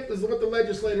 What we get is what the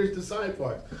legislators decide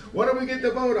for us. What do we get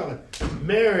to vote on?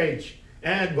 Marriage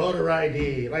and voter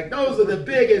ID. Like, those are the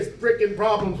biggest freaking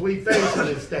problems we face in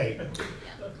this state.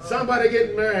 Somebody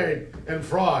getting married and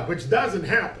fraud, which doesn't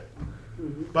happen.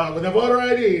 But with a voter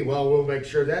ID, well, we'll make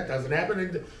sure that doesn't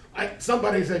happen. And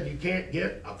somebody said you can't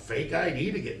get a fake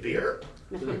ID to get beer.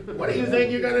 What do you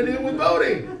think you're going to do with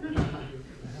voting?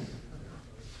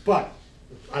 But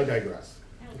I digress.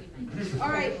 All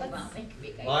right,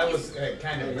 Well, I was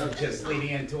kind of just leading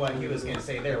into what he was going to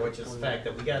say there, which is the fact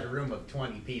that we got a room of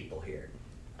 20 people here.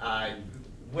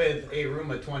 With a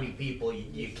room of 20 people,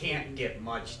 you can't get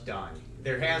much done.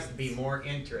 There has to be more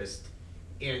interest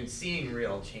in seeing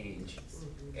real change.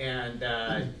 And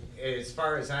as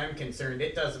far as I'm concerned,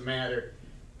 it doesn't matter.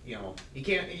 You know, you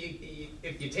can't.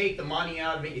 If you take the money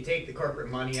out of it, you take the corporate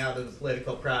money out of the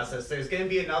political process. There's going to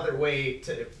be another way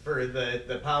for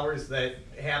the powers that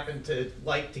happen to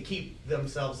like to keep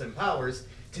themselves in powers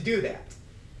to do that.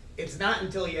 It's not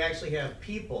until you actually have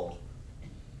people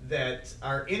that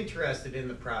are interested in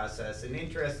the process and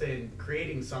interested in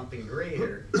creating something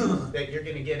greater that you're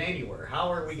going to get anywhere.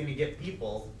 How are we going to get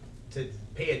people to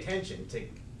pay attention, to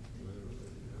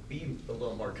be a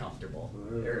little more comfortable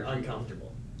or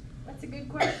uncomfortable? That's a good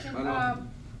question.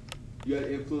 You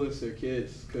gotta influence their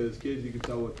kids, because kids, you can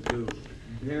tell what to do.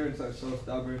 Parents are so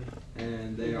stubborn,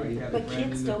 and they already have But a brand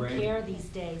kids in their don't brain. care these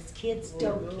days. Kids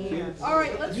don't care. All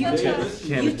right, let's You let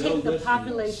take the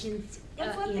populations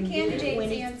let's let the in candidates their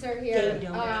 20s, answer here. They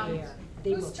don't care.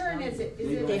 They Whose will turn tell is you. it?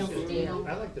 Is it They don't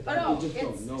care. I like the. Oh, no, They just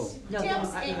don't it's know. No, Tim's.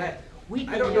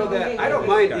 I don't know that, I don't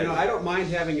mind, you know, I don't mind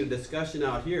having a discussion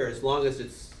out here as long as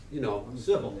it's, you know,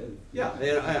 civil. Yeah,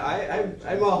 and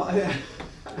I'm all,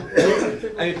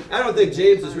 I don't think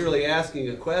James is really asking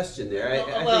a question there.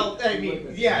 I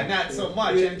mean, yeah, not so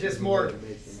much. I'm just more.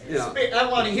 You know, I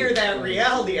want to hear that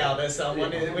reality out of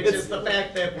someone, which is the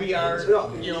fact that we are,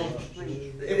 you know,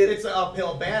 it's an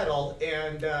uphill battle,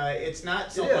 and it's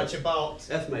not so much about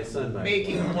that's my son.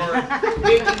 making more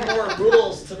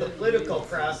rules to the political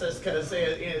process. Because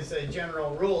as a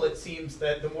general rule, it seems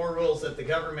that the more rules that the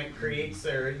government creates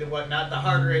or whatnot, the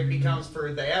harder it becomes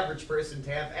for the average person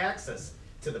to have access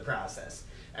to the process.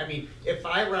 I mean, if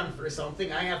I run for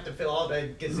something, I have to fill out a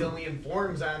gazillion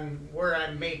forms on where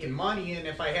I'm making money, and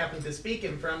if I happen to speak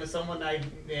in front of someone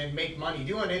and make money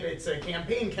doing it, it's a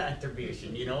campaign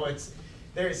contribution. You know,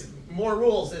 there's more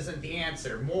rules isn't the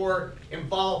answer. More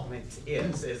involvement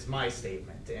is my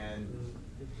statement. And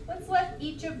Let's let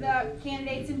each of the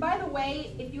candidates, and by the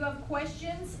way, if you have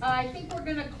questions, I think we're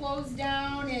gonna close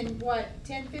down in,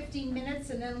 10-15 minutes,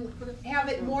 and then have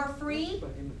it more free,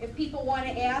 if people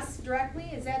wanna ask directly,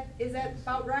 is that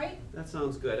about right? That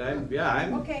sounds good.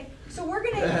 I'm. Okay, so we're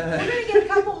gonna get a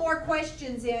couple more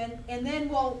questions in, and then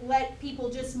we'll let people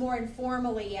just more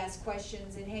informally ask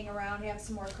questions and hang around, have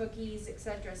some more cookies,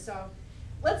 etc. So,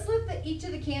 let's let each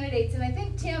of the candidates, and I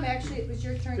think Tim, actually, it was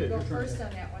your turn to go first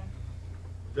on that one.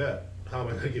 Yeah, how am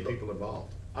I gonna get people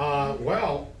involved?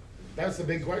 Well, that's the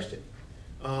big question.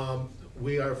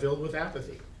 We are filled with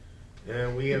apathy,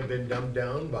 and we have been dumbed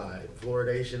down by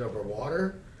fluoridation of our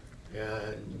water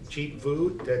and cheap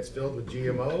food that's filled with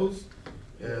GMOs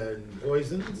and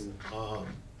poisons,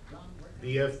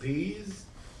 BFPs.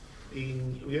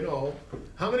 You know,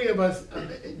 how many of us?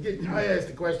 I ask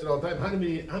the question all the time. How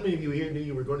many of you here knew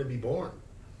you were going to be born?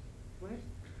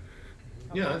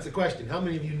 Yeah, that's the question. How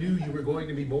many of you knew you were going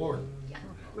to be born?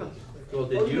 Well,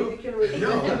 did you?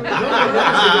 No.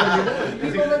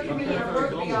 People that can give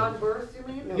birth beyond birth, you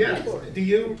mean? Yes. Do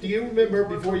you remember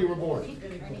before you were born?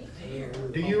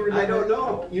 Do you remember? I don't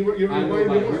know. You were going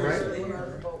to be born,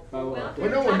 right? Well,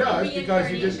 no one does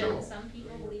because you just know. Some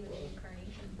people believe in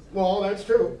reincarnation. Well, that's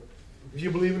true. If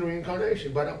you believe in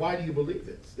reincarnation, but why do you believe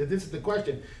this? This is the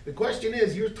question. The question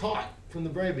is, you're taught from the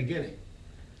very beginning.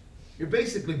 You're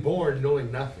basically born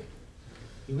knowing nothing.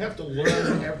 You have to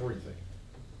learn everything.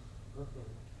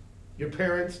 Your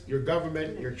parents, your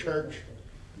government, your church,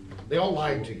 they all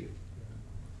lied to you.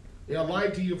 They all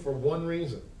lied to you for one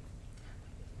reason.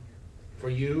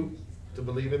 For you to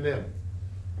believe in them.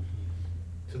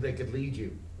 So they could lead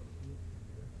you.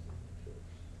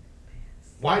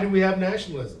 Why do we have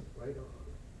nationalism?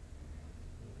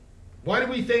 Why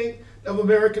do we think of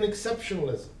American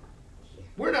exceptionalism?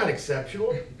 We're not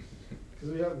exceptional.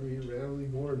 Because we have to be randomly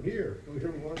born here.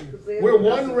 We're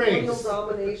one race. Colonial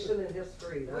domination in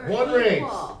history. One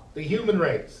race, the human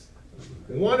race.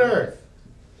 One earth.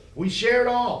 We share it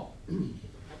all.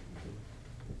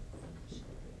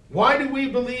 Why do we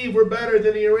believe we're better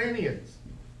than the Iranians?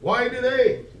 Why do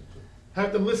they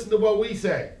have to listen to what we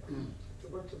say?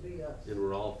 And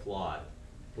we're all flawed.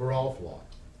 We're all flawed.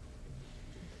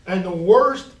 And the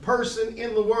worst person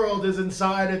in the world is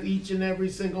inside of each and every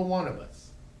single one of us.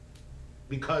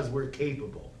 Because we're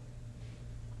capable.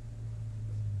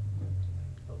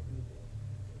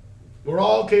 We're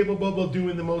all capable of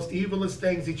doing the most evilest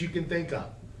things that you can think of.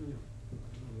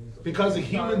 Because a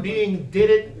human being did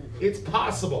it, it's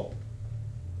possible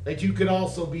that you could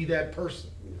also be that person.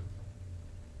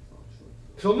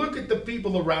 So look at the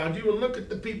people around you and look at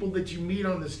the people that you meet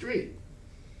on the street.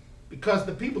 Because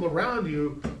the people around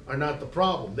you are not the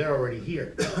problem. They're already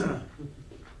here.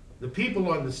 The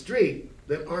people on the street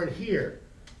that aren't here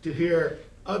to hear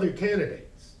other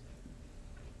candidates.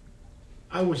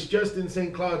 I was just in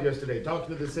St. Cloud yesterday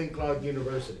talking to the St. Cloud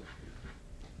University,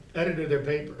 editor of their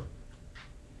paper.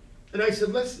 And I said,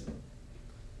 listen,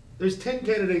 there's 10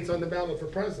 candidates on the ballot for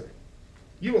president.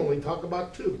 You only talk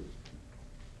about 2.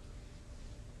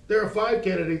 There are 5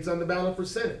 candidates on the ballot for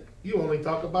Senate. You only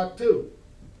talk about 2.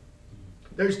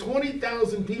 There's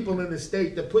 20,000 people in the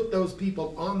state that put those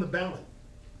people on the ballot.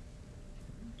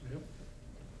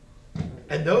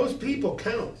 And those people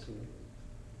count.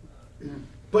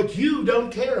 But you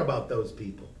don't care about those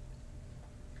people.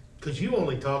 Because you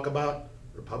only talk about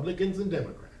Republicans and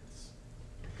Democrats.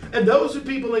 And those are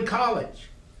people in college.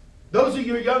 Those are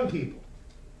your young people.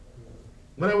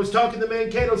 When I was talking to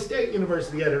Mankato State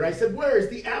University editor, I said, where is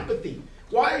the apathy?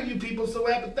 Why are you people so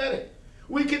apathetic?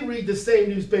 We can read the same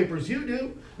newspapers you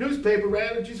do. Newspaper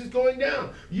revenues is going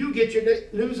down. You get your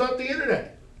news off the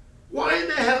internet. Why in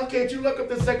the hell can't you look up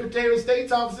the Secretary of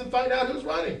State's office and find out who's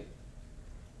running?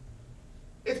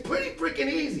 It's pretty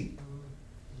freaking easy.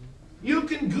 You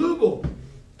can Google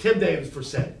Tim Davis for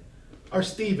Senate, or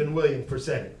Stephen Williams for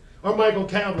Senate, or Michael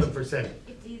Cavlan for Senate.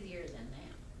 It's easier than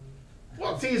that.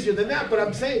 Well, it's easier than that, but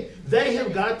I'm saying they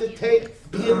have got to take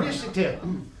the initiative.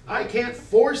 I can't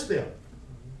force them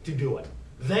to do it.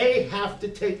 They have to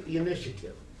take the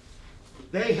initiative.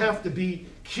 They have to be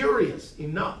curious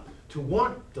enough to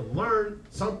want to learn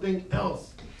something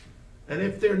else. And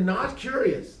if they're not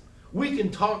curious, we can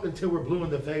talk until we're blue in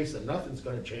the face and nothing's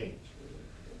going to change.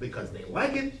 Because they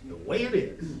like it the way it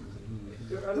is.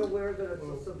 You're unaware that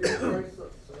it's a severe crisis,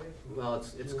 right? Well,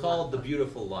 it's called the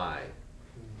beautiful lie.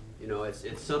 You know, it's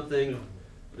something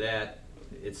that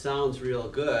it sounds real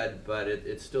good, but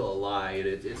it's still a lie, and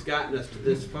it's gotten us to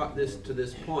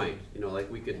this point. You know,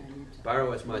 like we could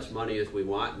borrow as much money as we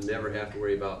want and never have to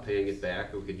worry about paying it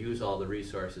back, or we could use all the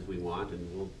resources we want,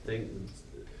 and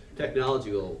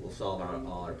technology will solve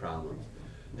all our problems.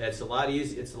 It's a lot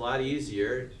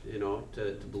easier, you know,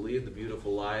 to believe the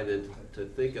beautiful lie than to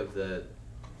think of the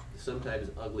sometimes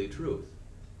ugly truth.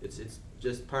 It's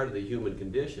just part of the human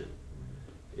condition,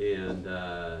 and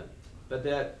but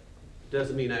that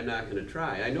doesn't mean I'm not going to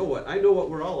try. I know what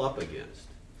we're all up against,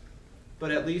 but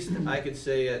at least I could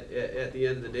say at the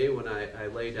end of the day when I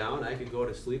lay down, I could go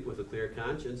to sleep with a clear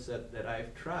conscience that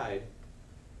I've tried,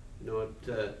 you know,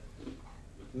 to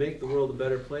make the world a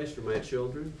better place for my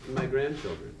children and my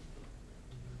grandchildren.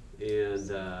 And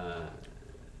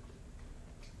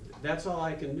that's all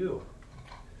I can do.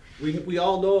 We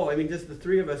all know, I mean, just the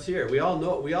 3 of us here, we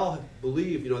all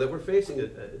believe, you know, that we're facing a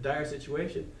dire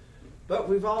situation. But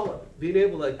we've all been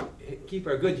able to keep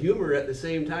our good humor at the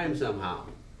same time somehow,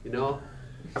 you know?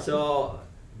 So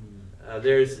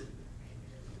there's,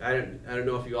 I don't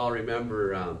know if you all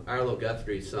remember Arlo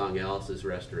Guthrie's song, Alice's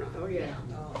Restaurant. Oh, yeah.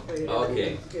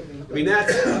 Okay. I mean,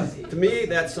 that's, to me,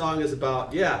 that song is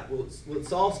about, yeah,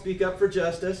 let's all speak up for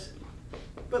justice,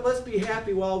 but let's be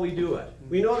happy while we do it.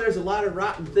 We know there's a lot of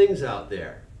rotten things out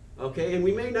there, okay? And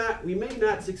we may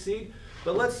not succeed,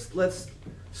 but let's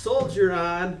soldier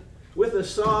on with a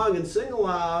song and sing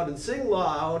aloud and sing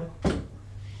loud,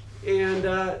 and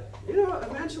you know,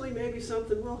 eventually maybe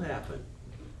something will happen.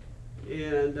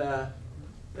 And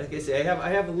like I say, I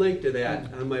have a link to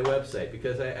that on my website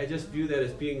because I just view that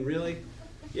as being really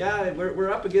Yeah,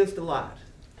 we're up against a lot,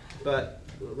 but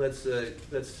let's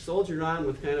soldier on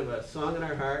with kind of a song in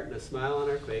our heart and a smile on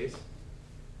our face,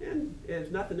 and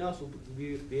if nothing else, we'll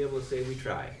be able to say we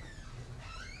tried.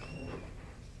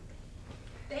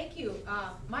 Thank you.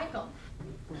 Michael?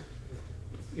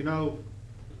 You know,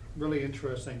 really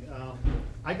interesting.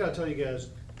 I gotta tell you guys,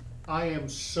 I am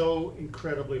so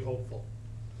incredibly hopeful.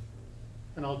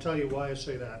 And I'll tell you why I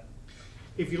say that.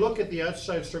 If you look at the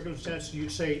outside circumstances,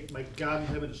 you'd say, my God in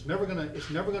heaven, it's never gonna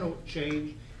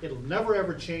change. It'll never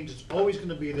ever change. It's always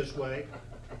gonna be this way.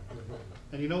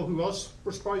 And you know who else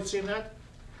was probably saying that?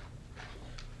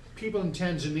 People in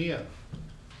Tanzania,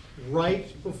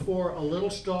 right before a little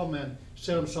stallman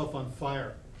set himself on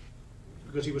fire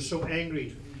because he was so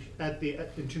angry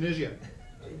in Tunisia.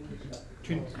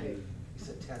 He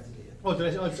said Tanzania. Oh,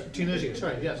 did I say Tunisia?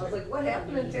 Sorry, yes. I was like, what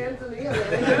happened in Tanzania?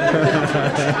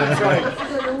 I'm sorry.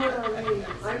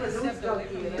 I'm a news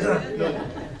junkie. No,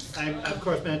 I of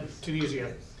course meant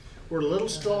Tunisia, where a little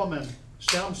stallman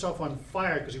set himself on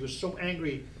fire because he was so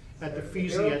angry at the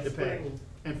fees he had to pay.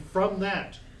 And from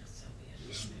that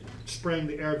sprang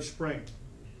the Arab Spring.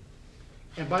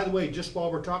 And by the way, just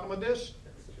while we're talking about this,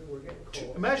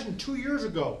 imagine 2 years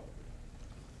ago,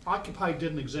 Occupy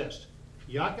didn't exist.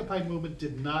 The Occupy movement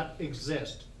did not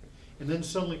exist. And then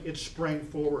suddenly it sprang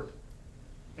forward.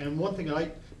 And one thing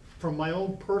from my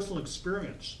own personal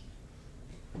experience,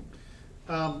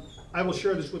 I will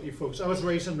share this with you folks. I was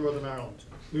raised in Northern Ireland.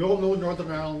 We all know Northern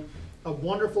Ireland, a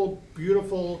wonderful,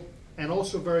 beautiful, and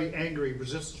also very angry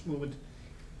resistance movement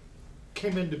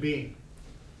came into being.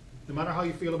 No matter how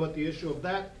you feel about the issue of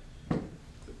that,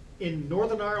 in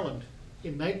Northern Ireland,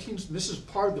 this is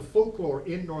part of the folklore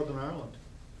in Northern Ireland.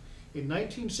 In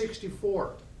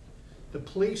 1964, the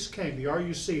police came, the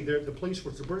RUC, the police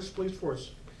force, the British police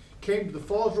force, came to the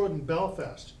Falls Road in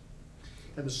Belfast,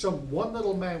 and one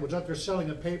little man was out there selling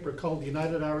a paper called the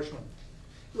United Irishman.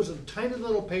 It was a tiny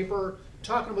little paper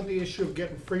talking about the issue of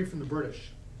getting free from the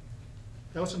British.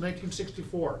 That was in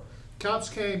 1964. Cops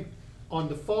came on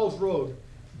the Falls Road,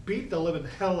 beat the living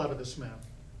hell out of this man.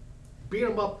 Beat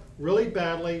him up really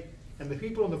badly, and the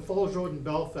people on the Falls Road in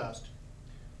Belfast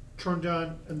turned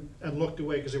down and looked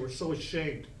away because they were so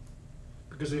ashamed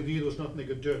because they knew there was nothing they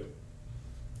could do.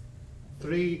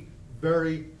 3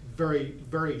 very, very,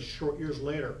 very short years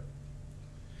later,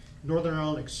 Northern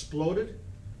Ireland exploded,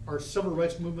 our civil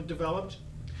rights movement developed,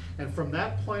 and from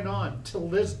that point on, till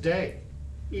this day,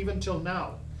 even till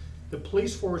now, the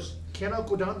police force cannot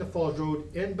go down the Falls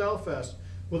Road in Belfast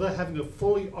without having a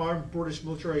fully armed British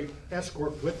military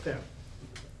escort with them.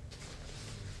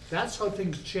 That's how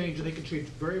things change, and they can change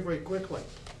very, very quickly.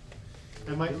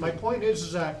 And my point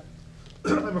is that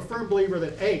I'm a firm believer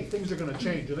that things are going to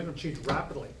change, and they're going to change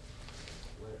rapidly.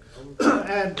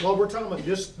 And while we're talking about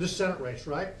this Senate race,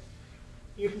 right?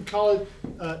 You can call it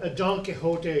a Don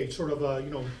Quixote sort of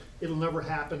it'll never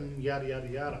happen, yada yada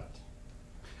yada.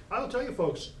 I will tell you,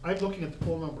 folks, I'm looking at the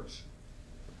poll numbers.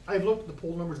 I've looked at the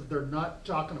poll numbers that they're not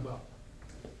talking about.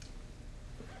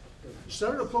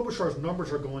 Senator Klobuchar's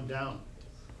numbers are going down.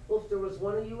 Well, if there was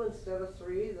one of you instead of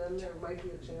 3, then there might be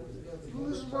a chance against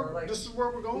Klobuchar. This is where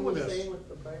we're going with this. With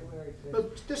the primary thing.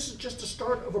 But this is just the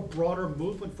start of a broader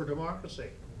movement for democracy.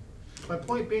 My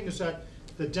point being is that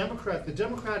the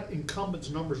Democrat incumbents'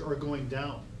 numbers are going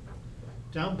down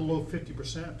below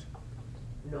 50%.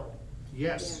 No.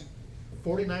 Yes,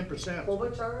 49%.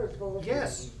 Klobuchar is full of.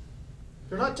 Yes,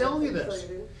 they're not telling you this.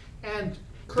 And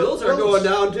Bills are going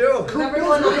down too.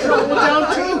 Everyone I know going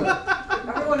down too.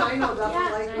 Everyone I know doesn't Yeah,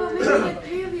 like well, it. maybe the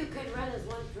 3 of you could run as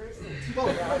one person.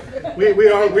 Well,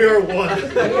 we are one.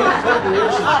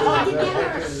 Yeah, together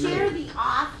or share the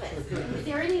office. Is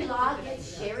there any law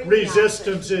against sharing the office?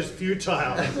 Resistance is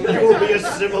futile. You will be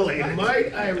assimilated.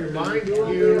 Might I remind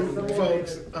you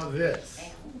folks of this?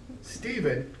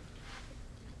 Stephen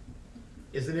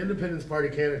is an Independence Party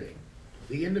candidate.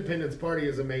 The Independence Party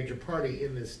is a major party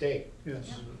in this state.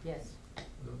 Yes. Yes.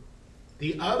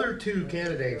 The other 2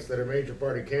 candidates that are major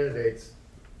party candidates,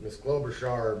 Ms.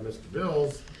 Klobuchar and Mr.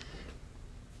 Bills,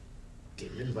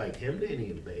 didn't invite him to any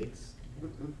debates.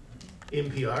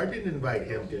 NPR didn't invite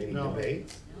him to any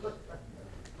debates.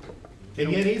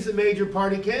 And yet he's a major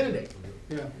party candidate.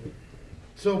 Yeah.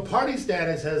 So party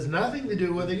status has nothing to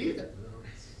do with it either.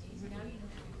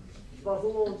 But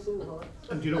who owns who, huh?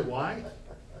 And do you know why?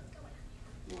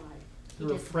 Why?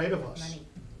 They're afraid of us.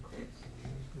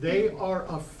 They are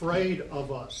afraid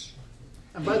of us.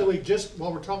 And by the way, just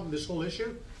while we're talking this whole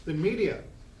issue, the media,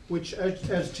 which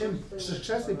as Tim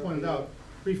successfully pointed out,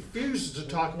 refuses to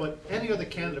talk about any other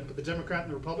candidate but the Democrat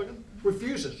and the Republican,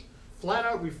 refuses, flat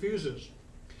out refuses.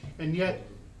 And yet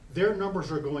their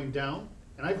numbers are going down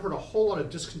And I've heard a whole lot of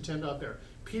discontent out there.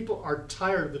 People are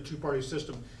tired of the two-party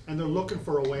system, and they're looking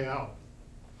for a way out.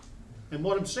 And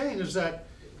what I'm saying is that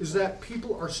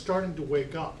people are starting to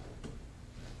wake up.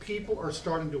 People are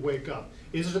starting to wake up.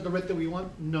 Is it the rate that we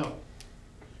want? No.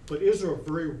 But is there a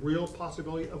very real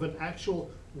possibility of an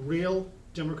actual, real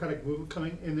Democratic movement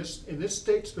coming in this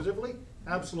state specifically?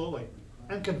 Absolutely.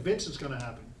 I'm convinced it's going to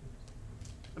happen.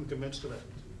 I'm convinced of it.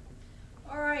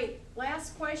 All right,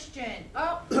 last question.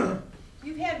 Oh,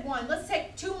 you've had one. Let's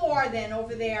take two more then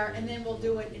over there, and then we'll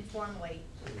do it informally.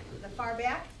 The far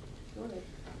back? Go ahead.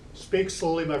 Speak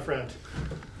slowly, my friend.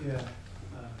 Yeah.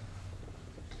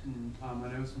 My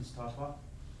name is Mustafa.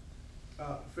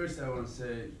 First, I want to say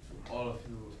to all of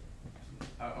you,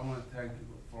 I want to thank you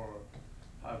for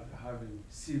having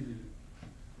civil,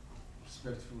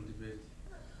 respectful debate,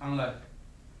 unlike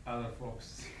other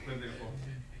folks when they vote.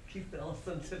 Keith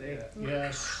Ellison today.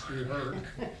 Yes, you heard.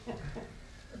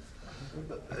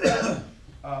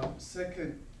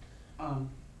 Second,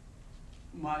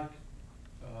 Mike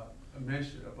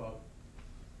mentioned about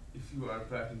if you are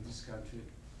black in this country,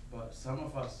 but some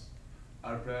of us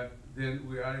are black, then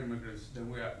we are immigrants,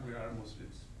 then we are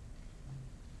Muslims.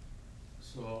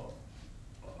 So,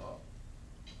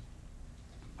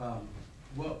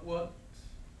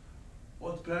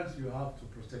 what plans do you have to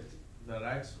protect the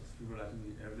rights of people like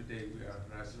me? Every day we are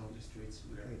rising on the streets,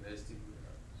 we are investing, we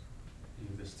are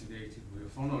investigating, we are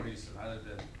for no reason other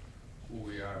than who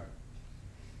we are.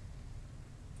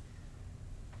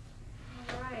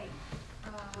 All right.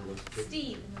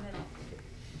 Steve in the middle.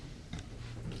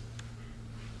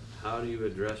 How do you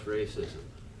address racism,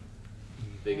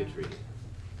 bigotry?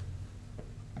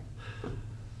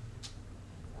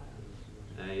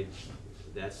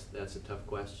 That's a tough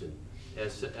question.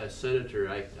 As senator,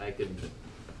 I could.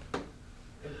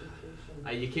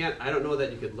 I don't know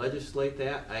that you could legislate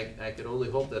that. I could only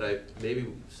hope that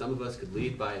maybe some of us could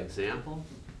lead by example.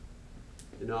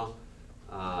 You know,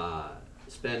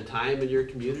 spend time in your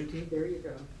community. There you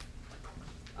go.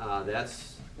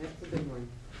 That's a big one.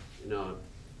 You know.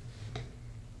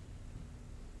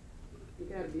 You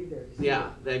gotta be there.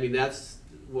 Yeah, I mean that's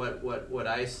what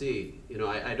I see. You know,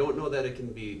 I don't know that it can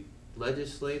be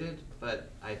legislated,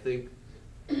 but I think,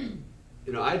 you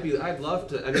know, I'd love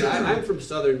to. I mean, I'm from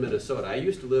southern Minnesota. I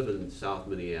used to live in South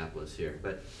Minneapolis here,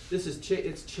 but this is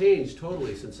it's changed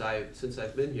totally since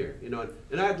I've been here. You know,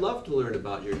 and I'd love to learn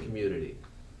about your community.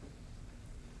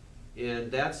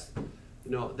 And that's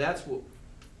what,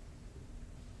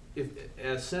 if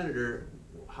as senator,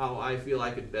 how I feel I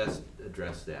could best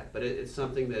address that. But it's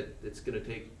something that it's going to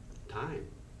take time.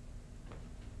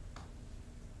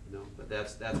 You know, but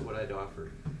that's what I'd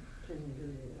offer. Can you hear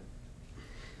me?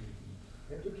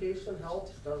 Education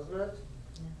helps, doesn't it?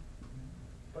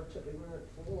 Bunch of ignorant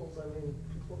fools. I mean,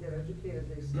 people get educated,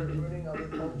 they start learning other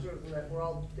cultures and that we're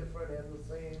all different and the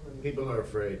same. And People are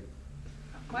afraid.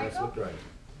 That's Michael? what's right.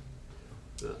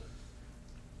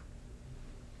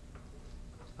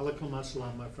 Alaikum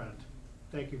assalam, my friend.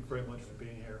 Thank you very much for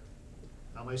being here.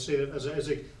 I say it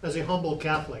as a humble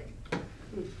Catholic.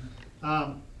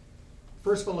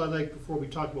 First of all, I'd like, before we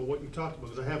talk about what you talked about,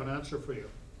 because I have an answer for you,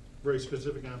 very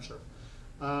specific answer.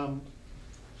 I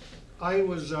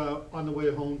was on the way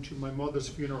home to my mother's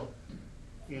funeral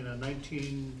in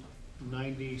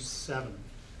 1997.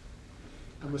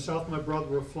 And myself and my brother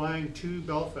were flying to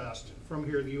Belfast from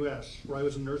here in the US, where I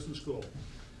was in nursing school.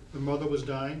 My mother was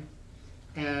dying,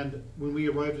 and when we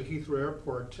arrived at Heathrow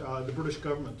Airport, the British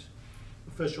government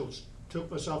officials took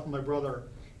myself and my brother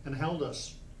and held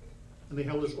us. And they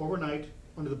held us overnight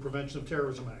under the Prevention of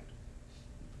Terrorism Act.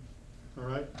 All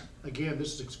right? Again,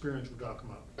 this is experience we're talking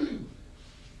about.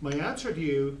 My answer to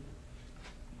you,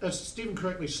 as Stephen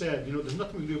correctly said, you know, there's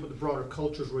nothing we can do about the broader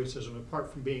culture's racism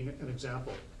apart from being an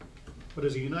example. But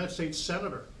as a United States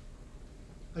Senator,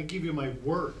 I give you my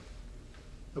word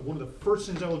that one of the first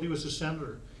things I will do as a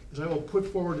senator is I will put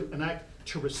forward an act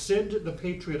to rescind the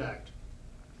Patriot Act.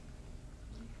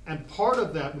 And part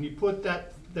of that, when you put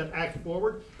that act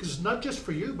forward, because it's not just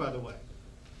for you, by the way,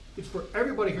 it's for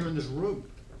everybody here in this room.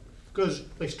 Because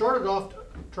they started off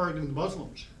targeting the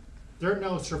Muslims. They're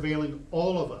now surveilling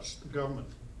all of us, the government.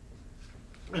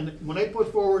 And when I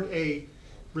put forward a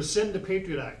rescind the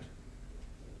Patriot Act,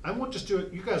 I won't just do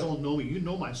it, you guys all know me, you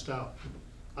know my style.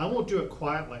 I won't do it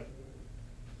quietly.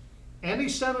 Any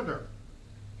senator,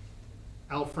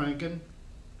 Al Franken,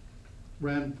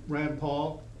 Rand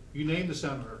Paul, you name the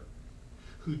senator,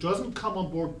 who doesn't come on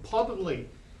board publicly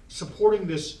supporting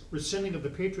this rescinding of the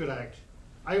Patriot Act,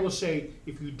 I will say,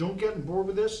 if you don't get on board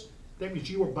with this, that means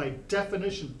you are by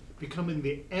definition becoming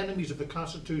the enemies of the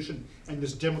Constitution and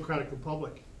this democratic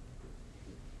republic.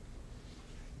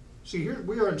 See, here,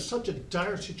 we are in such a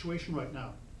dire situation right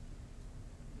now.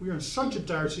 We are in such a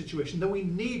dire situation that we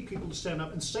need people to stand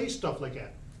up and say stuff like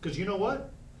that. Because you know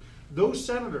what? Those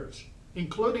senators,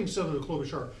 including Senator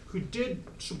Klobuchar, who did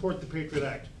support the Patriot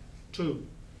Act, too,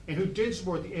 and who did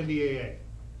support the NDAA,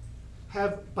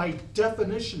 have, by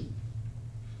definition,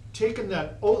 taken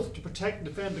that oath to protect and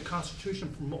defend the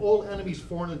Constitution from all enemies,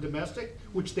 foreign and domestic,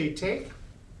 which they take.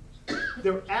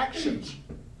 Their actions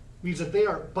means that they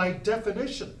are, by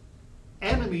definition,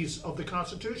 enemies of the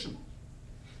Constitution.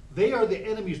 They are the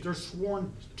enemies they're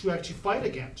sworn to actually fight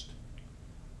against.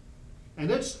 And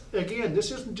it's, again,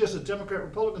 this isn't just a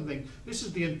Democrat-Republican thing. This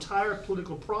is the entire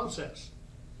political process.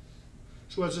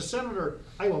 So as a senator,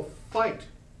 I will fight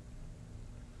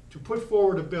to put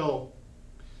forward a bill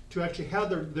to actually have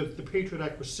the Patriot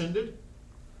Act rescinded,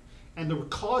 and the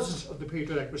causes of the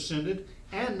Patriot Act rescinded,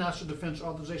 and National Defense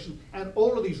Authorization, and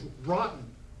all of these rotten,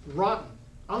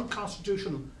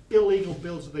 unconstitutional, illegal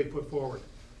bills that they put forward.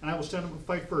 And I will stand up and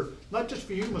fight for, not just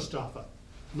for you, Mustafa,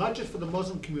 not just for the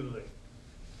Muslim community,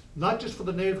 not just for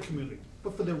the Native community,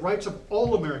 but for the rights of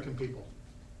all American people.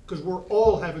 Because we're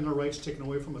all having our rights taken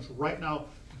away from us right now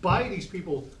by these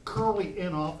people currently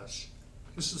in office.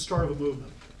 This is the start of a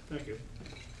movement. Thank you.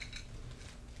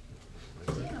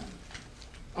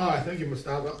 Thank you,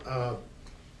 Mustafa.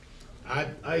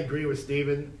 I agree with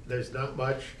Stephen. There's not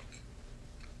much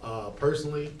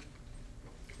personally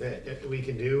that we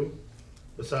can do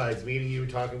besides meeting you,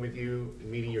 talking with you, and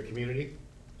meeting your community.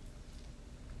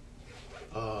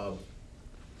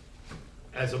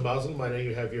 As a Muslim, I know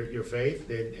you have your faith,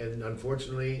 and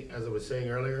unfortunately, as I was saying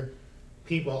earlier,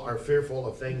 people are fearful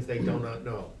of things they do not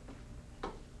know.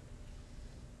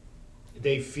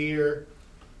 They fear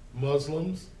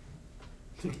Muslims.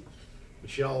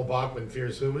 Michelle Bachmann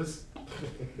fears hummus.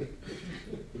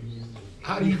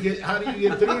 How do you get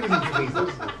through to these people?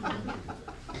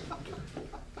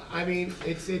 I mean,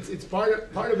 it's part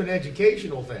of an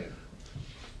educational thing.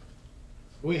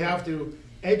 We have to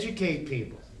educate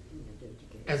people.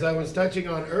 As I was touching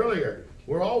on earlier,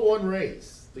 we're all one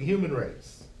race, the human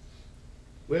race.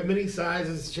 We have many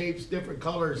sizes, shapes, different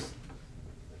colors,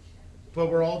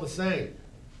 but we're all the same.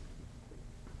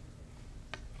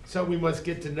 So we must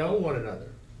get to know one another,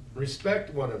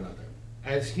 respect one another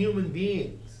as human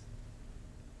beings,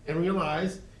 and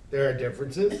realize there are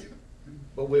differences,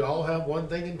 but we all have one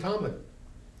thing in common.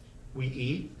 We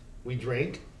eat, we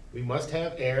drink, we must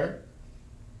have air,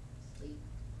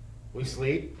 we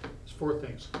sleep. It's 4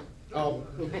 things. Oh,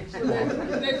 well,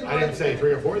 I didn't say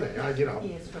 3 or 4 things, you know.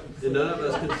 And none of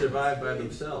us can survive by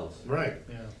themselves. Right.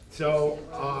 Yeah. So,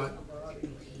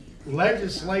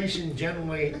 legislation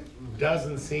generally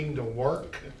doesn't seem to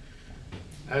work.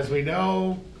 As we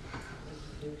know,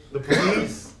 the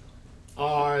police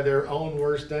are their own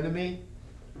worst enemy.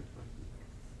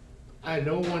 And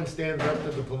no one stands up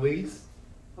to the police.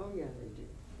 Oh, yeah, they do.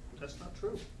 That's not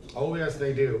true. Oh, yes,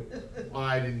 they do. Well,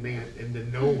 I didn't mean it, and then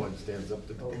no one stands up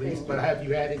to the police, but have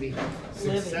you had any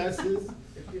successes?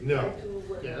 No.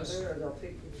 Yes.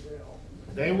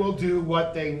 They will do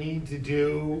what they need to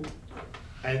do,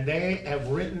 and they have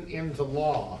written into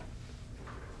law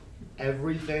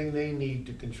everything they need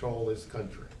to control this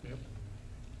country. Yep.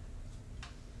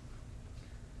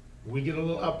 We get a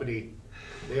little uppity,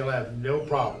 they'll have no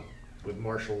problem with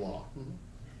martial law.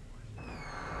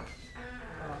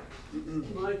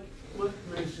 Mike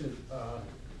mentioned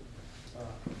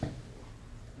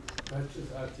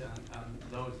Patriot Act and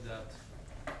laws that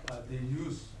they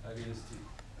use against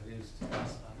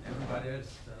us and everybody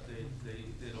else that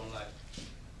they don't like.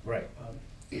 Right.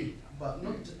 But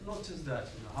not just that.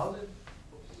 You know, how did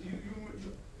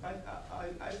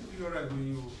I think you're right when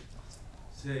you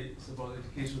say it's about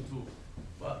education too.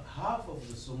 But half of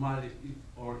the Somali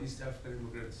or East African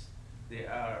immigrants, they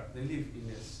live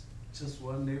in just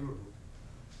one neighborhood,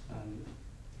 and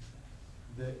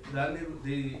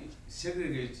they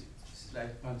segregate,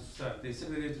 like Pakistan, they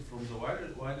segregated from the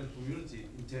wider community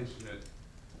intentionally.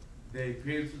 They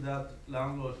paid to that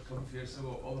landlord a couple of years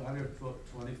ago over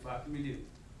 125 million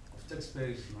of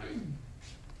taxpayers' money,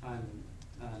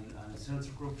 and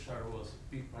Senator Klobuchar was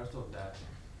a big part of that.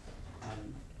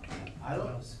 And I don't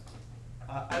know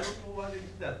why they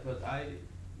did that, but I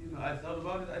thought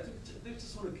about it. I think they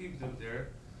just want to keep them there,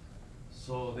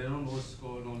 so they don't know what's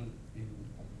going on in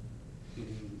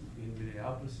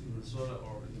Minneapolis, in Minnesota,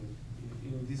 or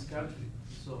in this country.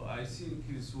 So I see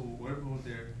kids who were born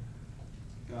there,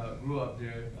 grew up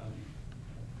there, and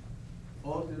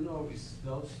all they know is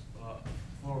those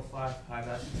 4 or 5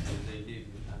 highlights that they live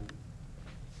in,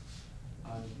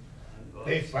 and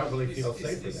They probably feel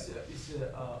safe with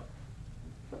that.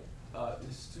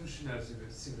 institutional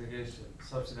segregation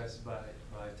subsidized by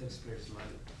taxpayers'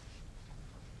 money.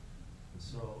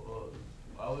 So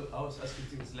I was asking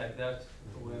things like that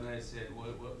when I said,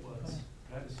 what plans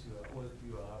what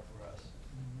you have for us?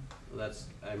 Well,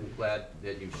 I'm glad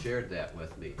that you shared that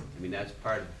with me. I mean, that's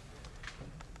part of,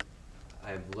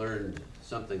 I've learned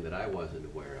something that I wasn't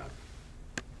aware of.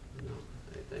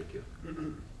 Thank you.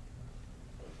 And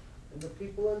the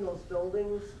people in those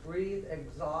buildings breathe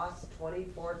exhaust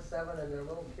 24/7, and their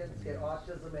little kids get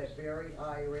autism at very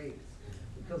high rates,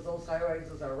 because those high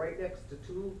rises are right next to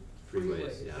two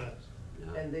freeways. Yeah.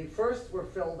 And they first were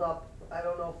filled up, I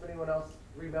don't know if anyone else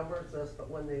remembers this, but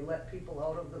when they let people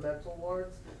out of the mental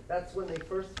wards, that's when they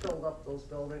first filled up those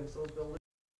buildings. Those buildings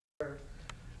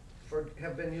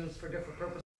have been used for different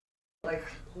purposes. Like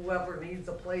whoever needs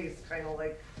a place kind of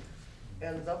like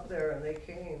ends up there, and they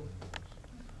came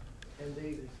and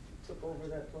they took over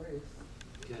that place.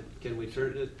 Can we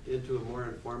turn it into a more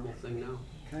informal thing now?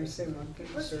 Can I say one thing,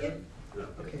 sir?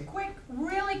 Okay. Quick,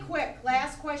 really quick,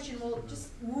 last question, we'll just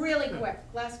really quick,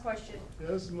 last question. Yeah,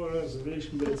 this is more an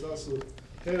observation, but it's also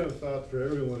kind of a thought for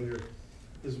everyone here.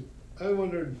 I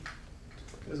wondered,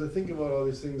 as I think about all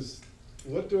these things,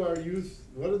 what do our youth,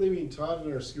 what are they being taught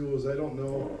in our schools? I don't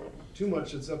know too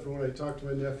much, except for when I talked to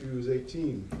my nephew who's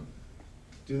 18.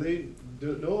 Do they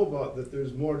know about that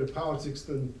there's more to politics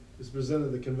than is presented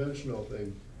in the conventional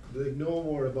thing? Do they know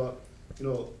more about,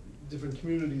 different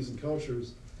communities and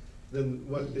cultures than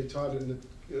what they taught in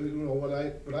what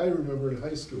I remember in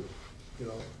high school?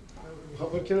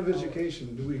 What kind of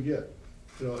education do we get?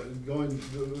 Going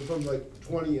from like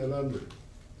 20 and under.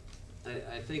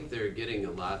 I think they're getting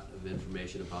a lot of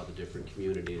information about the different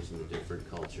communities and the different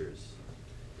cultures.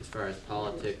 As far as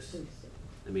politics,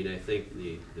 I mean, I think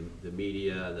the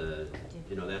media,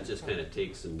 that just kind of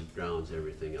takes and drowns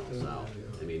everything else out.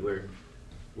 I mean, we're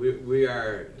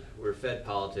fed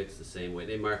politics the same way.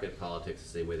 They market politics the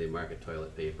same way they market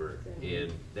toilet paper,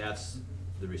 and that's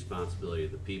the responsibility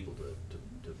of the people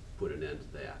to put an end to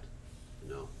that.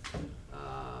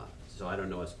 So I don't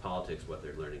know as politics what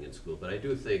they're learning in school, but I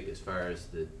do think as far as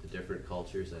the different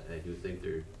cultures, I do think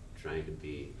they're trying to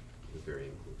be very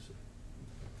inclusive.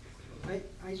 I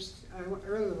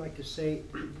really like to say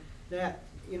that,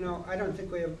 I don't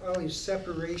think we have all these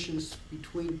separations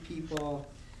between people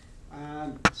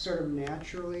sort of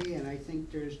naturally, and I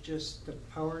think there's just the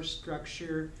power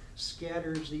structure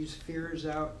scatters these fears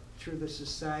out through the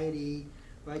society,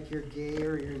 like you're gay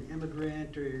or you're an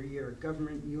immigrant or you're a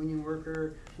government union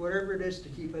worker, whatever it is to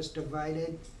keep us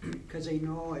divided, because they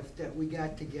know if that we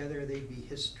got together, they'd be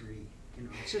history. It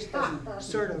just doesn't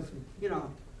sort of,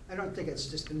 I don't think it's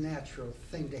just a natural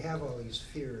thing to have all these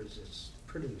fears it's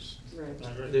produced. Right.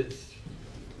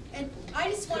 And I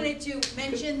just wanted to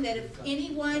mention that if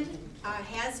anyone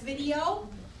has video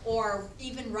or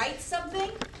even writes something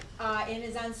and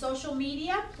is on social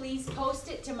media, please post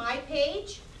it to my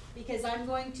page, because I'm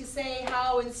going to say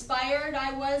how inspired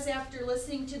I was after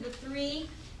listening to the three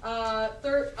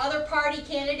other party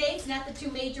candidates, not the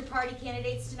two major party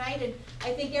candidates tonight. And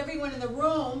I think everyone in the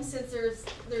room, since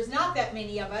there's not that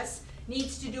many of us,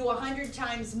 needs to do 100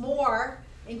 times more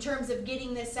in terms of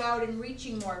getting this out and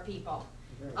reaching more people.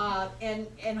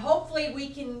 And hopefully we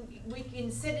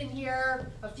can sit in here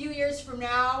a few years from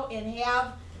now and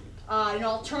have an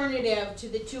alternative to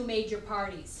the two major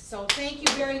parties. So thank you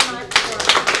very much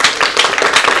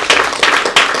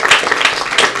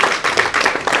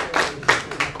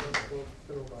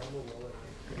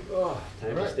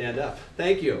Time to stand up.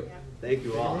 Thank you. Thank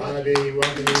you all. We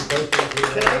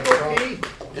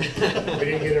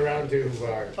didn't get around to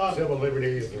our civil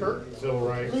liberties and civil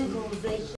rights.